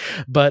assuming.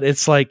 But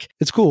it's like,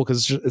 it's cool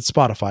because it's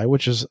Spotify,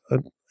 which is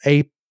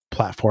a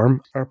platform.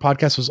 Our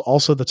podcast was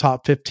also the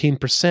top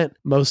 15%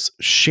 most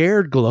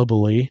shared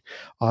globally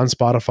on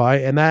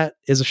Spotify. And that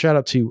is a shout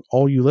out to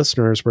all you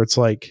listeners where it's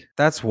like,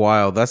 that's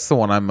wild. That's the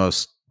one I'm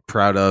most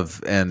proud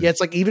of. And yeah,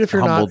 it's like, even if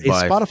you're not a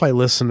Spotify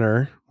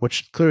listener,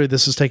 which clearly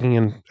this is taking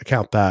into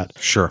account that.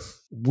 Sure.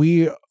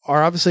 We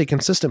are obviously a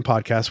consistent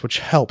podcast, which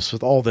helps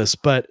with all this,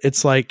 but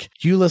it's like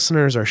you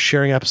listeners are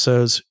sharing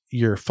episodes,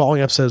 you're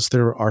following episodes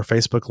through our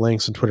Facebook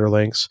links and Twitter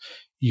links,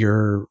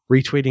 you're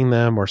retweeting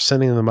them or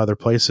sending them other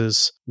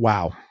places.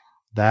 Wow.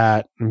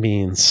 That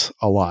means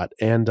a lot.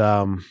 And,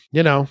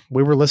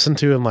 we were listened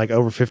to in like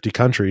over 50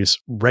 countries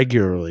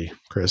regularly,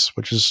 Chris,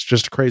 which is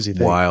just a crazy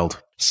thing.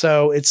 Wild.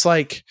 So it's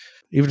like,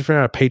 even if you're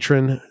not a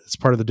patron, it's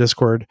part of the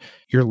Discord,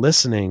 you're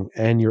listening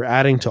and you're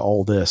adding to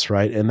all this,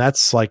 right? And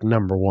that's like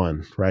number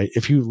one, right?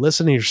 If you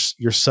listen and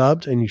you're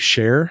subbed and you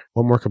share,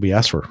 what more could be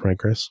asked for, right,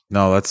 Chris?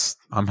 No,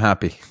 I'm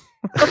happy.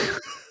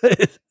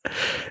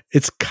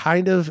 It's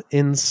kind of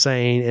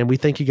insane. And we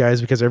thank you guys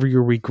because every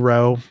year we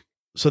grow.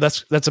 So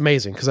that's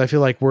amazing because I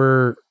feel like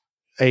we're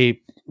a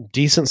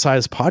decent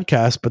sized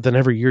podcast, but then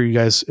every year you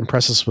guys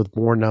impress us with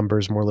more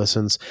numbers, more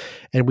listens,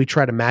 and we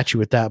try to match you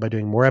with that by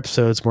doing more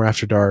episodes, more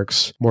After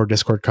Darks, more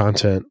Discord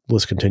content.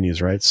 List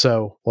continues, right?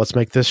 So let's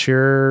make this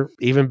year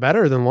even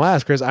better than the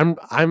last. Chris,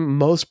 I'm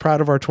most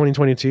proud of our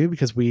 2022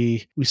 because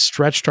we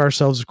stretched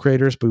ourselves as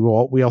creators, but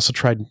we also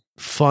tried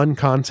fun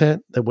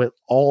content that went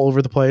all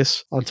over the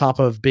place on top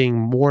of being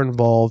more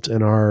involved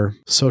in our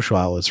social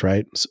outlets,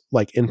 right?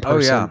 Like in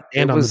person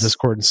and on the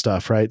Discord and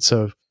stuff, right?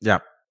 So yeah.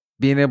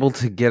 Being able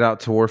to get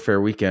out to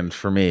Warfare Weekend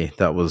for me,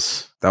 that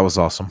was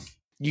awesome.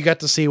 You got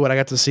to see what I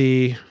got to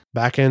see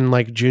back in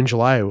like June,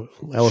 July,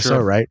 LSO,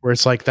 sure. Right? Where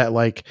it's like that,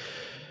 like,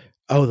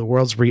 oh, the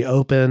world's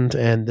reopened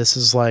and this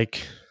is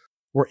like,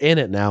 we're in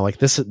it now. Like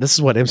this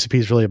is what MCP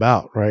is really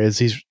about, right? Is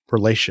these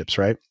relationships,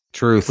 right?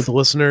 Truth. With the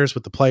listeners,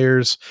 with the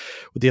players,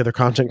 with the other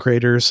content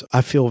creators.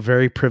 I feel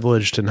very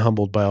privileged and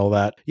humbled by all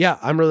that. Yeah,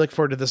 I'm really looking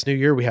forward to this new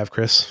year we have,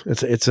 Chris.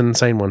 It's an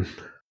insane one.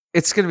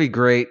 It's going to be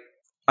great.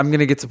 I'm going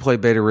to get to play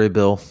Beta Ray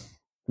Bill.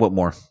 What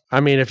more?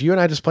 I mean, if you and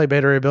I just play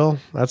Beta Ray Bill,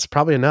 that's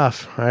probably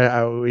enough.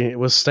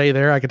 We'll stay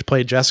there. I get to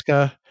play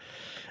Jessica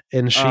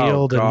in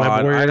S.H.I.E.L.D. and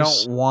Web Warriors. I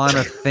don't want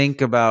to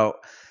think about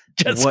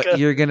what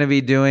you're going to be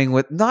doing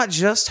with not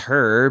just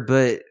her,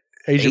 but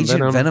Agent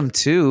Venom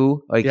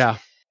too. Like, yeah.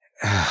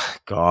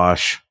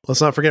 Gosh. Let's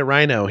not forget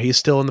Rhino. He's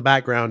still in the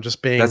background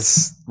just being...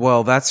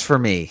 That's for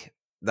me.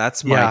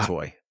 That's my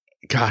toy.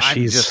 Gosh,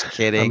 I'm just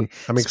kidding.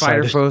 I'm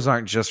excited. Spider Foes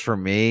aren't just for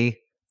me.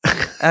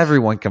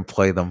 Everyone can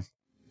play them.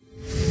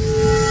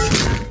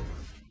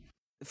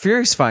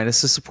 Fury's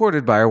Finest is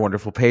supported by our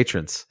wonderful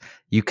patrons.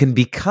 You can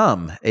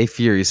become a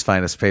Fury's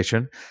Finest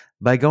patron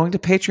by going to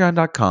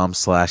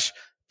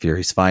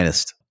patreon.com/Fury's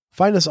Finest.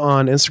 Find us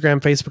on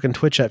Instagram, Facebook, and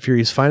Twitch at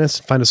Fury's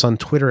Finest. Find us on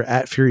Twitter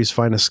at Fury's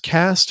Finest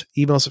Cast.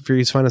 Email us at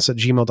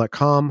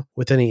FuriousFinest@gmail.com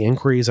with any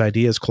inquiries,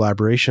 ideas,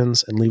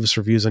 collaborations, and leave us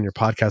reviews on your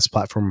podcast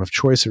platform of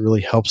choice. It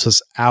really helps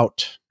us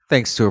out.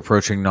 Thanks to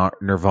Approaching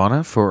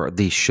Nirvana for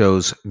the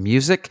show's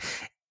music.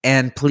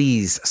 And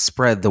please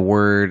spread the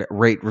word,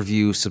 rate,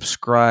 review,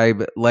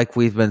 subscribe, like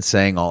we've been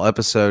saying all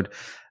episode.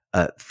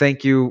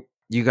 Thank you.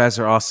 You guys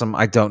are awesome.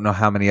 I don't know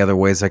how many other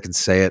ways I can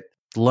say it.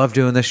 Love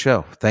doing this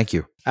show. Thank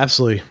you.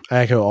 Absolutely. I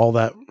echo all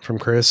that from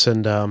Chris.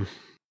 And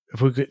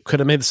if we could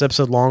have made this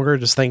episode longer,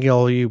 just thank you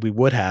all of you, we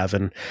would have.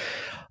 And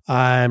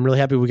I'm really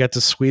happy we got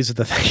to squeeze at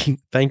the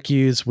thank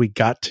yous we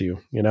got to,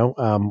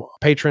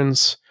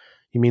 patrons.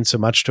 You mean so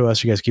much to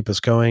us. You guys keep us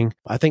going.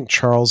 I think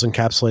Charles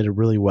encapsulated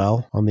really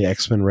well on the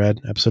X-Men Red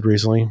episode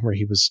recently, where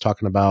he was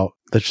talking about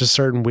there's just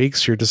certain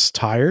weeks you're just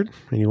tired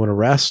and you want to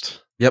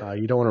rest. Yep.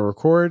 You don't want to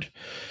record.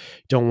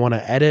 You don't want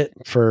to edit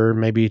for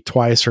maybe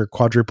twice or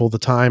quadruple the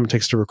time it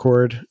takes to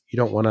record. You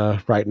don't want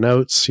to write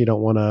notes. You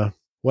don't want to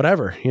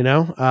whatever,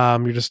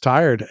 you're just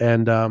tired.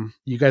 And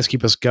you guys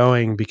keep us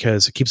going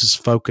because it keeps us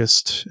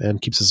focused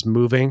and keeps us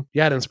moving.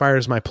 Yeah, it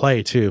inspires my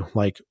play too.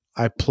 Like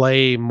I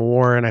play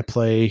more and I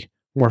play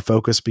more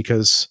focused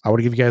because I want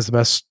to give you guys the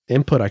best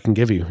input I can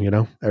give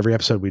you, every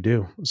episode we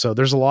do. So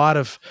there's a lot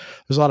of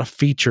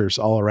features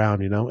all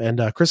around,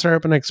 and Chris and I are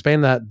hoping to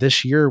expand that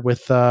this year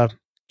with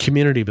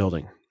community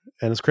building.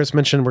 And as Chris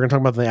mentioned, we're going to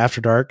talk about the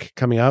After Dark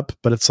coming up,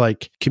 but it's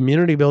like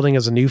community building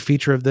is a new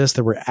feature of this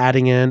that we're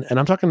adding in. And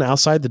I'm talking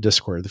outside the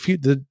Discord.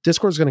 The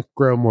Discord is going to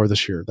grow more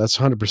this year. That's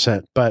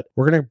 100%. But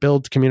we're going to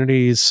build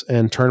communities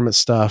and tournament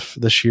stuff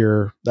this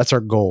year. That's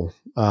our goal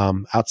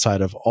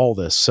outside of all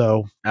this.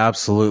 So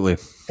absolutely.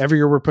 Every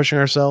year we're pushing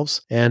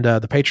ourselves, and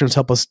the patrons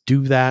help us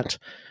do that,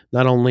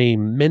 not only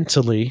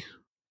mentally,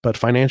 but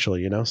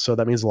financially, so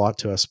that means a lot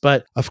to us.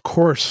 But of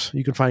course,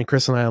 you can find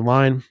Chris and I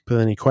online with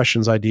any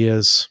questions,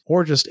 ideas,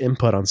 or just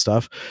input on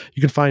stuff.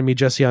 You can find me,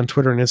 Jesse, on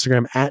Twitter and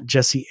Instagram at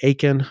Jesse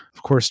Aiken.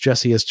 Of course,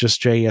 Jesse is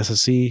just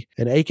Jesse,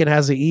 and Aiken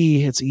has an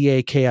E. It's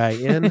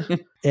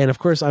EAKIN. And of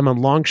course, I'm on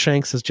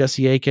Longshanks as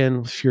Jesse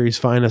Aiken. Fury's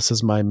Finest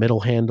is my middle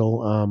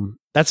handle.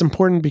 That's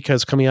important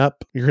because coming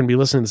up, you're going to be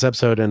listening to this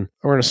episode and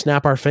we're going to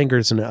snap our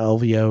fingers and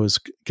LVO is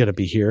going to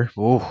be here.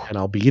 Ooh. And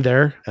I'll be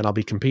there and I'll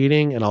be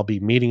competing and I'll be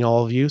meeting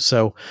all of you.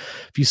 So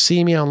if you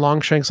see me on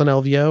Longshanks on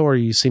LVO or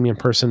you see me in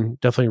person,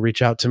 definitely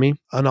reach out to me.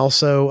 And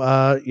also,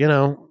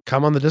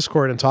 come on the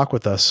Discord and talk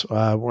with us.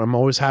 I'm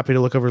always happy to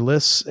look over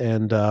lists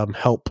and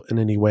help in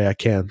any way I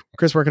can.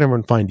 Chris, where can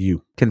everyone find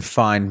you? Can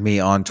find me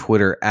on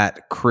Twitter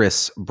at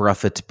Chris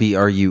Bruffett,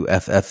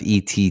 BRUFFETT.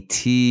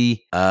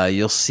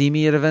 You'll see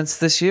me at events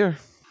this year.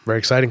 Very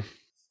exciting.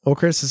 Well,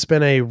 Chris, it's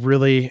been a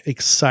really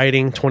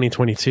exciting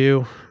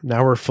 2022.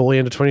 Now we're fully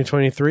into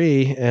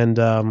 2023, and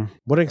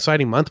what an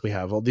exciting month we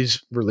have. All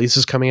these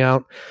releases coming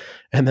out,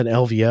 and then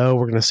LVO,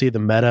 we're going to see the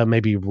meta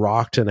maybe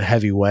rocked in a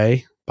heavy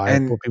way by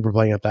what people are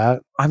playing at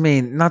that. I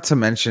mean, not to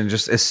mention,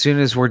 just as soon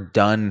as we're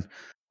done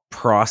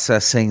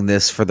processing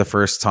this for the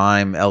first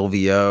time,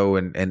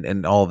 LVO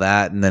and all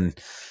that, and then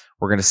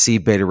we're going to see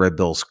Beta Red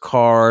Bill's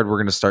card. We're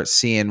going to start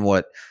seeing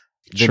what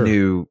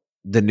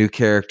the new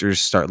characters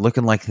start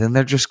looking like. Then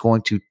they're just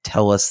going to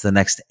tell us the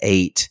next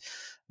 8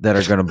 that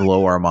are going to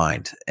blow our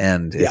mind.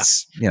 And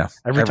it's,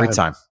 every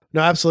time. No,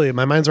 absolutely.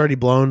 My mind's already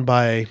blown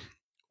by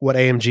what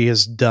AMG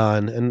has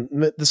done. And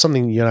this is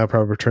something I'll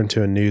probably return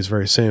to in news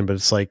very soon, but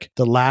it's like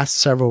the last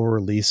several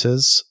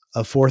releases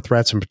of 4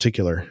 threats in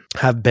particular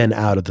have been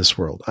out of this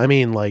world. I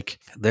mean, like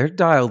they're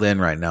dialed in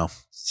right now.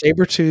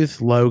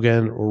 Sabretooth,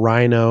 Logan,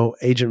 Rhino,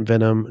 Agent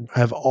Venom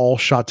have all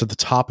shot to the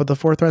top of the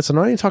 4 threats. I'm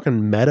not even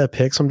talking meta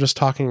picks. I'm just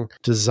talking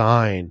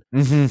design,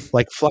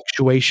 like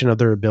fluctuation of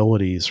their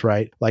abilities,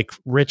 right? Like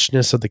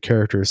richness of the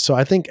characters. So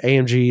I think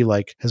AMG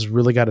has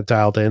really got it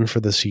dialed in for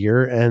this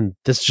year, and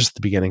this is just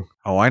the beginning.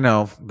 Oh, I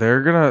know.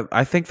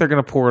 I think they're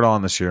going to pour it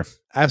on this year.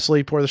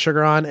 Absolutely pour the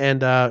sugar on.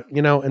 And,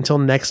 until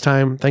next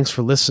time, thanks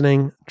for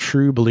listening.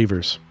 True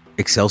believers.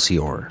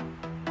 Excelsior.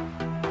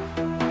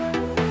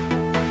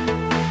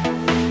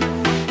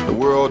 The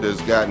world has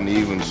gotten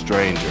even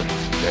stranger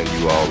than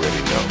you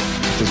already know.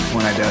 At this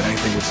point, I doubt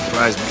anything would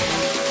surprise me.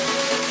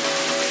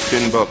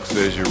 $10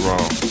 says you're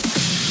wrong.